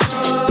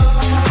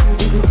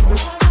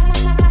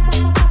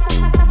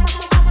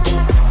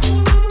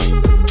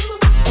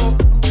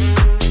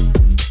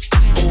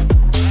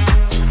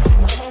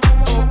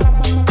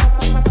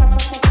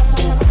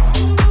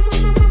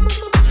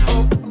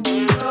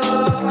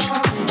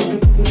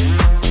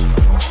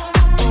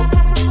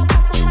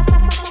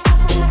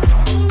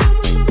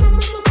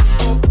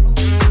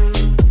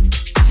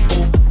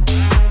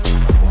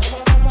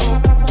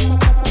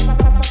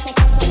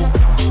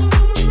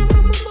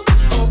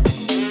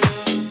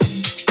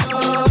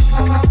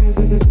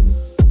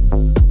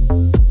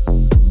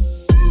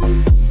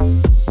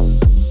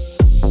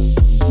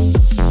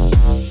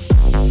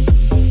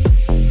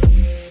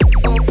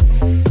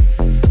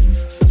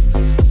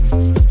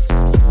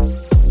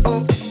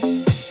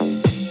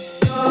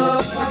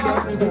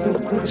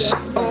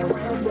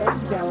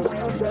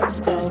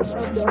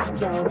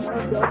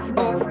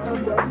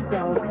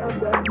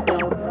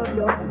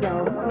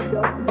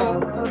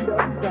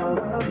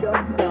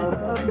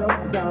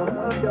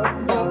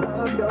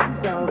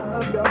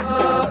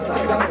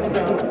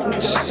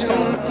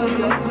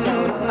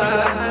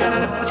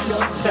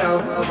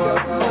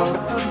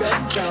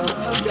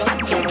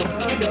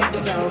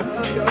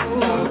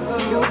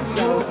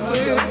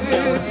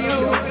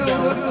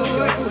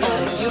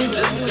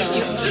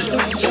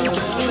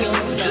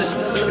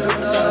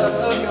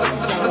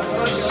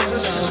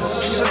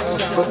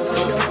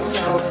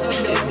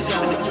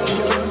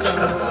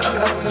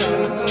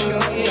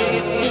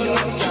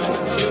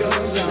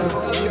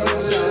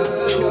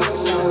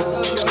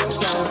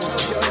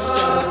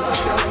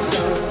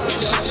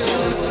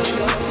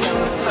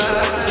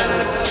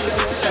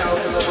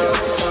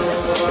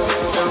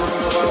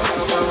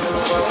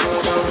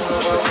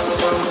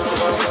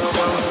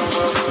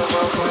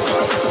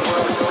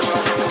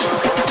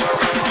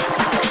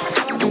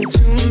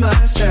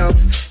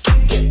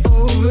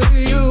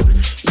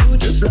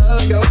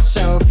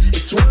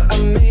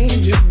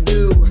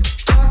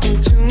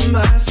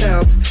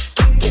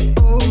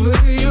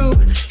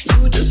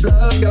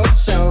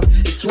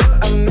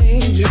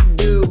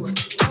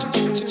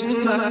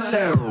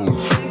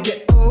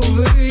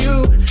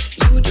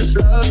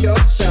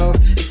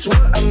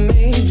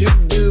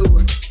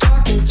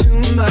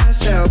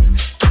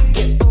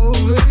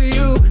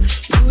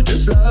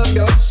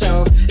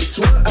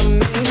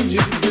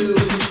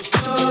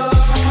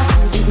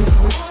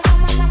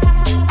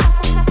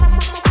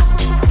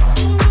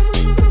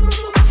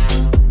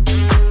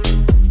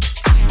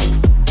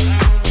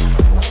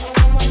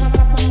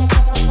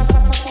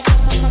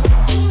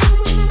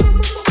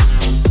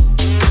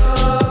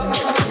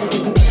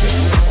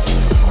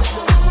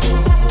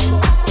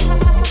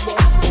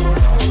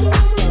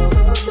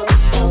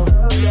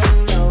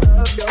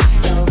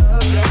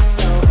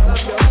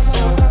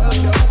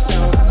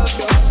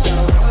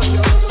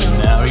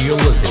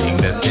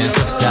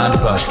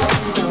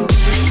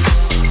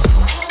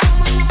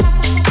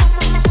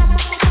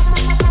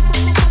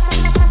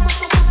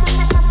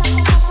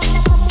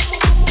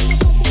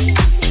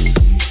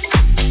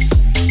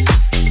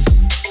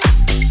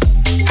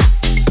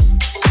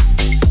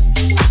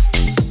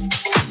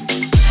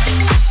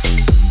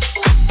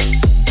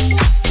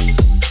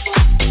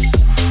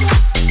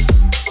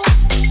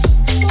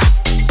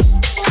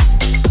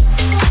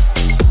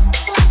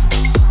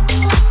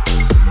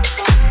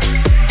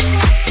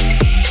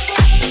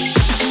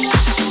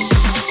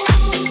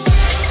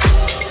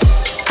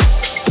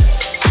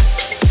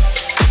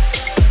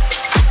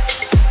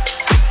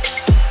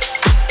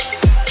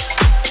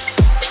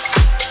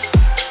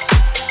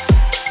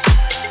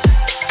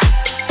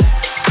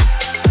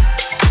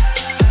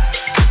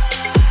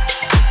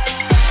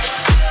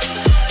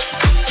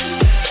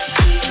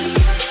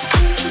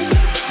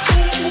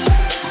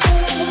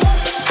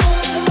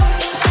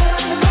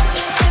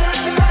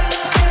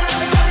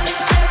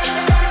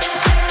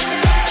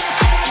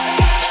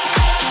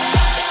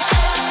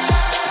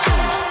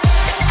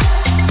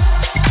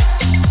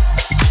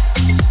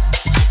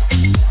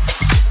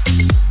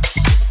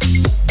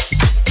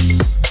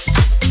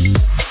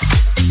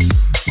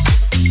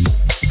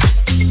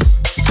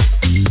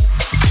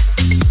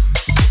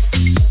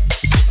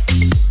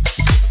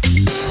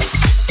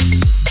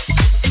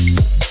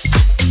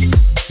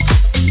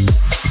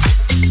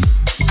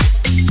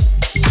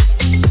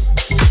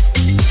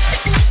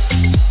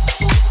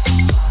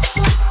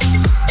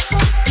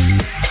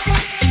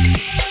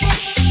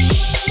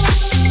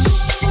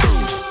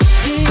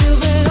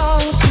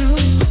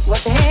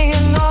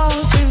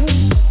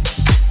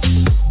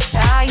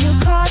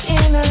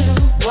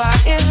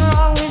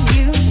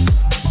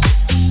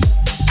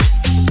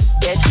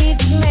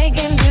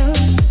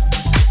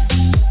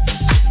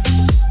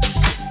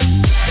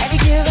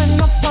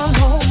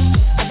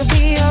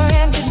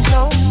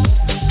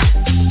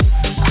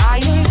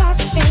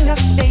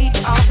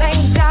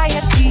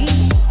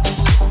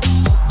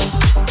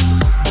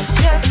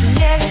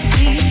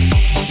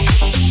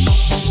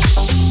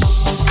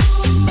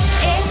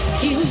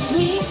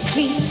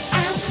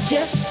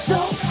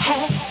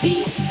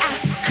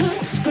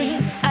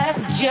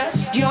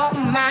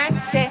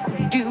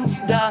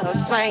 do the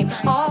same.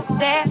 All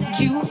that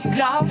you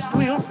lost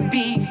will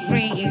be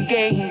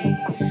regained.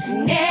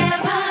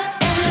 Never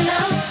ever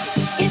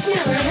enough, it's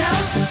never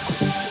enough.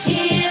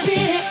 Is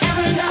it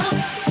ever enough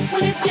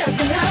when it's just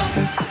enough?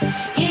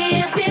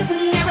 If it's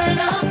never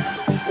enough,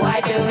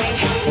 why do we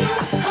hang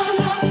up, hung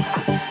up?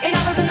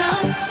 Enough is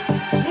enough,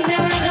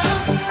 never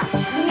enough.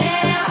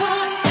 Never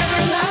ever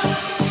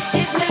enough,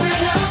 it's never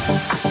enough.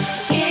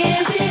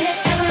 Is it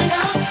ever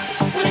enough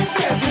when it's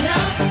just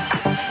enough?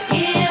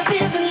 If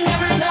it's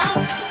never enough,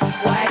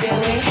 why do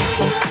we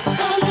hang up,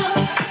 hung up?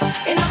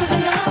 Enough is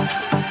enough,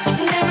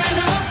 never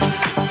enough.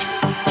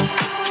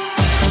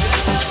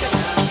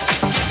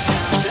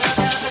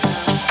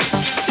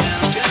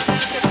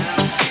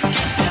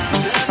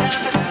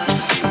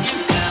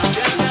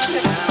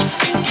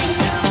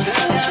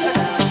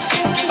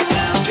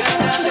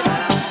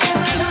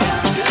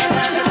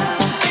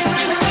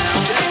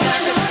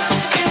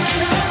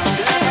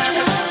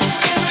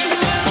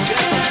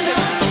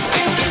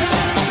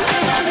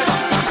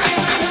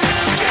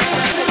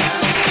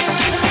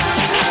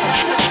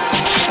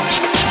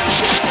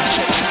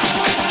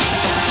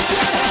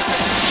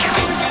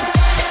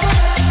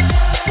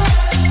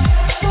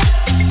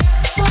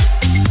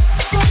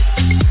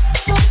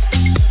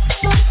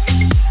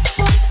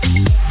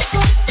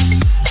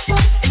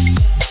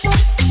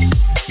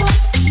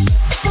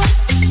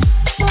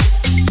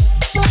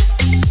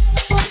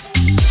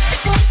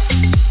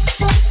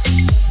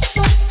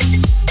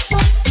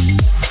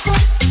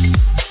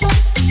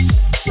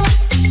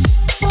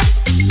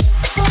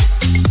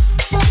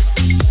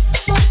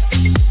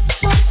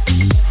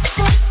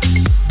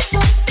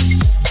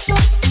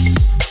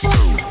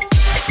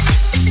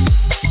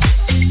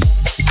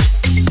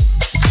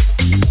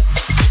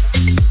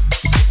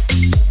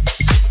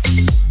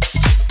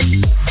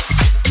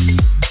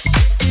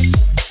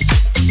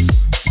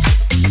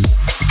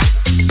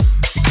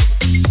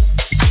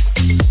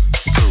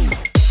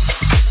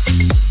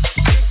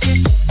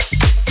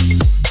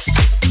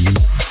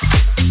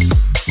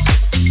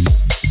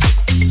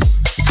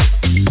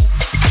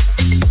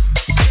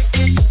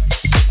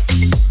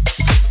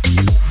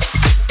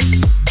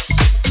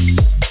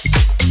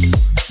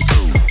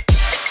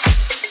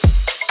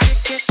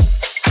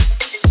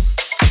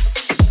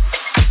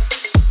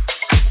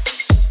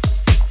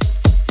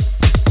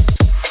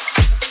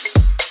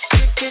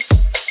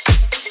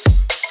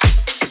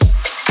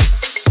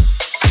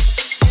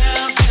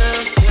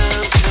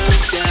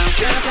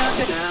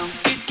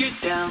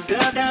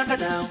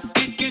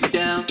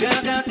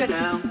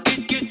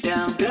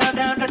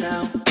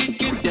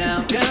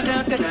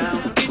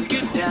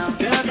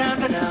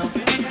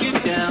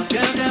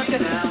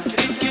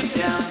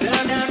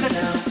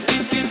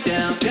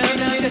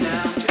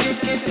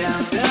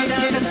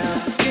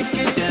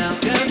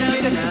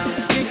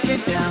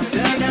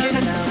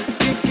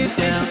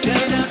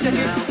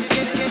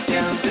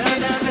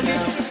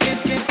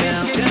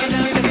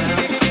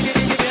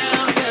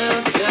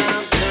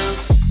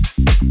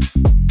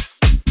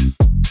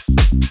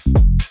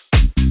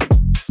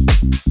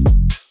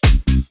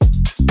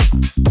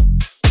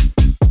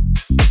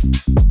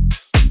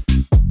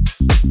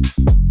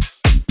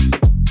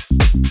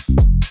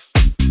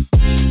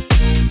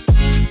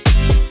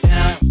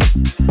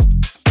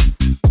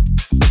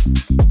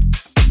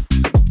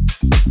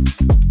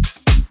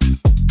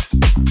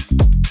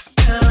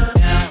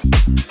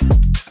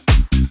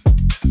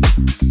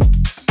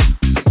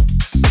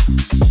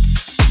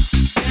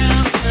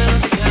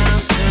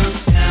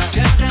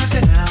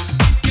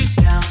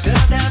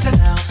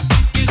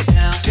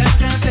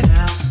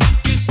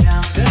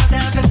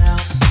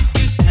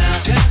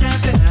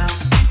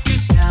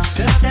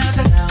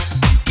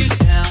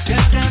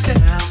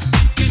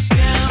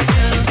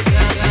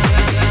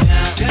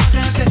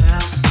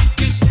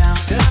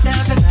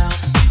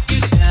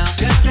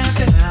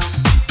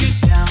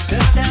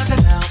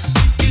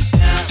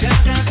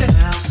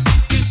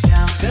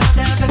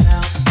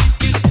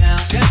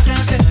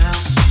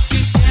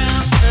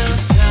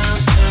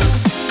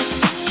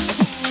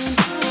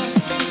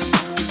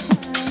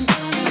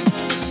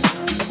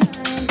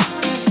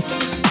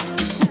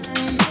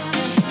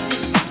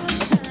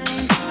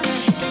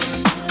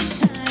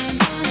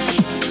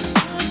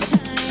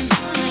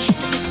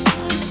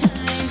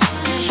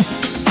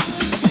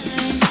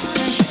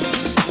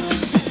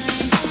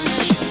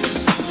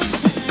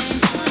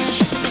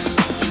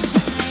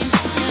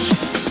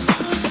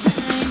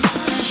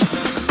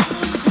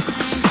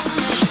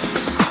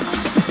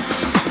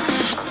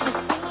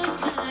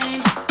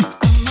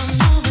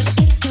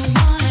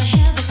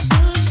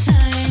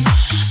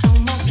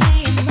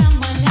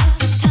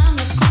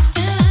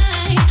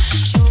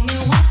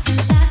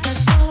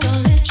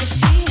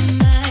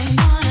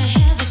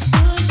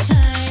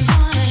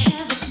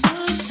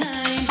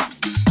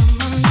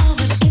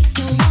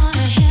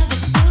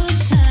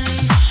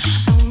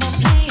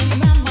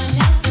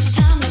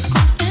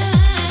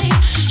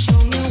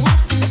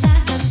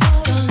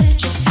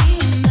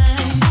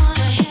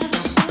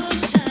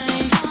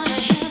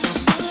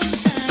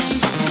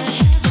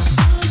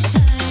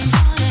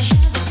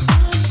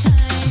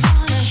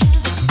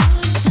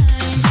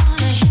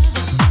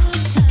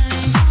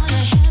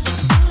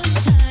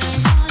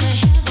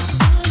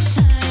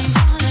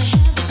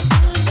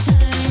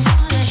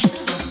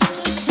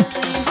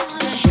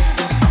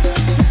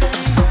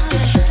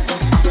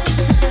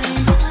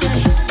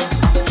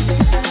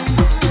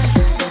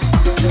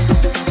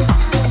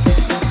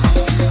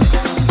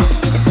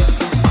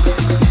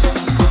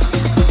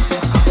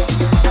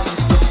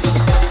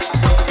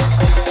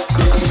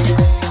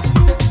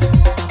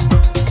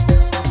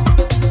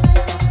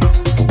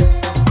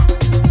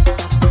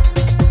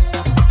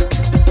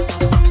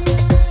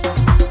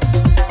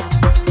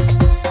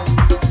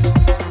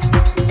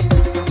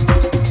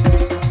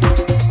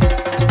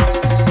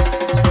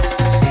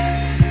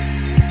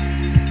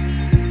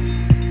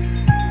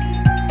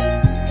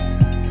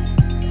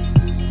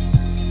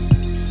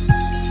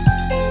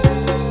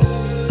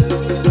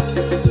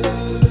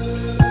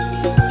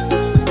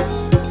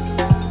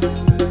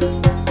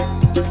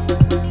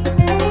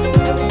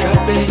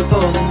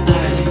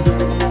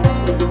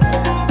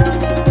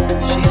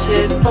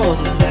 for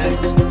the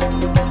light.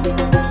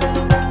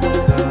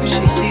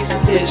 She sees the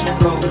vision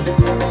going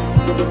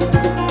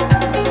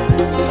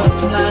up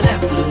line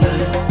after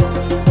line.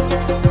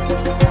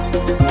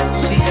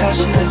 See how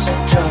she looks in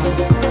trouble.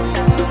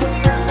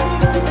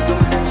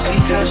 See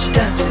how she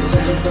dances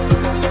and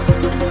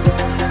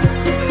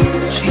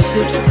she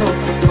sips a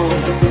Coca-Cola.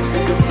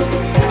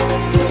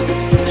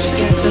 She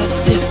can't tell the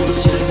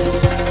difference yet.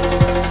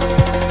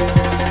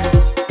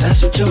 That's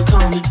what you're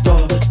coming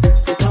for, but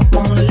I don't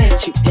wanna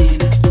let you in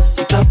it.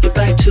 You drop your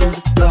back to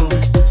the floor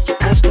and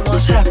you're asking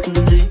what's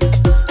happening.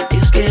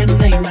 It's getting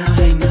late now,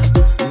 hey now.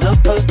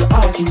 Enough of the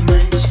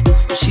arguments.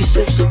 She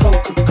sips a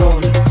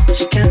Coca-Cola.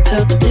 She can't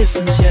tell the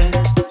difference yet.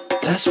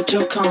 That's what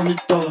you're coming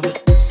for, but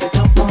I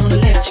don't wanna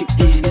let you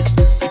in it.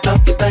 You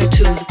drop your back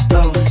to the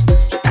floor and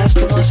you're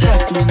asking what's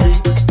happening.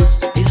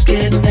 It's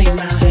getting late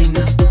now, hey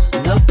now.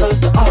 Enough of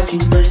the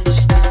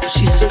arguments.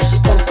 She sips a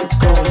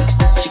Coca-Cola.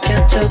 She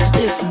can't tell the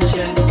difference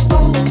yet.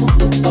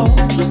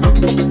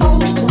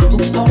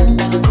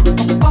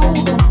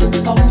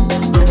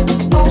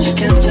 She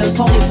can't tell the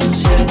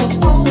difference yet.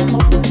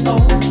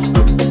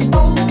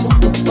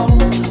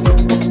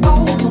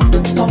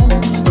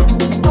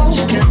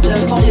 She can't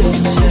tell the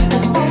difference yet.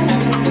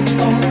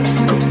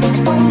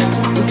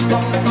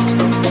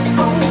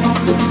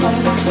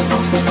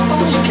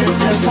 She can't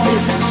tell the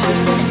difference yet.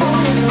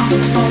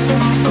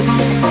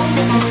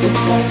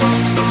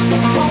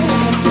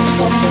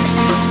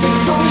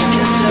 She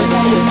can't tell the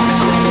difference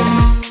yet.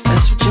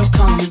 That's what you're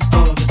coming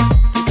for, but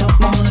they don't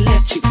wanna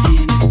let you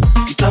in.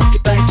 You drop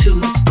your back to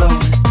the floor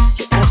and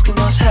you're asking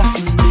what's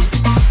happening.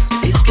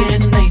 It's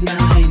getting late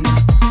now, hey now.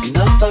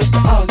 Enough of the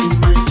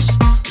arguments.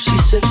 She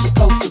sips a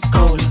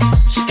Coca-Cola.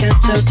 She can't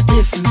tell the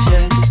difference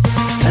yet.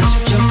 That's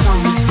what you're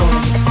coming for,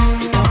 but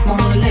they don't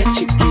wanna let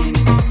you in.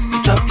 You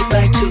drop your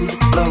back to the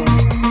floor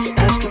and you're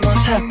asking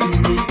what's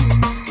happening.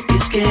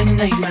 It's getting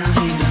late now,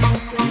 hey now.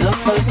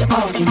 Enough of the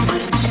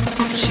arguments.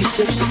 She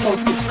sips a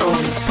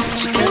Coca-Cola.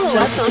 She can't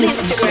tell us the on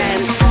difference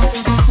Instagram. yet.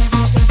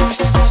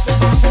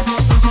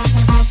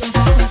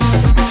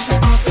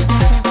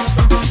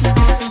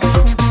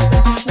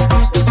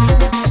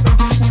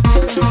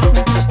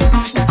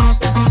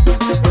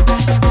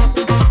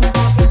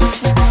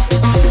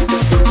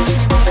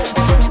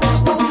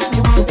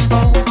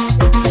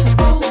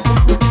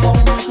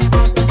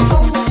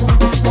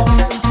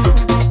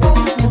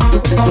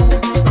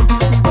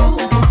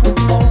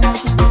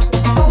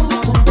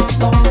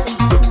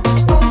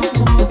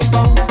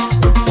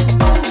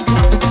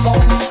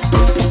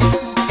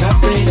 Got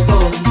ready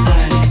for the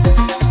night.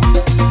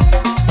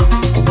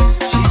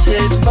 She's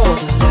heading for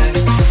the light.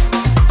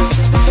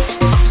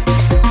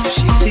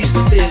 She sees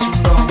the vision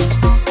going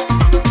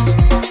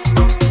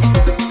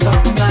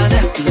up line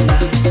after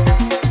line.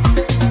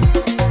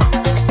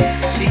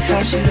 See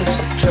how she looks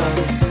in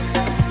trouble.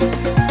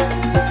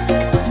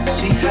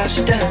 See how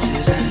she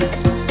dances and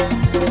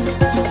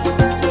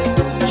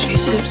she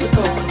sips the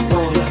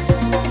Coca-Cola.